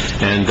contest,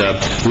 and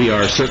we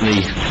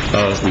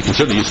can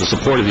certainly use the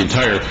support of the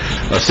entire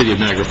city of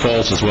Niagara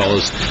Falls as well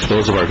as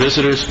those of our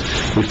visitors.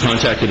 We've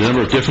contacted a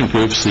number of different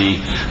groups, the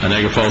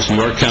Niagara Falls New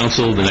York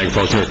Council, the Niagara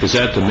Falls New York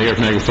Gazette, the Mayor of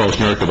Niagara Falls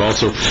New York have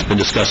also been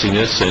discussing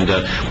this, and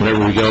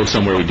whenever we go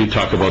somewhere we do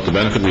talk about the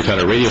benefit. We've had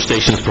our radio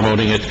stations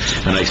promoting it,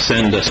 and I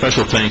send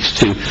special thanks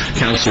to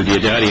Councillor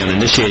Diodati on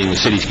initiating the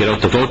city's Get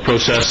Out the Vote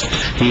process.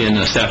 He and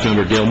staff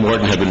member Dale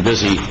Morton have been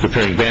busy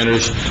preparing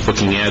banners,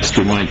 booking ads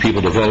to remind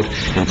people to vote,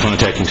 and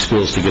contacting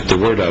schools to get the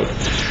word out.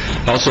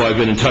 Also, I've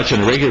been in touch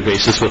on a regular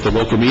basis with the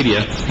local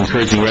media,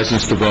 encouraging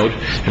residents to vote,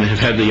 and have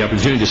had the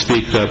opportunity to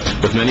speak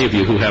with many of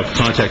you who have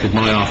contacted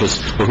my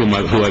office or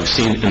who I've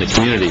seen in the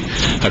community.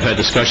 I've had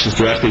discussions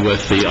directly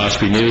with the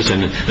Osprey News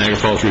and Niagara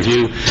Falls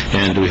Review,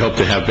 and we hope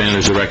to have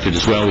banners erected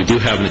as well. We do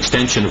have an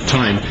extension of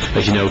time,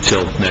 as you know,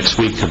 till next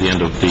week, to the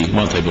end of the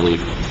month, I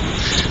believe.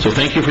 So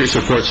thank you for your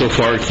support so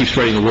far. Keep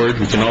spreading the word.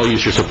 We can all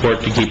use your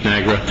support to keep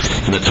Niagara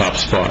in the top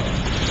spot.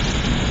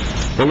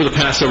 Over the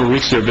past several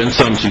weeks, there have been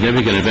some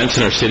significant events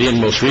in our city, and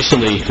most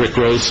recently, Rick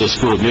Rose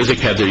School of Music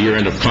had their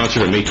year-end of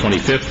concert on May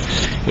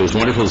 25th. It was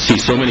wonderful to see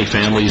so many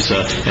families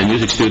and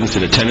music students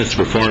in attendance to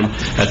perform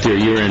at their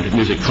year-end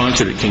music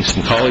concert at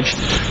Kingston College.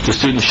 The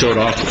students showed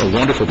off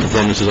wonderful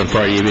performances on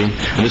Friday evening,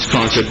 and this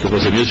concert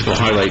was a musical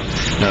highlight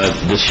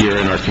this year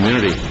in our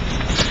community.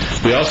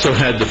 We also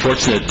had the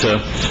fortunate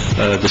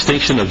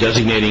distinction of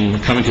designating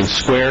Cummington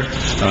Square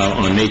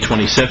on May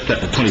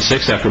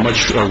 26th. After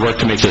much work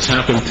to make this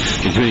happen,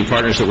 the community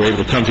partners that were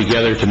able to come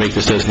together to make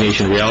this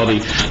designation a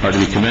reality are to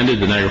be commended: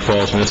 the Niagara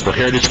Falls Municipal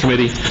Heritage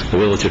Committee, the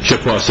Village of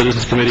Chippewa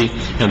Citizens Committee,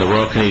 and the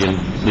Royal Canadian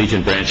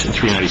Legion Branch in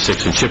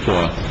 396 in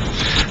Chippewa.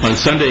 On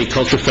Sunday,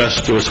 Culture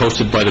Fest was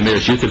hosted by the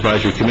Mayor's Youth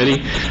Advisory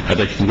Committee. I'd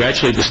like to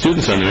congratulate the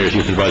students on the Mayor's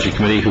Youth Advisory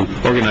Committee who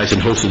organized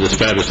and hosted this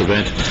fabulous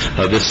event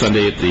this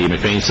Sunday at the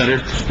McBain Center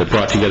that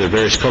brought together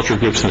various culture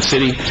groups in the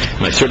city,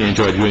 and I certainly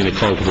enjoyed viewing the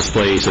colorful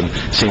displays and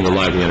seeing the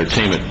lively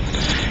entertainment.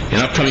 In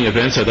upcoming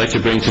events, I'd like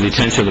to bring to the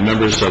attention of the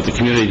members of the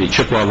community the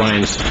Chippewa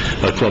Lions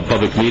Club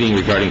public meeting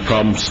regarding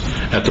problems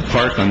at the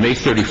park on May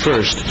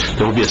 31st.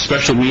 There will be a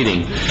special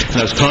meeting, and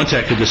I was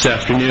contacted this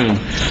afternoon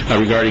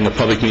regarding a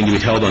public meeting to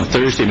be held on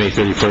Thursday, May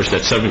 31st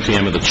at 7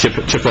 p.m. at the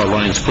Chippewa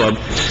Lions Club.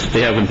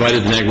 They have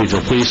invited the Niagara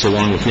Regional Police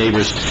along with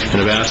neighbors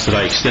and have asked that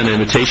I extend an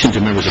invitation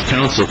to members of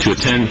council to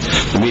attend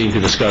the meeting to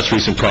discuss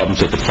recent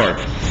problems at the park.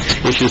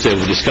 Issues they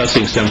will be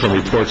discussing stem from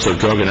reports of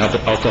drug and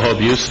alcohol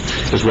abuse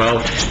as well,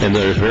 and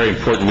there's a very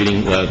important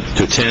meeting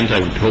to attend. I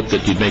would hope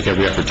that you'd make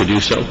every effort to do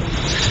so.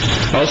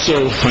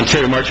 Also,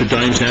 Ontario March of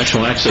Dimes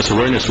National Access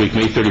Awareness Week,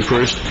 May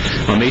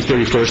 31st. On May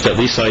 31st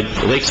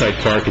at Lakeside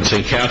Park in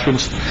St.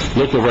 Catharines,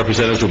 local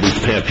representatives will be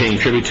paying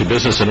tribute to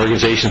business and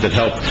organizations that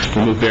help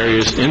remove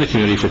barriers in the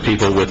community for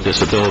people with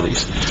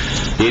disabilities.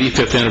 The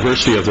 85th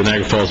anniversary of the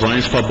Niagara Falls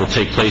Lions Club will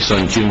take place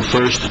on June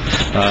 1st.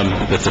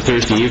 That's a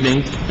Thursday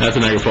evening at the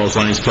Niagara Falls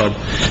Lions Club.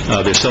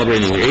 They're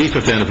celebrating their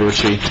 85th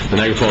anniversary. The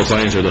Niagara Falls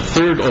Lions are the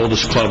third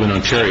oldest club in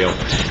Ontario,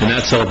 and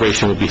that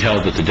celebration will be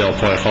held at the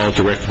Delphi Hall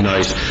to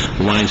recognize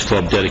the Lions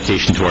Club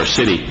dedication to our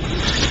city.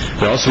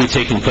 There will also be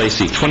taking place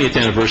the 20th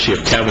anniversary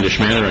of Cavendish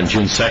Manor on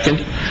June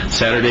 2nd.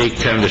 Saturday,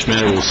 Cavendish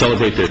Manor will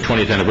celebrate their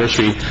 20th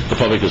anniversary. The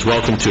public is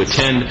welcome to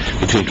attend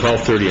between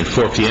 12:30 and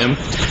 4 p.m.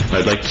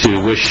 I'd like to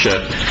wish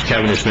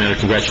Cavendish Manor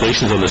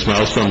congratulations on this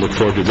milestone. Look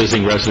forward to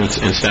visiting residents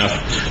and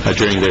staff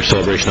during their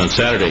celebration on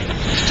Saturday.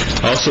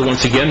 Also,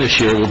 once again this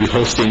year, we'll be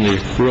hosting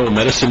the Rural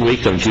Medicine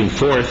Week on June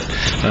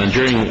 4th.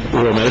 During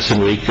Rural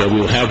Medicine Week, we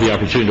will have the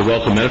opportunity to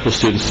welcome medical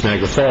students to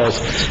Niagara Falls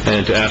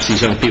and to ask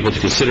these young people to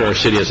consider our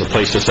city as a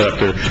place to set up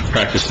their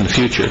practice in the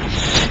future.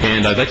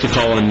 And I'd like to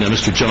call on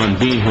Mr. John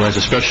Bean, who has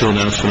a special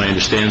announcement, I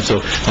understand,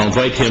 so I'll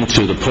invite him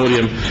to the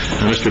podium.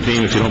 Mr.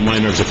 Bean, if you don't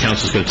mind, members of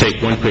council, is going to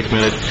take one quick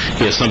minute.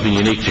 He has something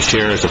unique to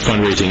share as a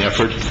fundraising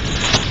effort.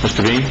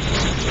 Mr. Bean?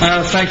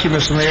 Thank you,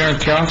 Mr. Mayor and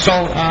Council.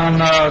 On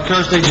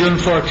Thursday, June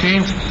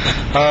 14th,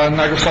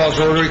 Niagara Falls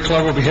Rotary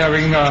Club will be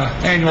having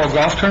an annual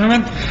golf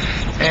tournament,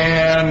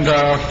 and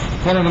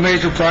one of the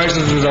major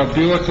prizes is a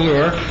Buick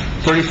Allure,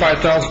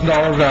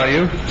 $35,000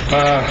 value.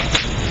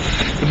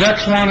 The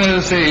next one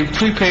is a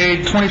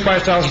prepaid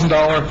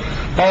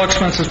 $25,000, all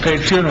expenses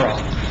paid funeral.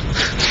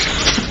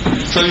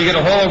 So you get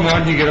a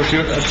hole-in-one, you get a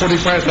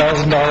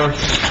 $45,000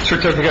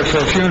 certificate for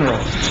a funeral.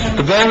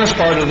 The bonus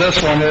part of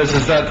this one is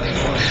that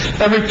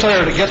every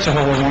player that gets a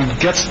hole-in-one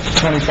gets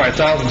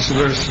 $25,000, so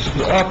there's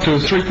up to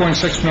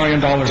 $3.6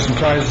 million in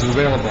prizes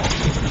available.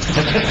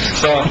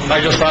 So I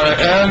just thought,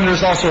 and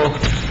there's also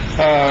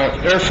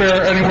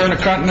airfare anywhere in the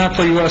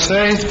continental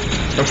USA,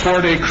 a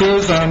 4-day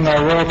cruise on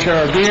Royal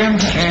Caribbean,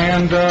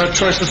 and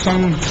choice of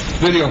some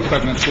video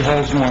equipment for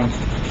holes-in-one.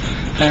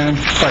 And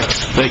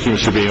thanks. Thank you,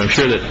 Mr. Beam. I'm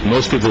sure that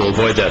most people will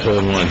avoid that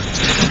hole-in-one.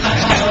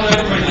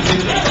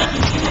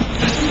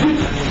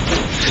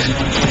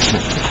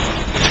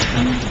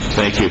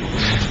 Thank you.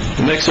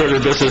 The next order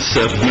of business,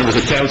 members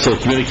of council,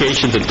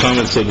 communications and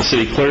comments of the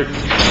city clerk.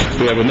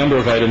 We have a number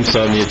of items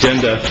on the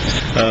agenda.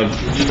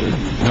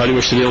 How do you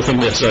wish to deal with them?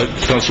 Yes,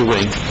 Councilor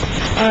Wayne.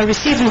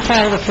 Receive and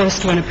file the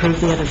first one, approve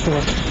the other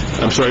four.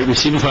 I'm sorry,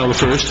 receive and file the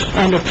first?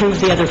 And approve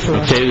the other four.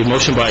 Okay, the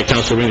motion by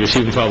Councilor Wayne,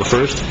 receive and file the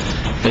first.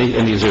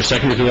 And is there a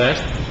seconder to that?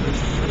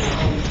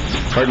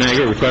 Heart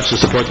Niagara requests to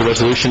support the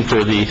resolution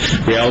for the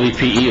Reality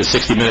PE, a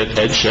 60-minute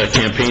EDGE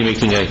campaign,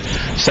 making a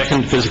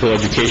second physical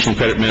education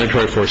credit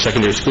mandatory for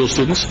secondary school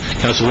students.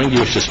 Councilor Wing, do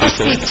you wish to speak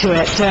to that? I'll speak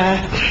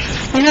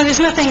to it. There's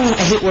nothing I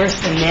hate worse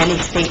than nanny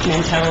state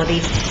mentality.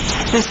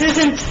 This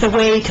isn't the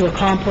way to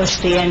accomplish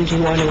the end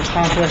you want to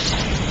accomplish.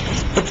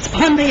 It's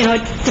upon the,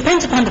 it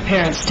depends upon the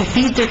parents to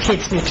feed their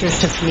kids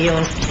nutritious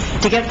meals,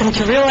 to get them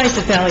to realize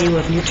the value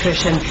of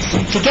nutrition,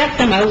 to get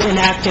them out and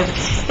active.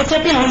 It's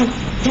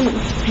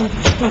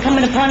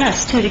incumbent upon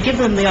us, too, to give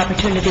them the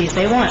opportunities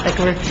they want. Like,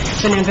 we're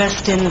going to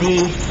invest in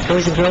the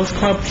Boys and Girls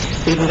Club.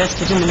 We've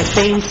invested in the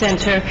McBain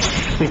Center.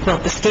 We've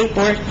built the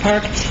skateboard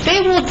park.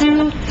 They will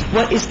do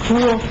what is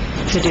cool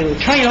to do.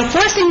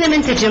 Forcing them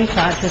into gym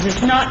classes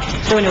is not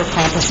going to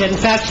accomplish it. In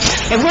fact,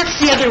 it works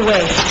the other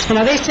way.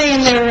 They say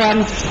in their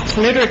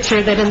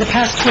literature that in the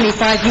past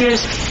 25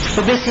 years,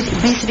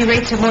 obesity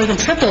rates have more than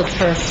tripled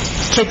for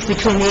kids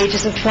between the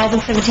ages of 12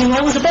 and 17. Well,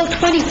 it was about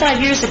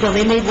 25 years ago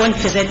they made one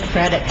phys ed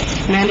credit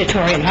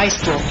mandatory in high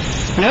school.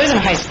 When I was in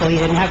high school, you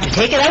didn't have to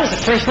take it. That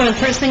was one of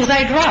the first things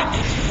I dropped.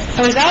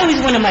 It was always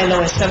one of my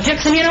lowest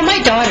subjects, and my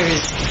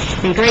daughter's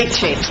in great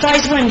shape.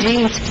 Size 1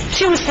 jeans,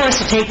 she was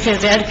forced to take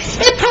phys ed.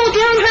 It pulled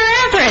down her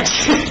average.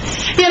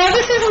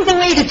 This isn't the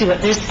way to do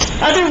it. There's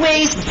other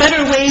ways,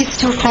 better ways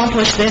to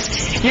accomplish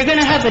this. You're going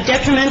to have a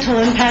detrimental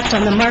impact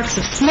on the marks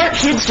of smart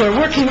kids who are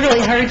working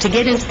really hard to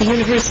get into the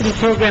university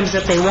programs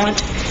that they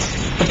want.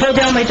 It'll pull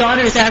down my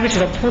daughter's average,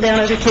 it'll pull down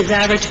other kids'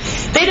 average.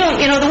 They don't,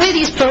 the way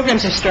these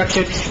programs are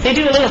structured, they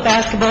do a little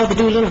basketball, they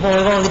do a little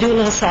volleyball, they do a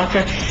little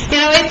soccer.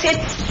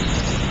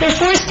 They're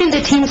forced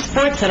into team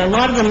sports that a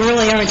lot of them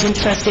really aren't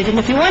interested in.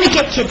 If you want to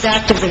get kids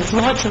active, there's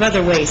lots of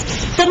other ways.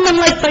 Someone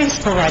like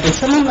bicycle riding,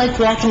 someone like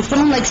walking,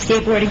 someone like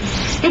skateboarding.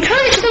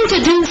 Encourage them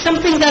to do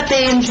something that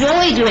they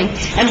enjoy doing,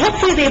 and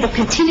hopefully they will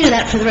continue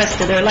that for the rest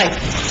of their life.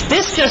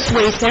 This just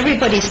wastes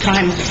everybody's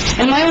time.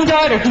 And my own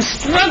daughter, who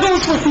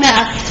struggles with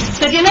math,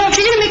 said, if you're going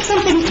to make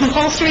something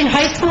compulsory in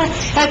high school,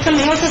 add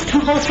something else that's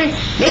compulsory,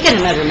 make it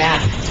another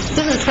math.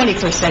 This is the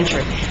 21st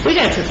century. We've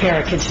got to prepare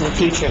our kids for the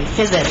future.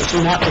 Phys ed is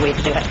not the way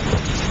to do it.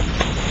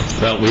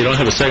 Well, we don't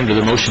have a second to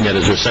the motion yet.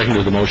 Is there a second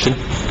to the motion?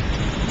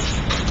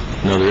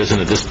 No, there isn't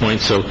at this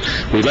point. So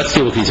let's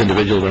deal with these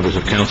individual members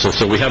of council.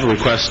 So we have a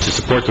request to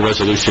support the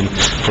resolution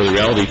for the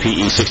Reality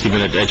PE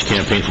 60-minute EDGE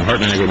campaign from Heart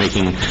Niagara,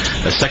 making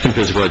a second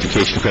physical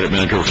education credit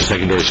mandatory for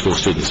secondary school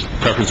students.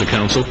 Preference of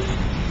council?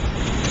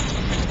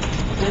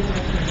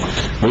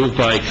 Moved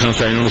by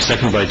Councilor Ioannoni,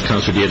 seconded by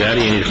Councilor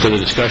Diodati. Any further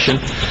discussion?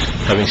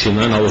 Having seen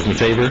none, all those in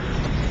favor?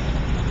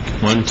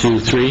 1, 2,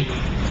 3.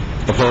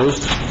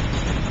 Opposed?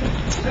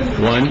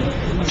 1,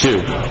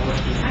 2.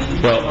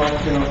 Well,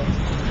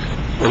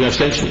 an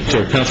abstention.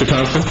 Sure. Councilor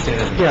Thompson?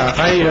 Yeah,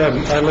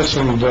 I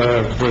listened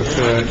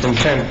with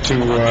intent to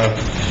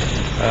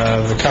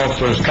the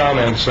councilor's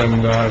comments,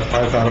 and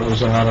I thought it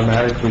was an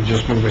automatic. We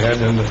just move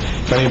ahead, and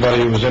if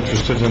anybody was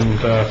interested in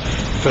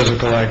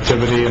physical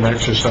activity and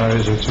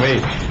exercise, it's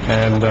me.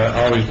 And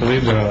I always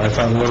believed in it. I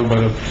thought a little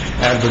bit of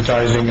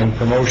advertising and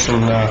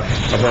promotion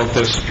about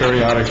this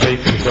periodically,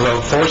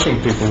 without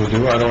forcing people to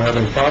do, I don't have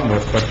any problem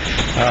with. But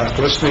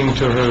listening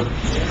to her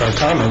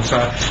comments,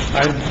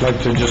 I'd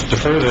like to just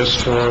defer this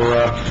for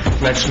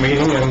next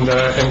meeting and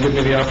give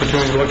me the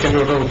opportunity to look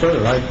into it a little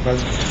further.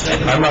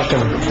 I'm not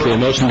going to... The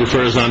motion to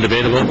defer is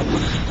non-debatable.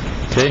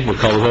 Okay, we'll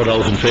call the vote. All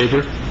those in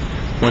favor?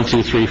 1,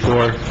 2, 3,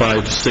 4,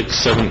 5, 6,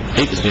 7,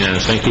 8 is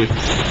unanimous. Thank you.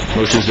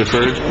 Motion is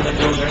deferred.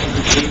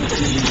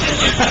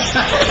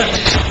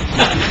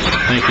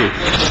 Thank you.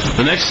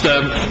 The next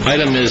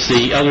item is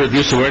the Elder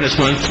Abuse Awareness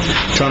Month.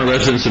 Toronto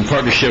Residents in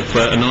Partnership,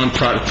 a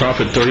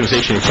non-profit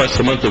organization, requests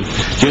the month of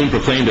June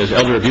proclaimed as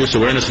Elder Abuse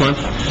Awareness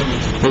Month.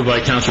 Moved by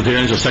Councillor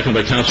Pierangelo, second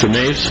by Councillor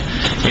Maves.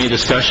 Any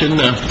discussion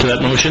to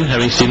that motion?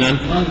 Having seen none?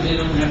 As long as they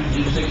don't have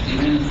to do 60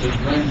 minutes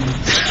of writing.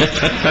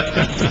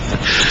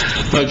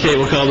 Okay,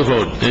 we'll call the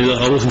vote.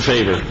 All those in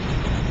favor?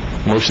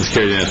 Motion's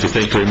carried unanimously.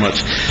 Thank you very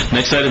much.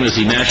 Next item is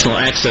the National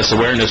Access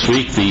Awareness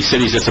Week. The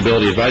City's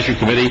Disability Advisory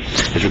Committee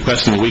is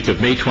requesting the week of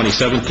May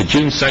 27th to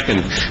June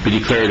 2nd be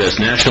declared as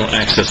National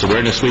Access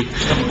Awareness Week.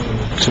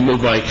 So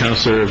moved by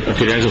Councillor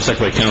Pierangelo,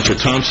 second by Councillor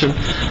Thompson.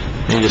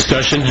 Any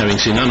discussion? Having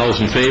seen none, all those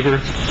in favor?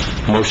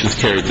 Motion's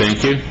carried.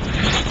 Thank you.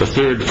 The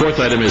fourth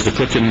item is the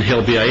Clifton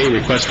Hill BIA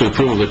request for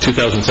approval of the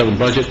 2007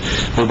 budget.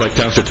 Moved by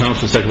Councillor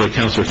Thompson, second by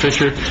Councillor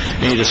Fisher.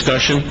 Any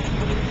discussion?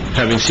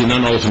 Having seen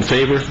none, all those in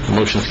favor? The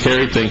motion is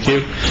carried. Thank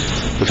you.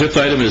 The fifth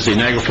item is the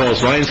Niagara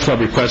Falls Lions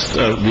Club request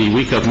of the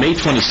week of May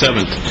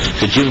 27th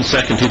to June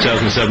 2nd,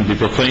 2007 be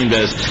proclaimed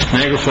as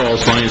Niagara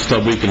Falls Lions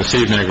Club Week in the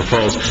City of Niagara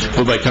Falls.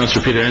 Moved by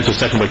Councillor Pierangelo,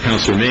 second by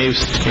Councillor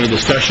Maves. Any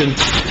discussion?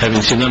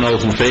 Having seen none, all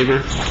those in favor?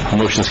 The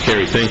motion is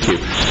carried. Thank you.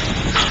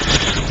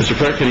 Mr.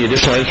 Clerk, any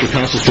additional items for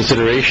Council's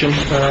consideration?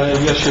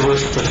 Yes, Your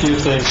Worship, a few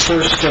things.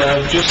 First,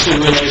 just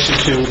in relation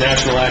to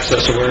National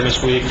Access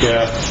Awareness Week,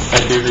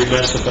 I'd be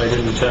remiss if I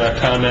didn't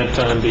comment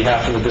on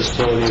behalf of the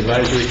Disability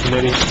Advisory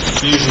Committee.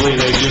 Usually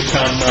they do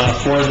come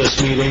for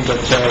this meeting,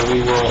 but we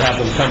will have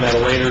them come at a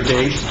later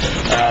date.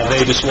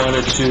 They just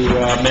wanted to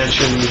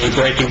mention the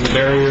Breaking the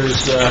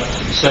Barriers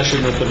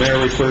session that the Mayor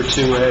referred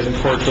to in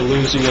Port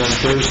Dalhousie on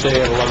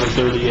Thursday at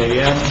 11:30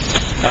 a.m.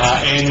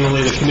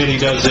 Annually, the committee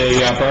does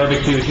a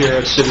barbecue here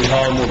at City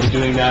Hall, and we'll be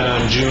doing that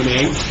on June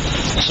 8th.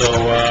 So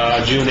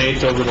June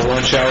 8th over the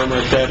lunch hour,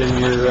 mark that in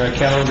your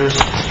calendars.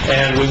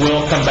 And we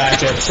will come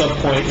back at some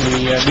point in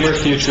the near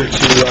future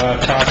to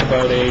talk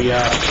about a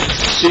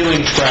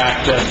ceiling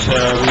track that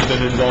we've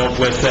been involved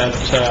with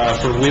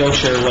for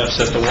wheelchair lifts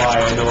at the Y.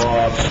 I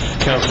know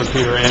Councilor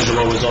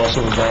Pierangelo was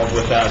also involved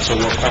with that, so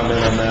we'll comment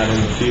on that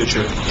in the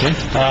future. Okay.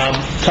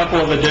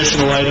 Couple of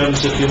additional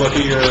items. If you look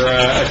at your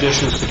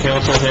additions to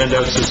council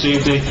handouts this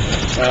evening,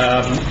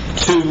 a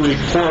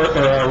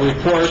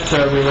report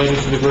related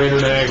to the Greater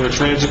Niagara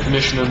Transit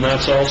Commission, and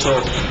that's also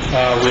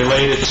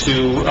related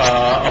to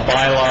a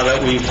bylaw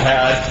that we've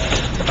had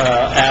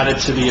added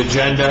to the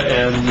agenda,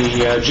 and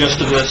the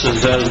gist of this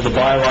is, as the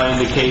bylaw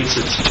indicates,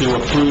 it's to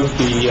approve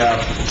the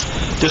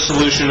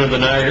dissolution of the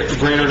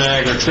Greater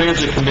Niagara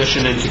Transit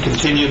Commission and to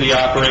continue the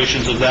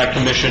operations of that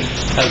commission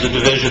as a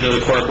division of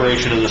the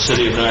Corporation of the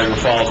City of Niagara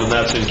Falls, and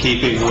that's in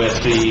keeping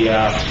with the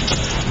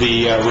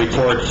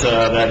report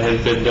that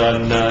had been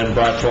done and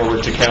brought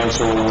forward to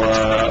council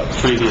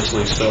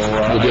previously. So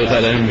we'll deal with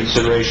that in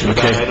consideration of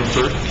that item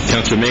first.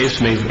 Councillor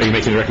Maves, are you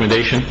making a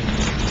recommendation?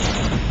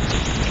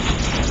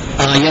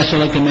 Yes, I'd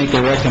like to make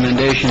a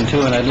recommendation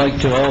too, and I'd like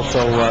to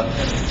also,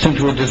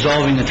 since we're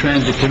dissolving the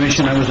Transit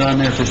Commission, I was on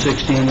there for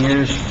 16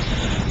 years.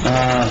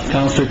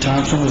 Councillor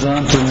Thompson was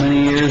on for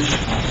many years.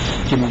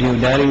 Jim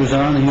Diodati was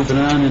on, and you've been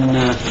on, and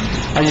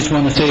I just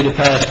want to say to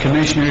past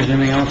commissioners and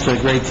everything else, a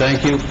great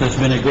thank you. It's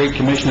been a great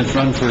commission that's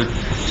run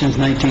since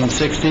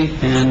 1960,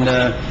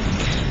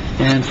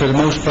 and for the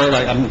most part,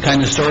 I'm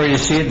kind of sorry to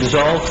see it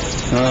dissolve,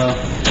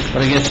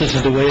 but I guess this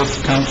is the way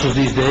of councils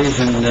these days,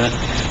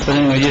 but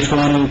anyway, I just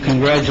want to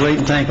congratulate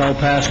and thank all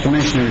past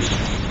commissioners.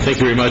 Thank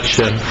you very much,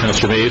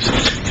 Councillor Maves.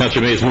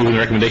 Councillor Maves moving the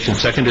recommendation,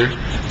 seconder.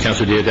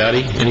 Councillor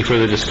Diodati, any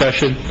further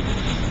discussion?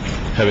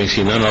 Having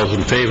seen none, all those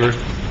in favor?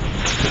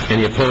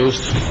 Any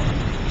opposed?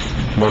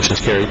 Motion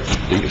is carried.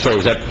 Sorry,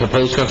 was that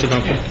opposed, Councillor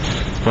Thompson?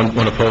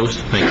 One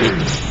opposed? Thank you.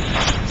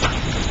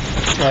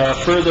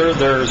 Further,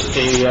 there's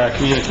a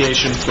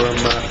communication from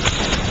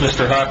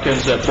Mr.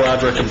 Hopkins at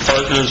Broderick and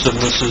Partners, and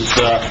this is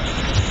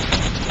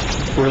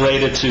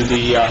related to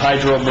the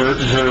hydro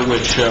merger,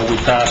 which we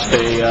passed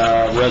a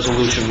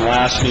resolution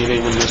last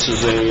meeting, and this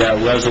is a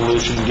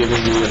resolution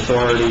giving the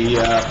authority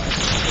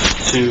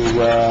to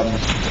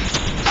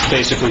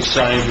basically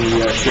sign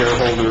the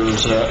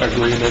shareholders'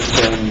 agreement,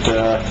 and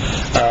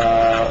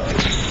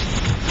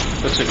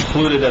it's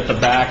included at the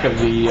back of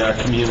the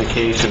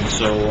communication,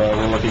 so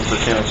we're looking for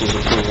council's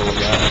approval of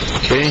that.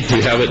 Okay,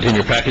 you have it in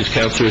your package,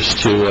 councillors,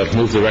 to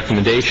move the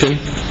recommendation.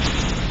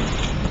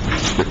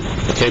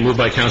 Okay, moved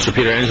by Councillor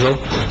Pierangelo,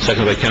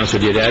 seconded by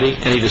Councillor Diodati.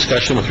 Any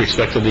discussion with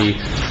respect to the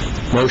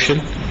motion?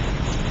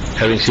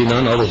 Having seen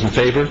none, all those in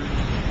favor?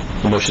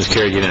 The motion is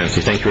carried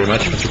unanimously. Thank you very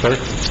much, Mr. Clerk.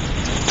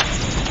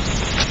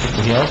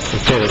 Anything else?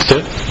 Okay, that's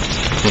it.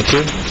 Thank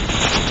you.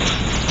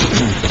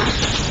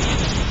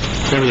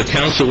 Members of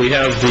council, we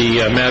have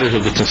the matters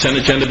of the consent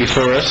agenda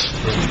before us.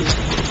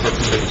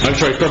 I'm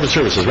sorry, corporate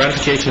services.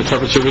 Ratification of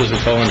corporate services will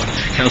call on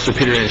Councilor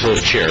Peter Angelo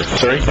as chair.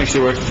 Sorry? Thanks,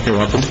 Your Worship. You're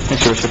welcome.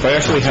 Thanks, Your Worship. I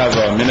actually have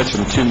minutes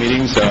from two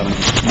meetings,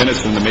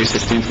 minutes from the May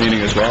 16th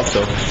meeting as well.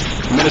 So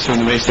minutes from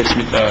the May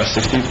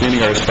 16th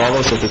meeting are as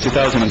follows: that the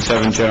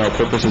 2007 general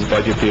purposes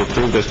budget be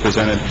approved as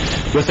presented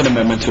with an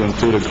amendment to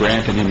include a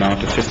grant in the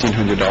amount of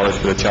 $1,500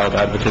 for the Child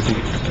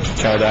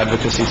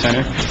Advocacy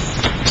Center.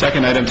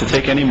 Second item, to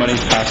take any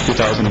monies past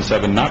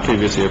 2007 not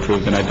previously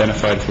approved and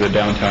identified for the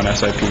downtown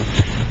SIP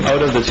out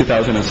of the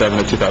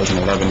 2007 to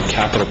 2011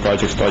 capital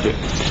projects budget.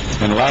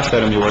 And the last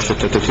item, Your Worship,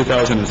 that the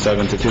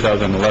 2007 to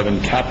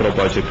 2011 capital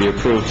budget be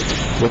approved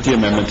with the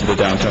amendment to the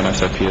downtown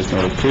SIP as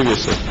noted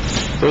previously.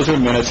 Those are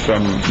minutes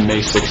from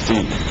May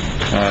 16th.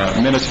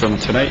 Minutes from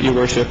tonight, Your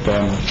Worship.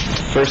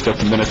 First, that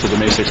the minutes of the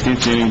May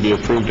 16th meeting be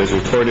approved as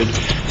recorded.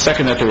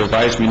 Second, that the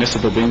revised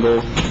municipal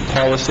bingo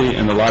policy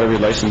and the lottery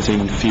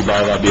licensing fee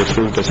bylaw be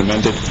approved as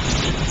amended.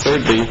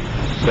 Thirdly,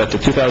 that the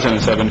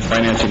 2007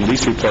 financing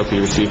lease report be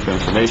received for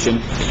information.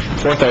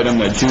 Fourth item,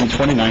 that June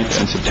 29th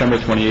and September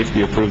 28th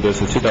be approved as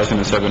the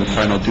 2007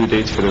 final due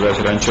dates for the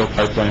residential,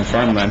 pipeline,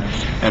 farmland,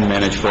 and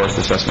managed forest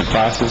assessment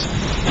classes.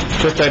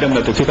 Fifth item,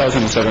 that the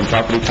 2007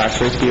 property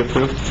tax rates be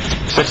approved.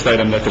 Sixth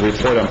item, that the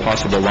report on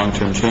possible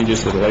long-term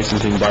changes to the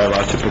licensing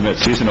bylaw to permit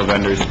seasonal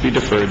vendors be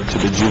deferred to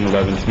the June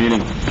 11th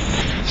meeting.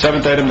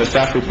 Seventh item, the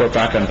staff report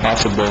back on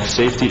possible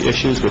safety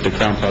issues with the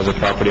Crown Plaza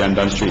property on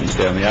Dunn Street and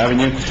Stanley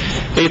Avenue.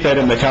 Eighth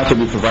item, the council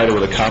be provided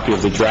with a copy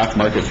of the draft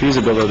market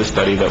feasibility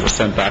study that was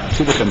sent back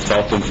to the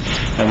consultant.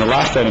 And the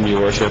last item,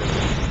 Your Worship,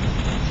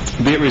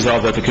 be it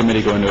resolved that the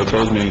committee go into a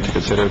closed meeting to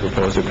consider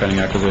proposed or pending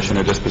acquisition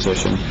or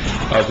disposition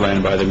of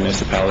land by the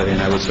municipality,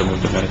 and I would so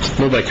move the minutes.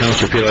 Moved by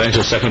Councilor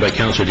Pietrangelo, seconded by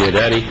Councilor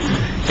Diodati.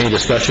 Any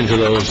discussion to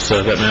those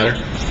that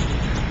matter?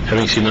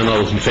 Having seen none, all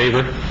those in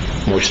favor?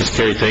 Motion is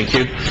carried. Thank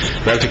you.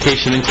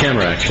 Ratification and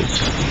camera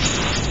actions.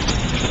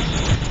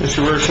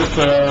 Mr. Worship,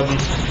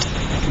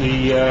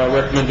 the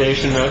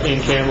recommendation in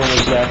camera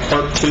is that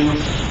Part 2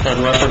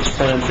 on reference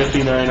plan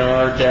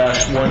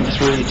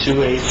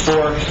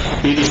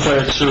 59R-13284 be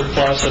declared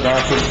surplus and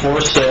offered for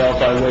sale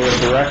by way of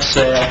direct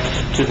sale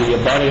to the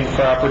abutting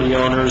property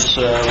owners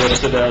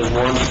listed as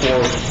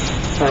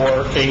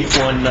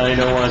 1448190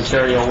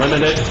 Ontario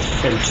Limited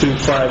and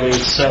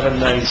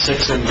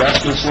 258796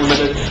 Investments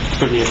Limited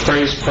for the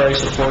appraised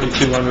price of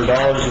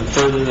 $4,200, and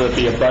further that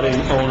the abutting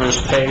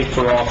owners pay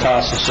for all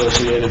costs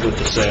associated with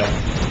the sale.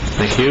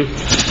 Thank you.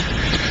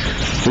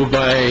 Moved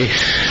by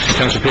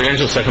Councilor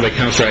Pietrangelo, second by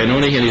Councilor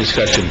Iannone. Any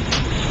discussion?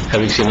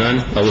 Having seen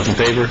none, all those in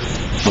favor?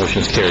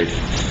 Motion is carried.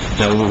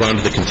 Now we'll move on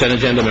to the consent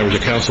agenda. Members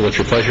of council, what's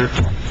your pleasure?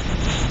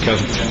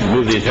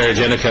 Move the entire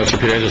agenda. Councilor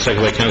Pietrangelo,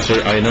 second by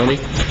Councilor Iannone.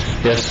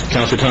 Yes,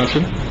 Councilor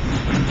Thompson?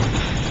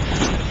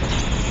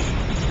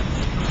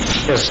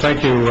 Yes,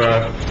 thank you.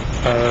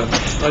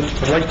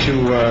 I'd like to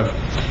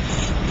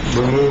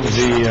remove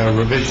the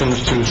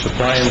revisions to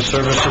supply and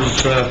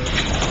services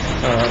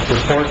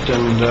report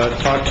and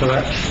talk to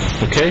that.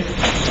 Okay.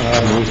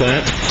 Move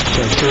that.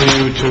 Through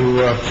you to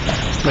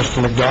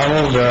Mr.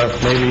 McDonald.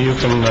 Maybe you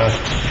can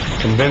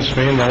convince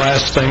me. And the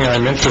last thing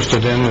I'm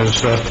interested in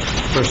is,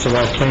 first of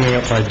all, cleaning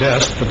up my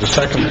desk. But the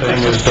second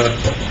thing is, the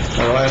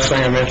last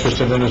thing I'm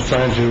interested in is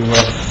trying to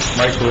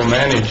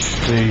micromanage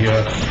the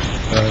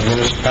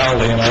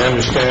municipality, and I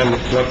understand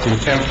what the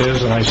attempt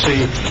is, and I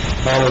see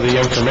all of the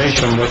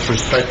information with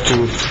respect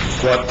to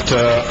what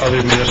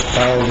other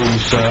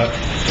municipalities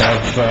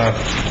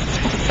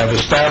have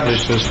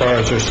established as far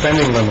as their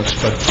spending limits.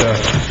 But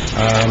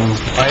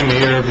I'm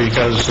here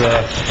because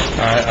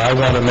I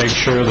want to make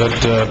sure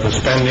that the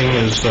spending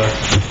is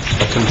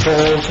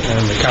controlled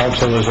and the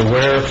council is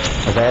aware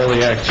of all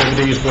the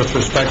activities with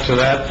respect to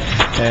that,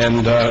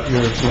 and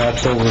your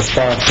natural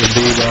response would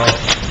be, well,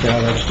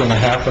 that's going to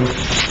happen.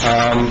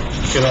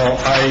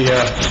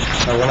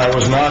 When I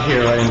was not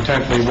here, I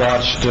intently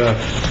watched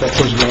what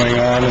was going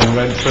on and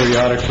read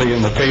periodically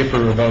in the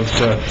paper about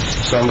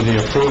some of the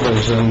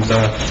approvals. And,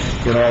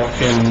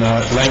 in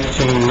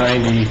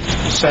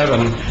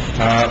 1997,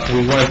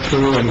 we went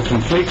through and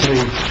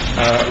completely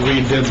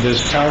redid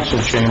this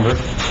council chamber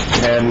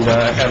and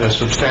at a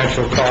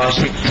substantial cost,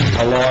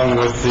 along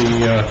with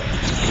the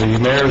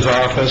mayor's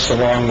office,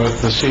 along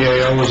with the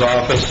CAO's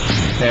office,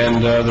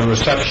 and the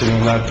reception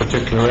in that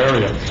particular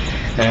area.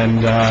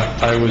 And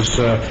I was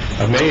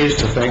amazed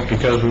to think,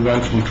 because we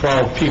went from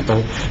 12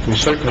 people, we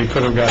certainly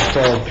could have got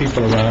 12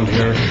 people around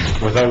here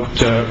without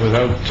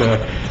the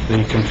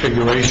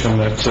configuration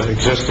that's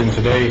existing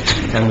today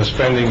and the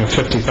spending of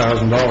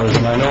 $50,000.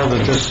 And I know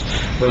that this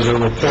was a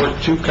report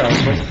to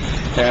council,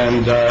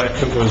 and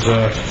it was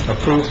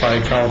approved by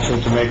council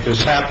to make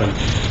this happen,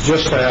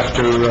 just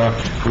after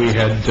we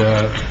had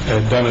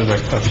done it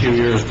a few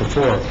years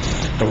before.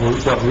 But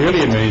what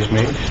really amazed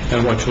me,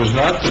 and which was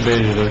not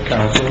debated at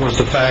council, was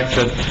the fact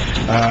that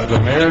the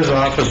mayor's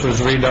office was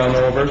redone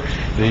over,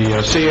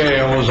 the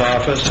CAO's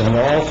office, and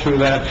all through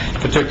that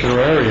particular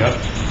area,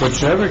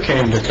 which never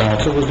came to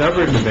council, was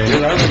never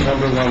debated. I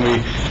remember when we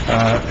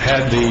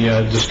had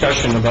the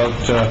discussion about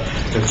the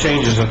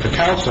changes at the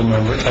council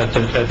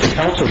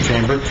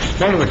chamber,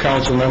 one of the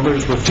council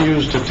members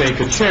refused to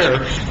take a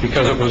chair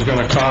because it was going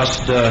to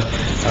cost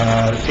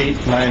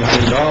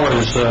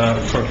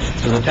 $800-900 for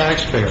the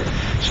taxpayer.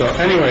 So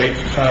anyway,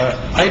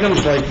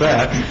 items like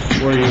that,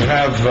 where you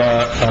have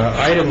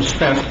items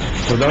spent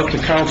without the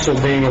council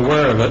being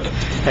aware of it,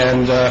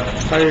 and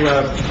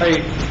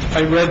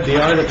I read the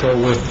article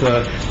with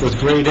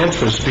great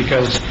interest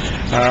because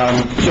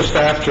just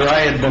after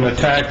I had been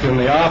attacked in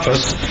the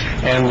office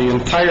and the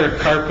entire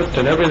carpet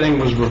and everything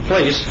was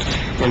replaced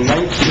in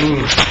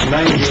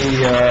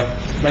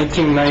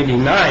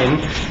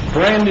 1999,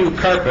 brand new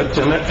carpet,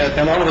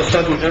 and all of a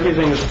sudden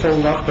everything is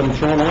pulled up and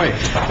thrown away.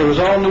 There was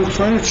all new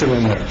furniture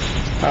in there.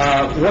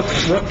 What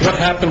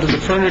happened to the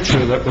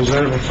furniture that was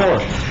there before?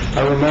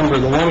 I remember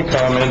the one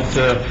comment,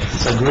 a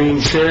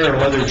green chair, a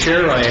leather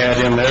chair I had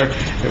in there,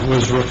 it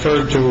was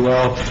referred to,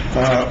 well,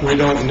 we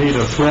don't need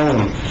a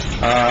throne.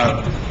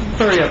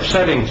 Very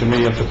upsetting to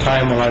me at the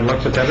time when I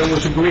looked at that. It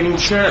was a green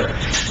chair.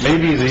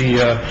 Maybe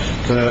the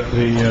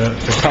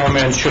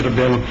comment should have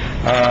been,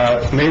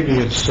 maybe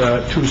it's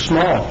too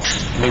small.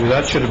 Maybe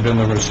that should have been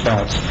the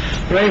response.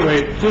 But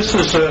anyway, this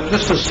is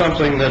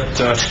something that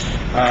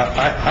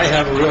I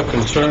have a real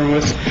concern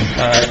with,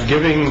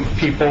 giving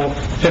people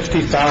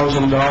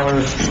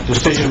 $50,000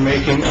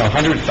 decision-making,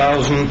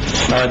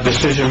 $100,000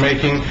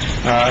 decision-making,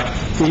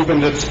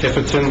 even if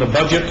it's in the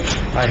budget.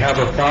 I have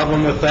a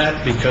problem with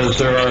that because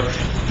there are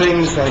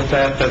things like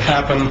that that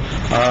happen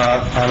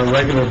on a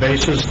regular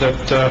basis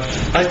that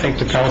I think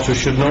the council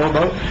should know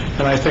about,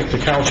 and I think the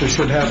council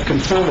should have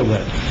control of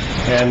that.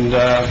 And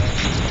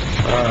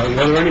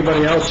whether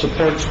anybody else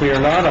supports me or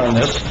not on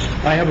this,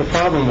 I have a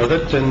problem with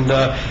it, and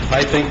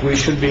I think we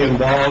should be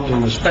involved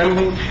in the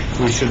spending.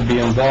 We should be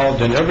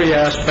involved in every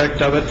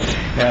aspect of it,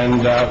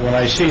 and when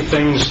I see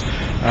things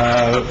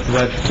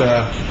that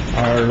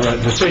our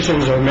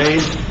decisions are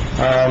made,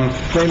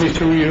 maybe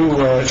through you,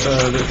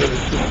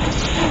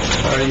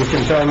 you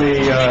can tell me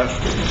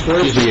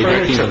where's the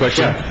furniture?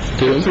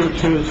 Through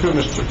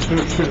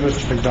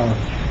Mr. McDonald.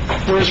 I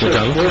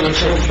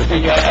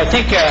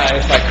think,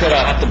 if I could,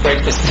 I'll have to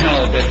break this down a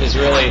little bit. There's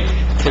really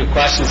two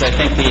questions. I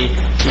think the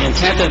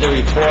intent of the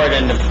report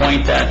and the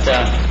point that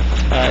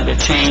the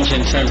change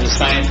in terms of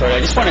signing for it, I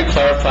just want to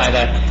clarify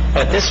that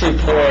this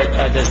report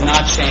does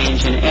not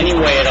change in any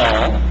way at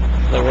all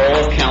the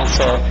role of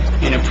council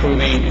in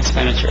approving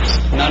expenditures,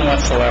 none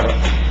whatsoever.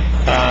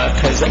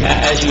 Because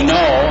as you know,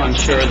 I'm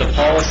sure the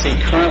policy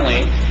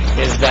currently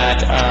is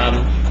that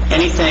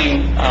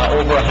anything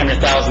over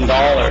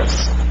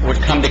 $100,000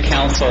 would come to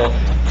council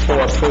for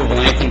approval.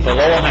 Anything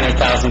below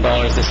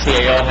 $100,000, the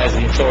CAO has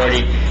the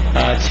authority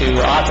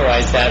to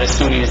authorize that,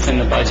 assuming it's in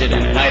the budget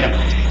and an item.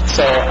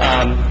 So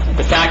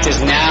the fact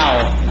is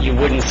now you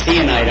wouldn't see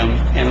an item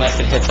unless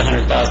it hits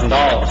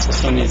 $100,000,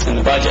 assuming it's in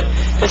the budget.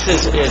 This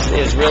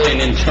is really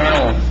an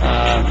internal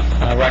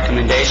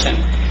recommendation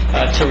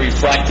to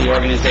reflect the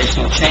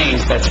organizational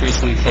change that's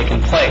recently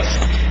taken place,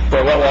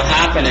 where what will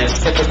happen is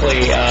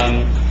typically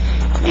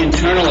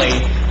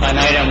internally, an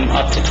item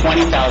up to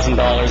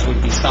 $20,000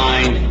 would be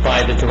signed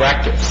by the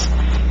directors.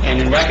 And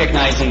in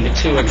recognizing the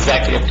two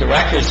executive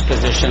directors'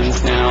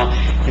 positions now,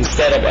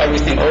 instead of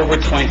everything over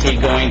 20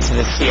 going to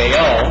the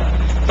CAO,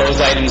 those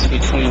items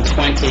between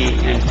 20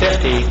 and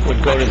 50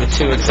 would go to the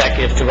two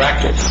executive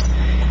directors.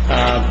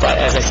 But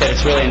as I said,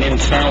 it's really an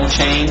internal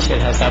change.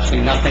 It has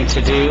absolutely nothing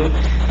to do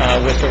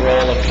with the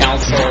role of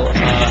council,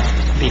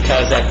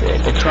 because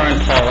the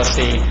current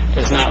policy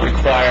does not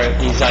require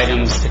these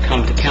items to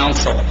come to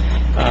council.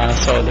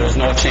 So there's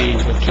no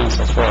change with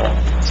council's role.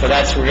 So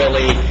that's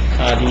really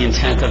the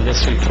intent of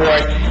this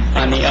report.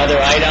 On the other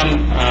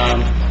item,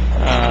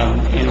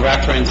 in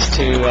reference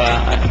to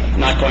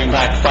not going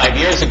back 5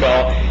 years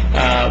ago,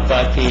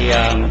 but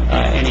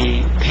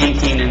any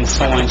painting and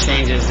so on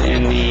changes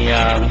in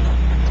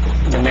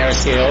the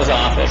mayor's CAO's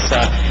office.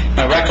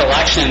 My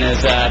recollection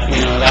is that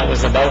that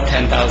was about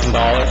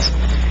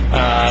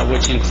 $10,000,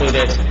 which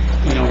included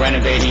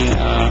renovating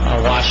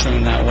a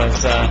washroom that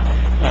was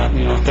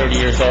 30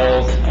 years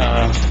old.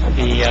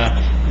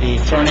 The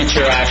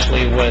furniture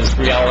actually was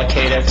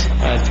reallocated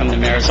from the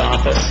mayor's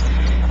office.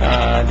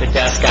 The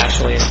desk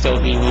actually is still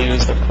being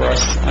used, of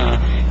course,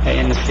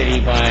 in the city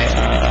by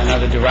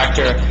another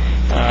director.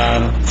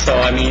 So,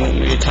 I mean,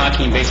 you're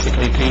talking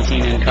basically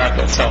painting and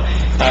carpet. So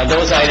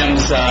those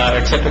items are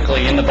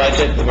typically in the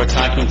budget. We're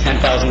talking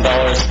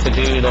 $10,000 to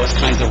do those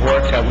kinds of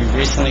work. We've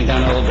recently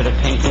done a little bit of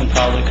painting,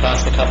 probably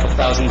cost a couple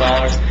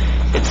 $1,000.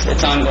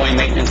 It's ongoing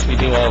maintenance we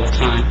do all the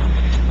time.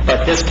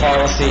 But this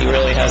policy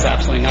really has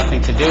absolutely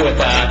nothing to do with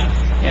that,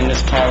 and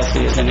this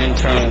policy is an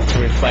internal to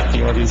reflect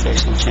the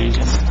organizational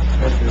changes.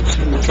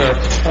 Sure.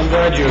 I'm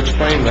glad you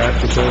explained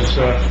that, because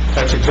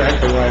that's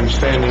exactly why I'm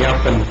standing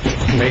up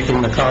and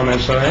making the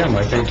comments I am.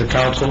 I think the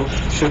council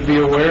should be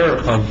aware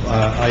of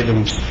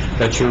items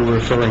that you're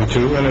referring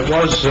to, and it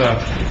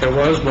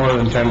was more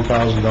than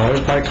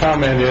 $10,000. My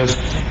comment is,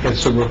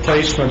 it's a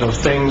replacement of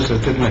things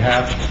that didn't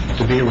have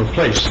to be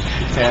replaced.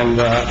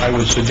 And I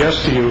would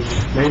suggest to you,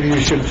 maybe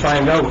you should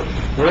find out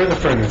where the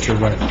furniture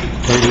went.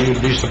 Maybe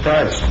you'd be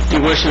surprised.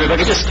 Your Worship, if I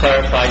could just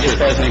clarify,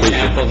 just as an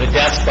example, the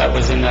desk that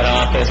was in that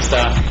office,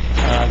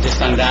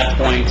 just on that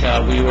point,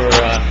 we were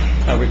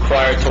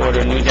required to order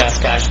a new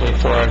desk, actually,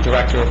 for our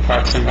Director of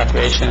Parks and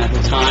Recreation at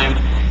the time.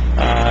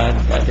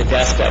 The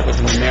desk that was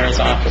in the Mayor's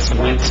office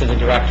went to the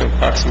Director of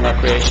Parks and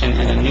Recreation,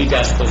 and a new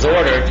desk was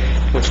ordered,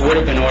 which would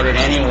have been ordered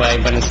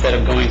anyway, but instead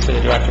of going to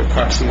the Director of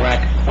Parks and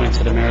Rec, went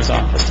to the Mayor's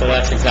office. So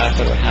that's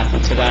exactly what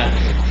happened to that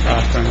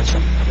furniture.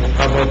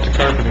 How about the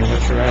carpeting?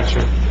 What's your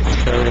answer?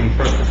 Carrying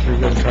perfectly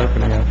good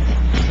carpeting out.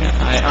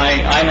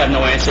 I have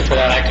no answer for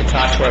that. I could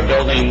talk to our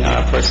building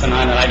person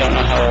on it. I don't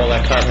know how old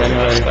that carpeting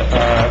was.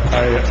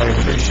 Anyway, I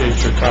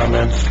appreciate your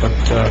comments, but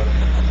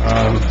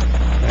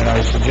and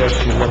I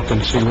suggest you look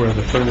and see where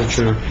the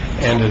furniture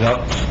ended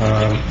up.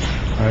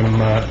 I'm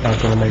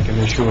not going to make an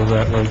issue of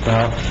that right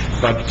now,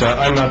 but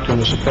I'm not going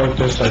to support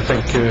this. I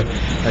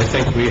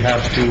think we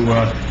have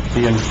to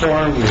be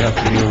informed, we have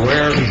to be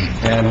aware,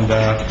 and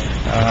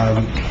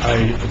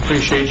I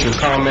appreciate your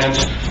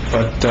comments,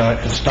 but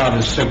it's not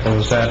as simple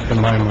as that in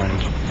my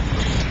mind.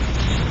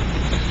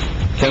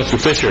 Councilor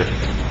Fisher.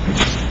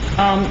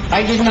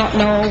 I did not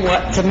know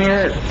what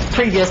the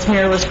previous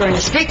mayor was going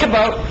to speak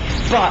about,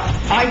 but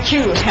I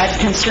too had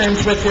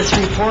concerns with this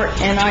report,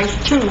 and I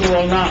too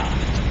will not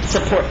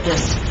support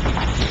this.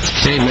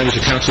 Okay, members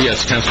of council,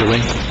 yes, Councilor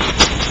Wayne.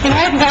 I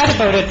haven't thought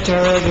about it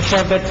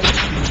before, but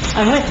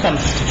I'm with them.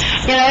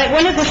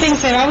 One of the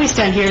things I've always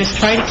done here is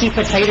try to keep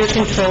a tighter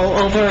control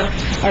over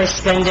our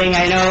spending.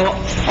 I know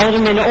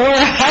Alderman Orr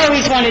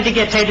always wanted to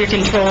get tighter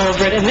control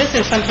over it, and this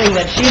is something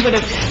that she would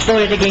have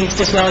voted against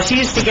as well. She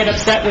used to get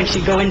upset when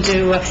she'd go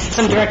into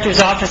some director's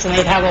office and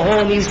they'd have a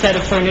whole new set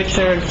of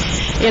furniture.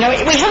 We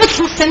have a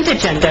consent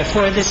agenda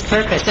for this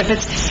purpose. If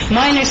it's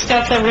minor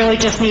stuff that really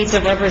just needs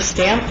a rubber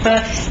stamp,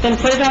 then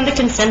put it on the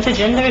consent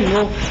agenda and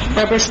we'll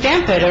rubber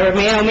stamp it. Or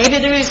maybe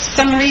there is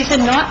some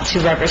reason not to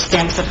rubber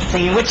stamp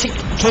something, in which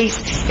case,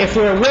 if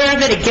we're aware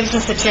of it, it gives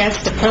us a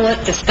chance to pull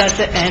it, discuss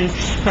it, and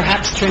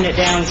perhaps turn it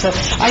down. So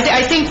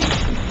I think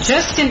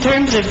just in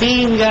terms of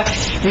being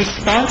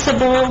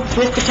responsible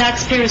with the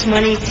taxpayers'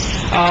 money,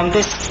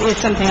 this is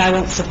something I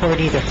won't support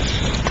either.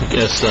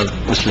 Yes,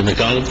 Mr.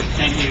 McDonald.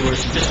 Thank you, Your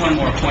Worship. Just one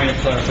more point of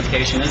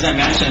clarification. As I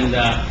mentioned,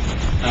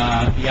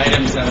 the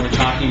items that we're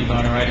talking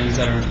about are items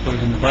that are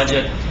included in the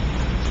budget.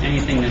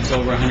 Anything that's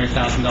over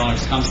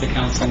 $100,000 comes to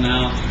council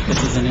now.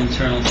 This is an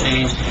internal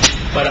change.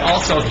 But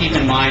also keep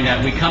in mind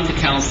that we come to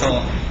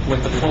council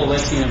with the full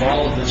listing of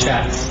all of the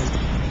checks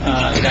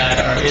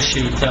that are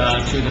issued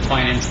through the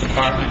finance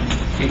department.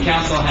 And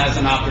council has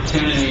an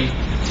opportunity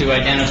to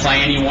identify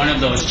any one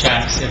of those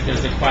checks if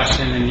there's a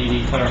question and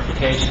needing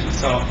clarification.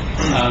 So,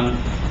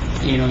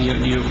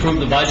 you approve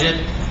the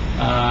budget,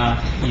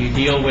 you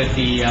deal with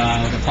the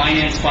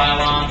finance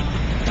bylaw,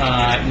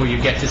 where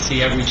you get to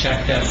see every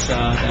check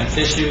that's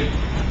issued,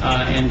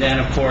 and then,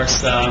 of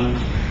course,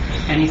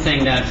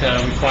 anything that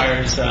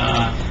requires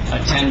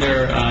a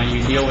tender,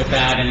 you deal with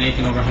that, and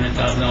anything over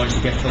 $100,000,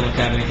 you get to look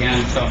at it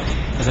again. So,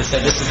 as I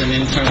said, this is an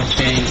internal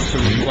change to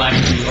reflect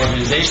the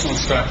organizational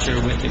structure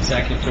with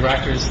executive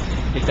directors.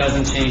 It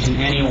doesn't change in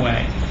any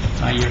way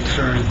your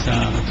current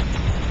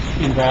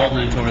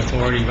involvement or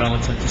authority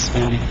relative to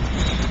spending.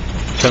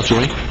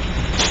 Councilor Wayne?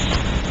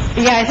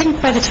 Yeah, I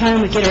think by the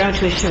time we get around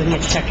to issuing a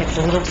check, it's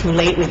a little too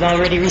late. We've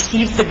already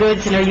received the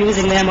goods and are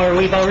using them, or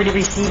we've already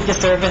received the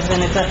service,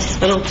 and it's a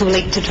little too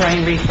late to try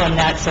and refund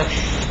that. So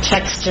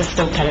checks just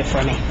don't cut it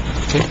for me.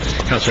 Okay.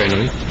 Councilor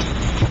Inoue.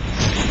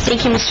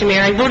 Thank you, Mr.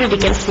 Mayor. I voted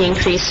against the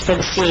increase for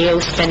the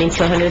CAO spending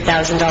to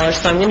 $100,000,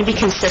 so I'm going to be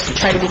consistent,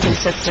 try to be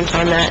consistent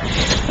on that.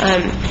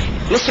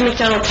 Mr.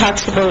 McDonald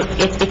talks about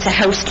it's a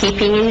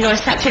housekeeping, and I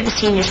sat through the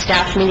senior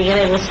staff meeting and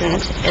I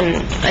listened,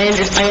 and I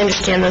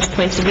understand those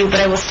points of view, but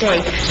I will say,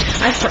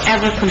 I've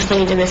forever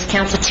complained in this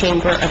council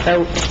chamber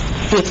about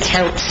the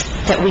accounts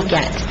that we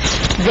get.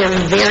 They're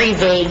very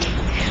vague.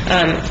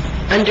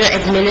 Under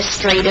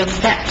administrative,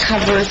 that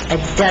covers a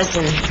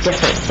dozen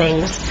different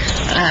things.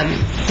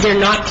 They're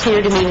not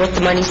clear to me what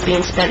the money's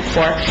being spent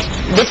for.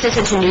 This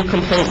isn't a new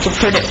complaint. You've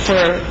heard it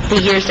for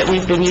the years that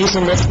we've been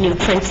using this new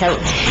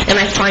printout, and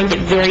I find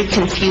it very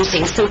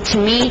confusing. So to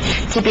me,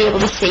 to be able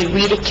to say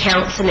read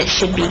accounts and it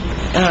should be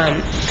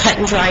cut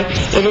and dry,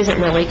 it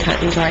isn't really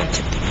cut and dry.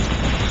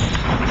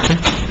 Okay.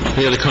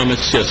 Any other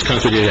comments? Yes,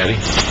 Councilor Diodati.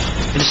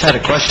 I just had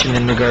a question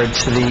in regard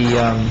to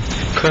the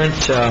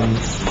current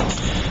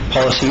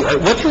policy.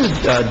 What is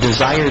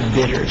desired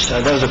bidders?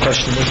 That was a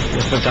question,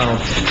 Mr. McDonald.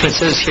 It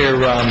says here,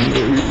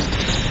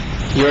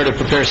 you are to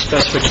prepare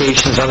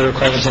specifications, other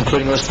requirements,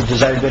 including a list of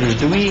desired bidders.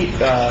 Do we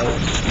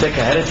pick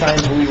ahead of time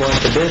who we want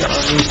to bid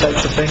on these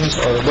types of things,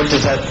 or what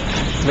does that,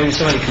 maybe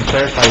somebody can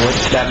clarify what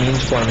that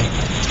means for me,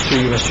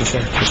 through you, Mr.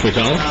 Chair? Mr.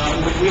 McDonald?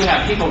 We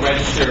have people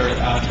register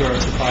through our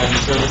suppliers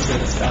and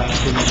services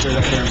to make sure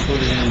that they're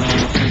included in a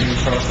normal tendering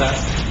process.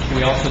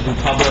 We also do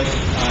public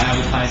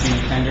advertising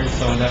of tenders,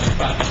 so that's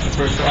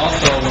first.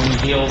 Also, when we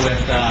deal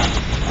with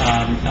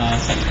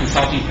some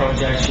consulting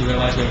projects, you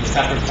realize we have a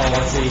separate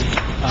policy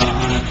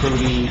on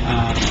approving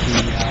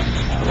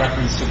the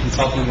reference to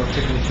consulting work,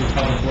 particularly through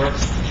Public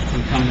Works.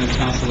 We come to the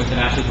council with it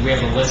after. We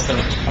have a list of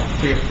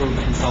pre-approved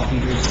consulting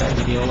groups that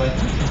we deal with.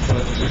 So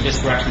we're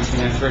just referencing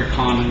that. It's very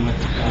common with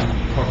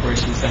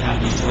corporations that have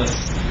these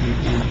lists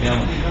and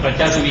available. But it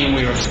doesn't mean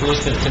we are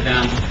exclusive to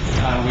them.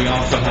 We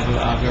also have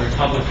a very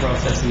public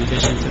process in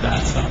addition to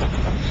that. So.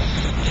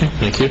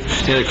 Thank you.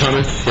 Any other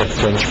comments? Yes,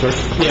 Mr. Clerk?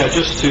 Yeah,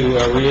 just to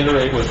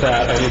reiterate with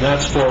that, I mean,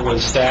 that's for when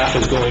staff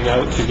is going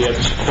out to get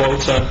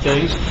quotes on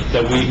things,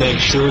 that we make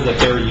sure that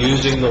they're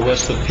using the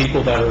list of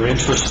people that are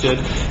interested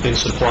in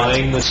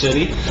supplying the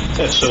city,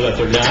 so that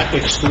they're not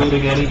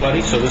excluding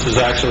anybody. So this is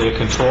actually a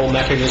control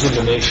mechanism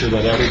to make sure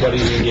that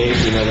everybody's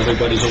engaged and that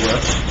everybody's aware.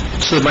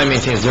 So my main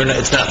thing is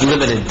it's not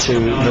limited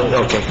to...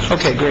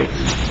 Okay, great.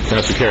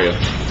 Councilor Carrier.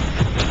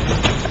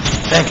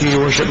 Thank you, Your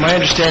Worship. My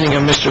understanding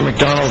of Mr.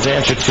 McDonald's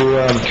answer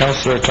to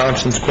Councilor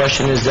Thompson's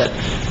question is that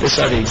this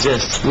already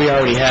exists. We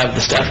already have, the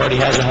staff already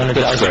has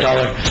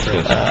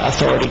 $100,000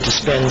 authority to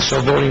spend,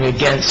 so voting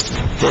against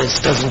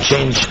this doesn't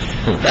change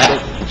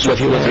that. So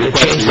if you wanted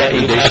to change that,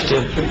 you'd have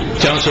to...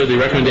 Councilor, the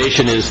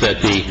recommendation is that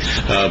the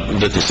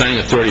signing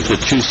authority for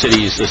the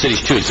city's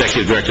two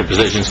executive director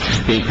positions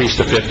be increased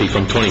to 50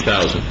 from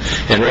 20,000.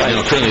 And right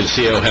now, currently, the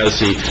CEO has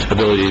the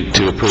ability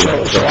to approve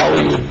it. So all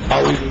we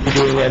would be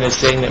doing then is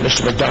saying that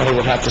Mr. McDonald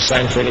would have to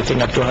sign for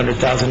anything up to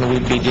 $100,000, and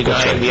we'd be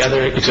denying the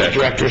other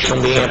directors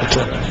from being able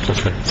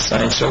to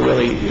sign. So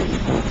really,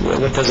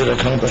 what does it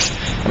accomplish?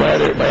 My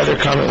other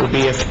comment would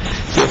be if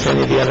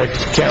any of the other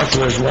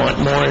councilors want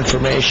more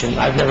information.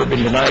 I've never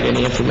been denied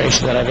any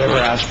information that I've ever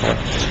asked for.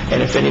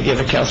 And if any of the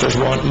other councilors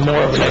want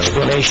more of an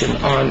explanation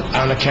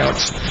on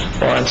accounts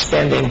or on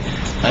spending,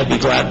 I'd be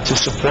glad to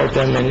support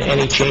them in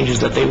any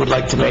changes that they would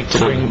like to make to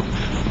bring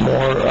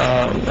more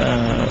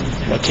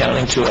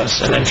accounting to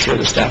us, and I'm sure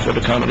the staff would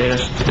accommodate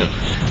us. Yeah.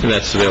 And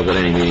that's available at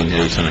any meeting,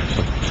 any time.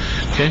 So.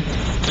 Okay.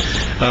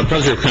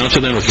 President of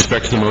Council, then, with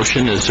respect to the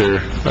motion, is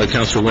there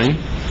Councilor Wayne?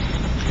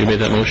 You made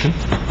that motion?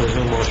 There's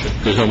no motion.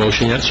 There's no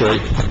motion yet, sorry.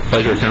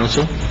 Pleasure of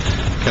Council.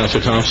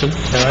 Councilor Thompson?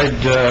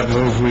 I'd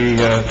move we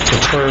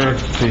defer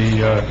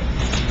the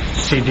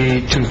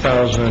CD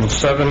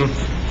 2007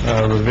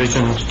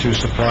 revisions to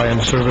supply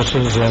and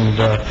services and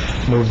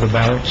move the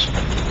balance.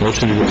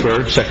 Motion to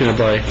defer, seconded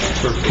by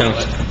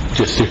Council.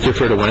 Just to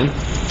defer to when?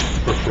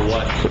 For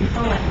what?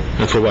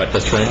 And for what?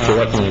 That's right. For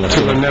what? To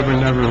the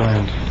Never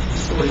Land.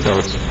 No,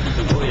 it's,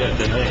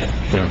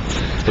 yeah.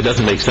 It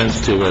doesn't make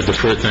sense to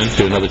defer it then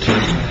to another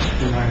term.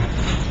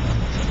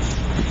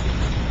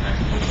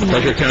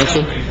 Pleasure,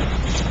 Council.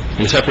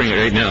 You're separating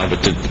it right now,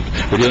 but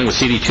we're dealing with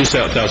CD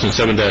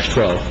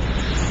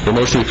 2007-12. The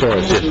motion before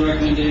us.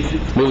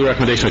 Move the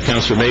recommendation of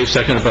Councilor May,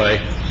 seconded by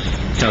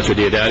Councilor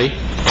Diodati.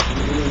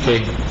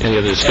 Okay. Any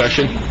other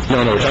discussion?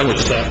 No, we're done with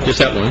just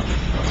that one.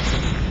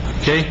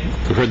 Okay.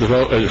 We've heard the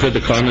vote. We've heard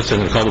the comments,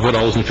 and we'll call the vote.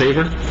 All those in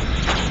favor?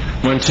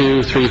 1,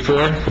 2, 3,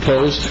 4.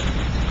 Opposed?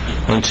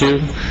 1, 2.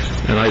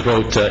 And I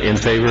vote in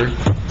favor.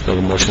 So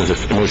the motion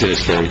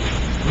is carried.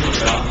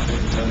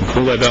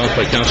 Moved by balance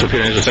by Councilor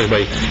Pierre, seconded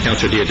by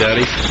Councilor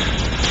Diodati.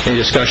 Any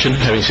discussion?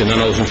 Having seen none,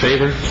 all those in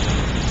favor?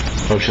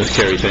 Motion is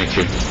carried. Thank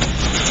you.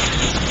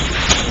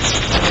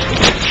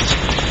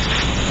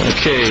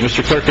 Okay,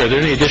 Mr. Clerk, are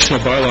there any additional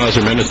bylaws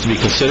or amendments to be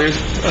considered?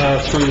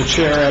 Through the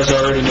chair, as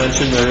already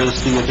mentioned, there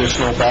is the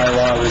additional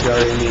bylaw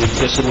regarding the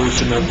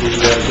dissolution of the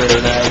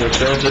Greater Niagara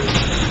Transit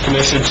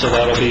Commission, so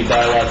that'll be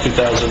bylaw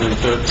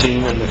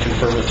 2013, and the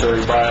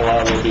confirmatory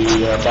bylaw will be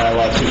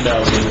bylaw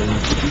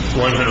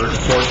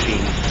 2114.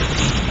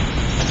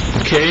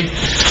 Okay.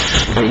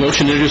 A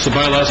motion to introduce the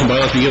bylaws and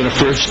bylaws be given a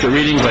first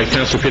reading by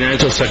Councilor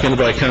Pietrangelo, seconded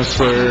by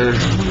Councilor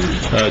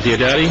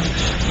Diodati.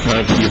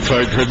 You've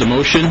heard the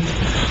motion.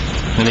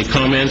 Any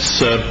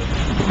comments,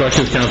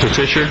 questions? Councilor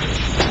Fisher?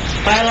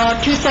 Bylaw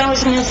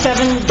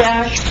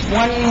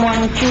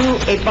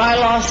 2007-112, a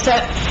bylaw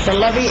set the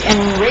levy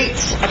and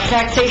rates of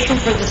taxation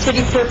for the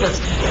city purpose.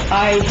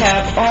 I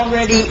have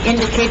already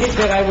indicated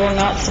that I will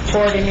not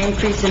support an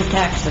increase in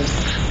taxes.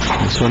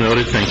 So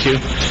noted. Thank you.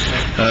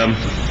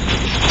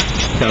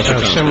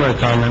 Councilor similar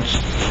comments.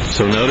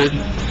 So noted.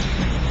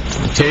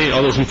 Okay,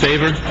 all those in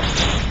favor?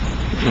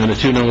 And the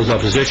 2 noes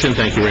opposition.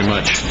 Thank you very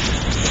much.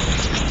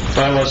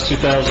 Bylaws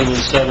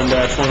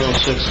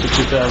 2007-106 to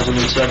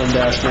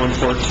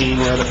 2007-114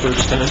 read the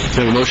first time. We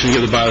have a motion to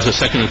give the bylaws a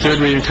second and third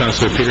reading.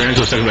 Councilor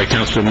Pietrangelo, seconded by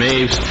Councilor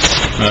Maves.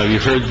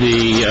 You've heard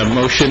the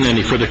motion.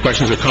 Any further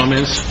questions or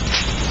comments?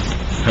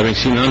 Having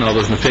seen none, all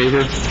those in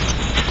favor?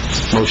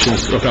 All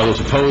those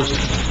opposed?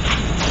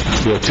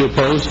 We have 2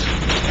 opposed.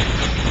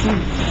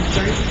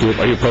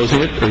 Are you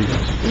opposing it?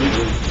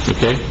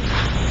 Okay.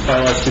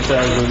 Bylaws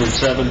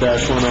 2007-106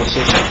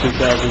 and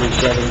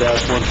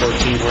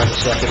 2007-114 read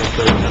second and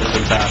third and have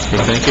been passed.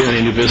 Thank you.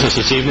 Any new business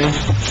this evening?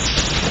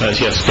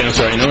 Yes,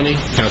 Councilor Ioannoni,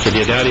 Councilor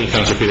Diodati, and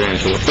Councilor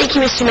Pietrangelo. Thank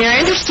you, Mr. Mayor. I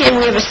understand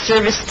we have a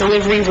service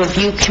delivery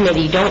review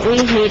committee, don't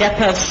we, made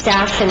up of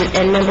staff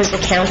and members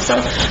of council?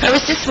 I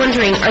was just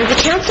wondering, are the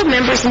council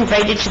members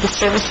invited to the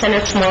service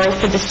center tomorrow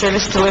for the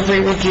service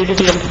delivery review to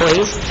the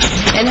employees?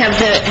 And have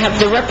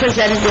the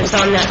representatives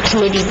on that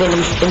committee been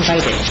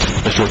invited?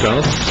 Mr.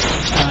 McDonald?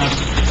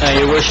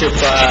 Your Worship,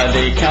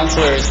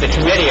 the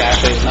committee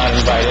actually is not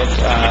invited.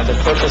 The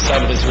purpose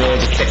of it is really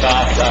to kick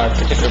off a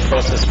particular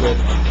process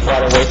with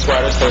water,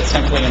 wastewater, so it's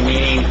simply a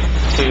meeting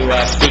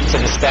to speak to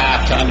the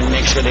staff to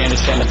make sure they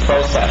understand the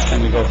process,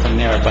 and we go from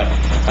there. But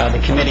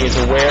the committee is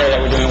aware that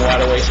we're doing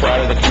water,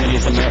 wastewater. The committee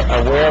is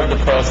aware of the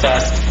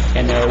process,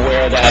 and they're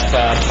aware that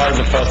part of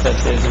the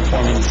process is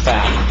informing the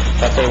staff,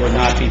 but they would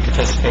not be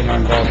participating or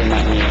involved in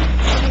that meeting.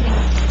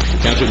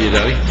 Councilor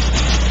Diodati?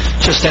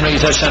 Just, I know you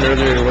touched on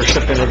earlier, Your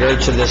Worship, in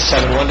regard to this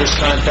Seven Wonders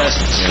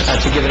contest.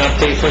 To give an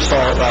update, first of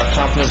all,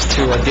 compliments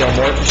to Dale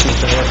Morton. She's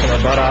been working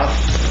her butt off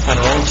on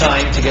her own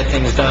time to get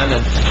things done.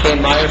 And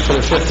A. Meyer for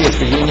their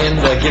 50th reunion.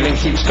 The giving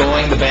keeps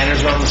going. The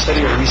banners around the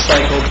city are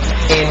recycled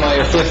A.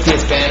 Meyer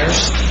 50th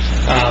banners.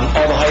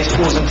 All the high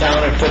schools in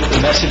town have put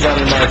the message on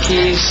their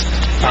marquees.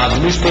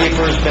 The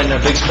newspaper's been a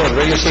big support of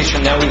the radio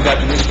station. Now we've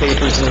got the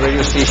newspapers and the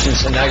radio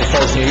stations in Niagara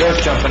Falls, New York,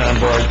 jumping on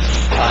board,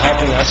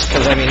 helping us,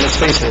 because, I mean, let's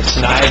face it, it's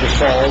Niagara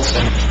Falls,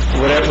 and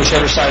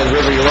whichever side of the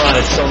river you're on,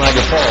 it's still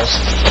Niagara Falls.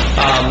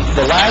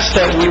 The last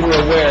that we were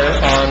aware,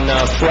 on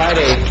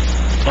Friday,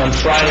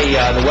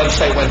 the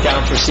website went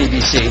down for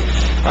CBC.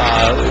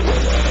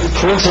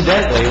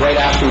 Coincidentally, right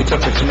after we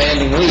took the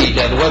commanding lead,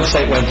 the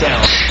website went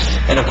down.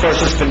 And, of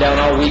course, it's been down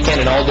all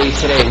weekend and all day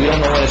today. We don't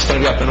know when it's going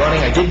to be up and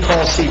running. I did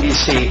call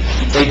CBC.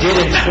 They did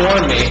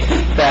inform me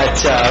that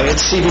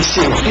it's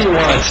CBC. What do you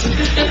want?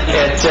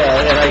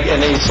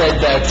 And they said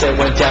that it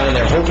went down, and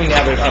they're hoping to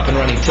have it up and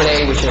running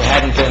today, which it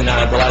hadn't been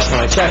the last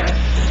time I checked.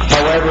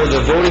 However,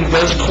 the voting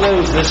does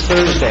close this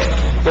Thursday.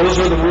 Those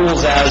were the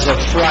rules as of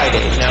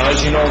Friday. Now,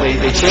 as you know,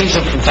 they change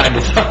them from time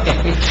to time.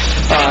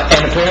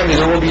 And apparently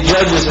there will be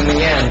judges in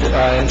the end.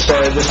 And so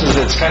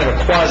it's kind of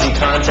a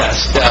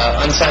quasi-contest,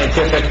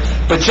 unscientific.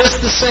 But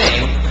just the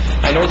same,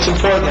 I know it's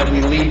important that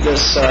we lead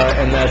this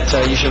and that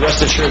you should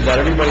rest assured that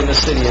everybody in the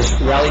city has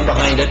rallied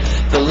behind it.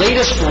 The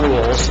latest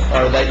rules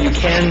are that you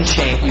can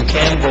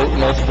vote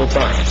multiple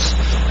times.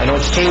 I know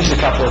it's changed a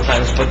couple of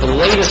times, but the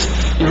latest,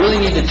 you really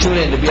need to tune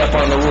in to be up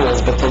on the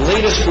rules, but the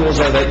latest rules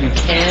are that you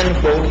can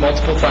vote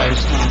multiple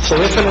times. So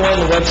if and when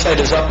the website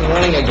is up and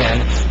running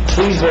again,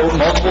 please vote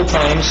multiple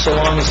times so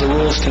long as the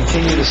rules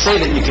continue to say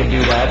that you can do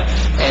that,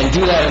 and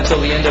do that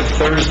until the end of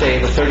Thursday,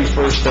 the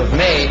 31st of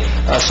May,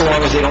 so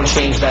long as they don't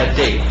change that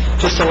date.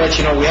 Just to let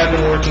you know, we have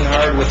been working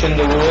hard within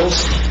the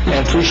rules,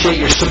 and appreciate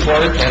your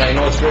support, and I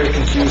know it's very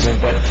confusing,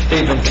 but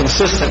they've been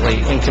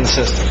consistently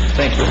inconsistent.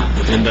 Thank you.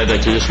 And I'd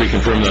like to just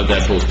reconfirm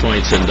that both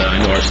points, and I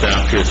know our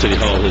staff here at City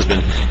Hall has been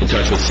in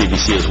touch with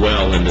CBC as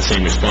well, and the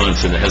same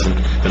response, and it hasn't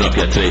been up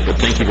yet today, but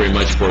thank you very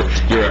much for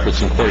your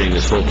efforts in coordinating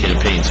this whole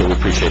campaign, so we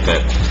appreciate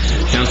that.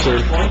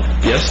 Councillor?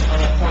 Yes?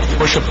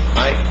 Worship,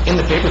 in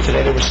the paper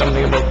today, there was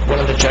something about one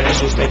of the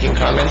judges was making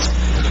comments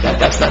that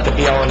that's not the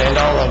be-all and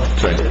end-all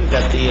of,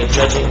 that the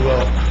judging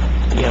will,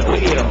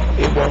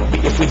 it won't be,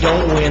 if we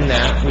don't win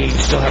that, we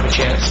still have a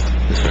chance.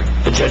 That's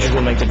right. The judges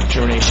will make the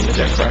determination. Is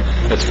that correct?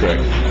 That's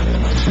correct.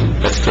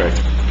 That's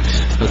correct.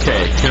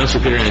 Okay,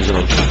 Councilor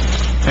Pietrangelo.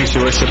 Thanks,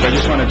 Your Worship. I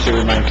just wanted to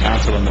remind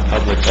council and the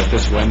public that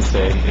this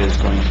Wednesday is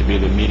going to be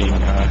the meeting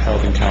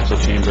held in council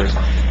chambers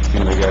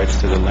in regards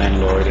to the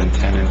landlord and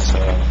tenants'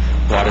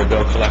 water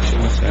bill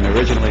collections. And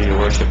originally, Your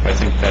Worship, I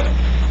think that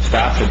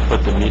staff had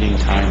put the meeting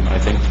time, I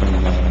think, from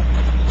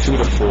 2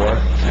 to 4,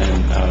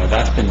 and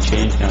that's been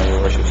changed now,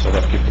 Your Worship, so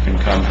that people can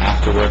come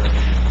after work.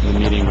 The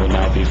meeting will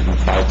now be from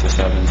 5 to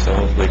 7, so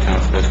hopefully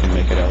councilors can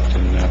make it out,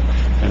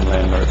 and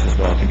landlords as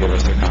well, to give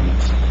us their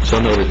comments. So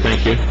noted.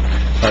 Thank you.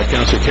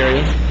 Councilor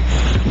Carrion?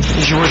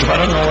 Your Worship, I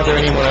don't know whether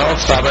anyone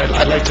else saw, but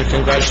I'd like to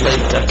congratulate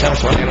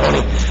Councilor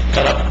Ioannoni.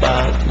 Got up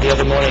the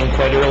other morning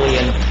quite early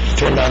and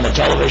turned on the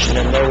television,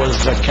 and there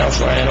was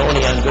Councilor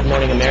Ioannoni on Good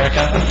Morning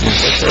America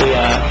with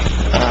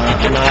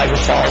a Niagara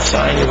Falls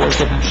sign, Your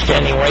Worship,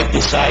 standing right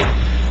beside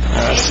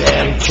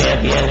Sam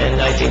Champion,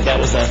 and I think that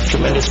was a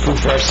tremendous coup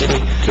for our city,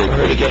 for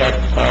her to get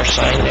our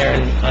sign there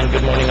on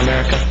Good Morning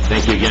America.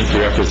 Thank you again for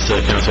your efforts,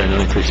 Councilor. I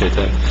really appreciate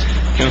that.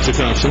 Councilor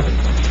Thompson?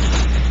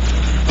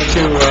 We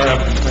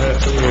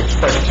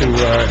expect to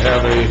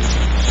have a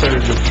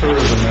surge of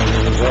tourism as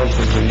a result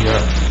of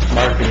the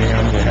marketing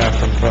on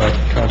behalf of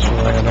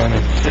Councilor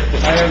Ioannoni.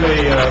 I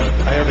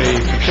have a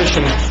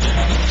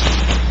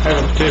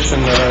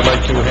petition that I'd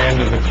like to hand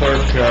to the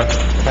clerk.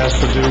 Has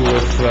to do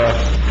with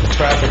the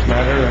traffic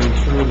matter, and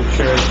through the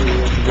chair to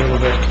deal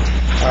with it.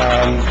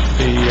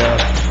 The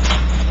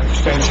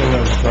extension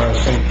of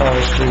St.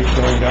 Paul Street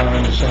going down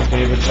into St.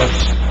 David's,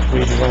 that's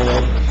regional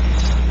road.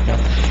 Yeah.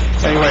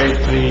 Anyway,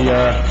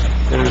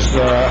 There's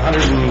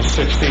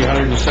 160,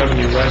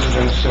 170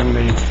 residents in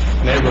the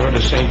neighborhood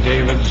of St.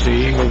 David's, the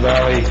Eagle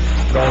Valley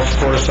Golf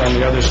Course on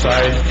the other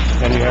side,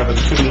 and you have a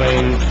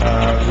two-lane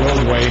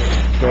roadway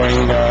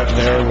going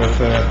there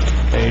with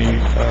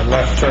a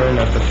left turn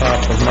at the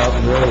top of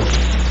Mountain Road.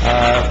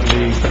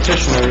 The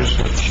petitioners,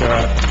 which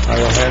I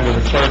will hand to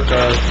the clerk,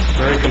 are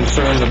very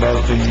concerned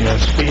about the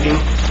speeding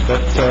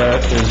that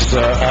is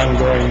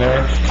ongoing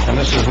there, and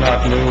this is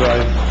not new.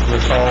 I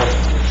recall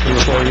 3 or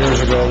 4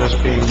 years ago this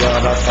being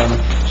brought up on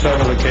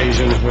several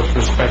occasions with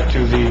respect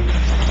to the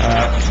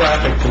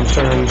traffic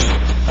concerns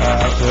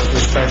with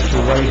respect to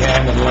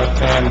right-hand and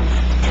left-hand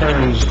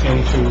turns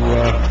into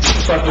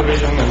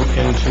subdivision and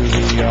into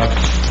the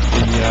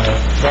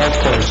golf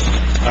course.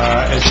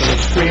 It's an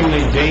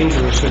extremely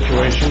dangerous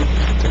situation.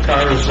 The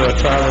cars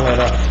travel at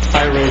a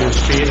high rate of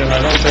speed, and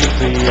I don't think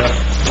the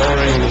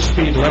lowering the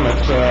speed limit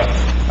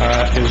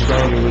is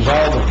going to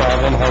resolve the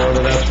problem.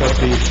 However, that's what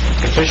the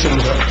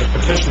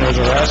petitioners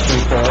are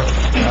asking for.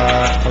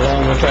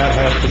 Along with that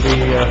has to be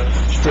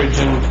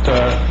stringent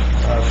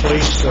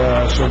police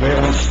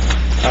surveillance.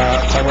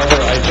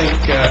 However, I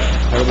think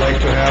I would like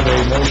to have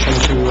a motion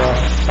to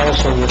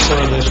also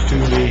refer this to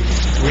the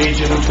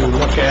region to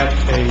look at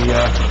a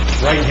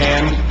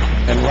right-hand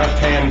and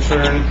left-hand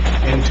turn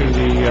into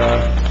the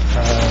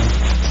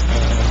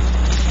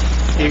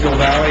Eagle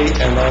Valley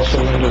and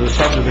also into the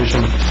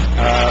subdivision.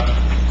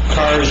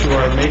 Cars who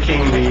are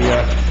making the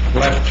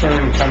left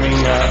turn coming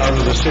out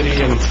of the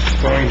city and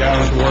going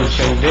down towards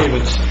St.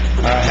 David's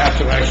have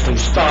to actually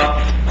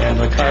stop, and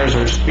the cars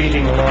are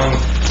speeding along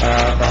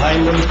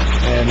behind them,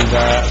 and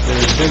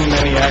there's been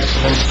many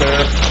accidents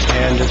there,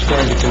 and it's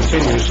going to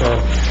continue. So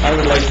I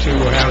would like to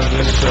have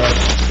this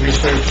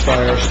researched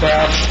by our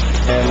staff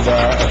and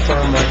a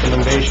firm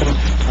recommendation.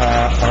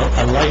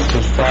 A light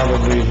is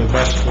probably the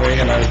best way,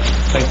 and I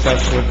think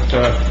that's what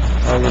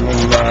Alderman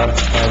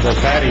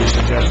Volpatti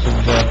suggested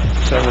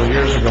several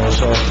years ago.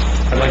 So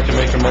I'd like to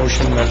make a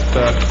motion that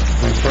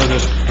we refer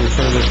this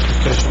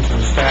petition to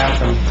the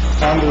staff and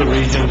on to the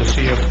region to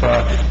see if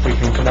we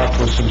can come up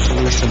with some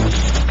solutions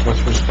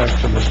with respect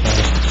to this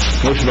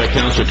matter. Motion by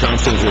Councillor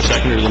Thompson. Is there a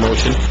seconder to the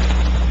motion?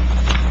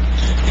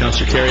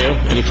 Councillor Carrio,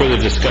 any further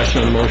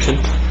discussion on the motion?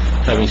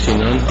 Having seen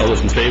none, all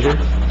those in favor?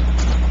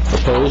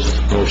 Opposed?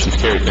 Motion's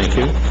carried. Thank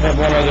you. I have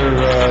one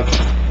other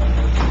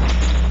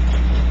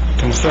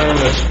concern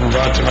that's been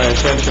brought to my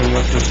attention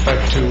with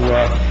respect to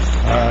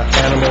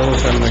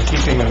animals and the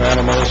keeping of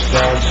animals,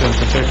 dogs in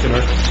particular.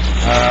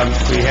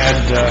 We had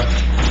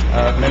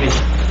many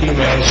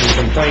emails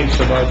and complaints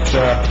about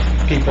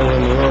people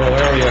in the rural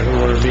area who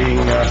were being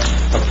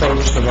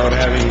approached about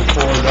having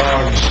 4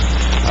 dogs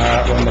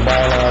when the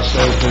bylaw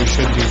says there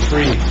should be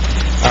 3.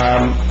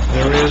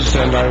 There is,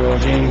 and I will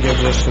again give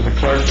this to the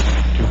clerk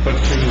to put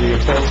to the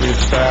appropriate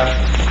staff,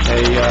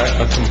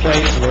 a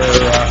complaint where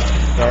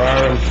there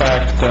are in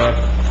fact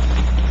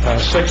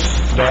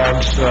 6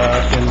 dogs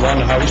in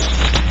one house,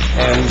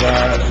 and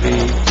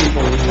the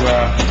people who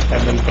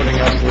have been putting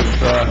up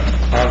with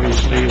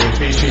obviously the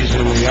feces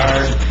in the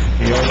yard,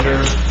 the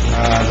odor,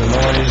 the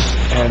noise,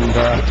 and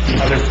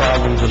other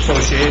problems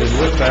associated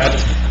with that,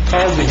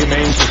 called the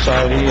Humane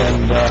Society,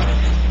 and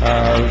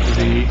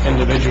the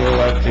individual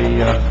at the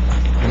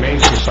Humane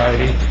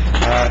Society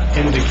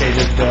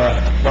indicated,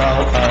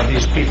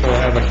 these people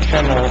have a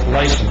kennel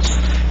license.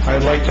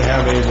 I'd like to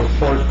have a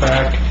report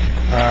back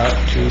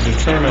to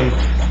determine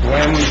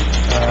when,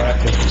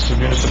 if it's the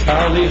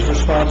municipality's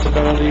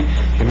responsibility,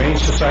 Humane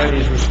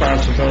Society's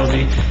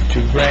responsibility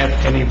to grant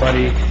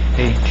anybody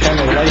a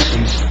kennel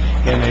license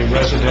in a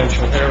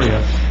residential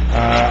area.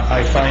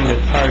 I find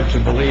it hard to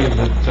believe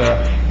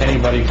that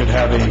anybody could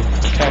have a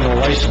kennel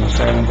license,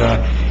 and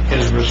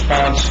his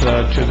response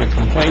to the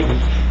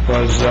complainant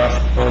was,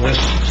 this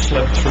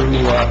slipped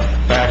through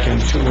back in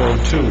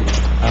 2002.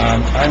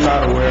 I'm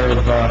not aware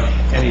of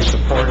any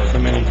support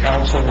from any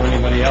council or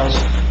anybody else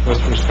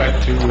with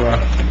respect to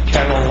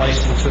kennel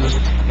licenses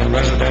in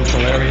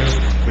residential areas.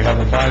 We have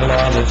a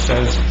bylaw that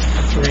says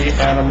 3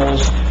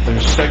 animals.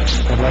 There's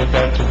 6. I'd like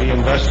that to be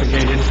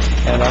investigated,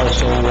 and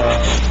also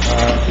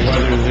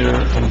whether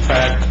there, in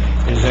fact,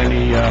 is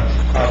any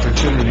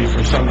opportunity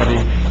for somebody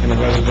in a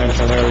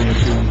residential area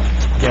to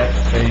get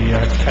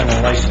a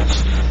kennel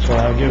license. So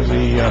I'll give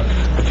the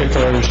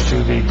particulars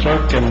to the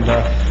clerk, and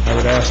I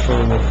would ask for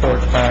a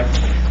report back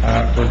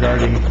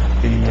regarding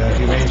the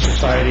Humane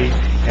Society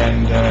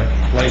and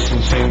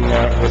licensing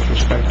with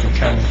respect to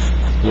kennels.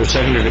 Is there a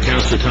seconder to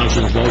Councillor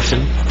Thompson's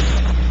motion?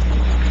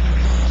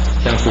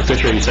 Councillor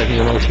Fisher, are you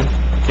seconding the motion?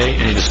 Okay,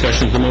 any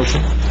discussion of the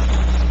motion?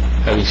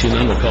 Having seen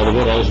none, we'll call the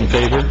vote. All those in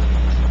favor?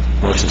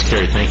 Motion's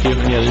carried. Thank you.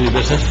 Any other new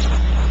business?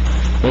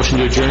 Motion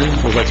to adjourn,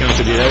 moved by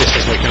Councillor Diaz,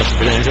 second by Councillor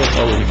Pedangelo.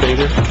 All those in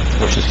favor?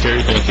 Motion's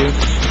carried. Thank you.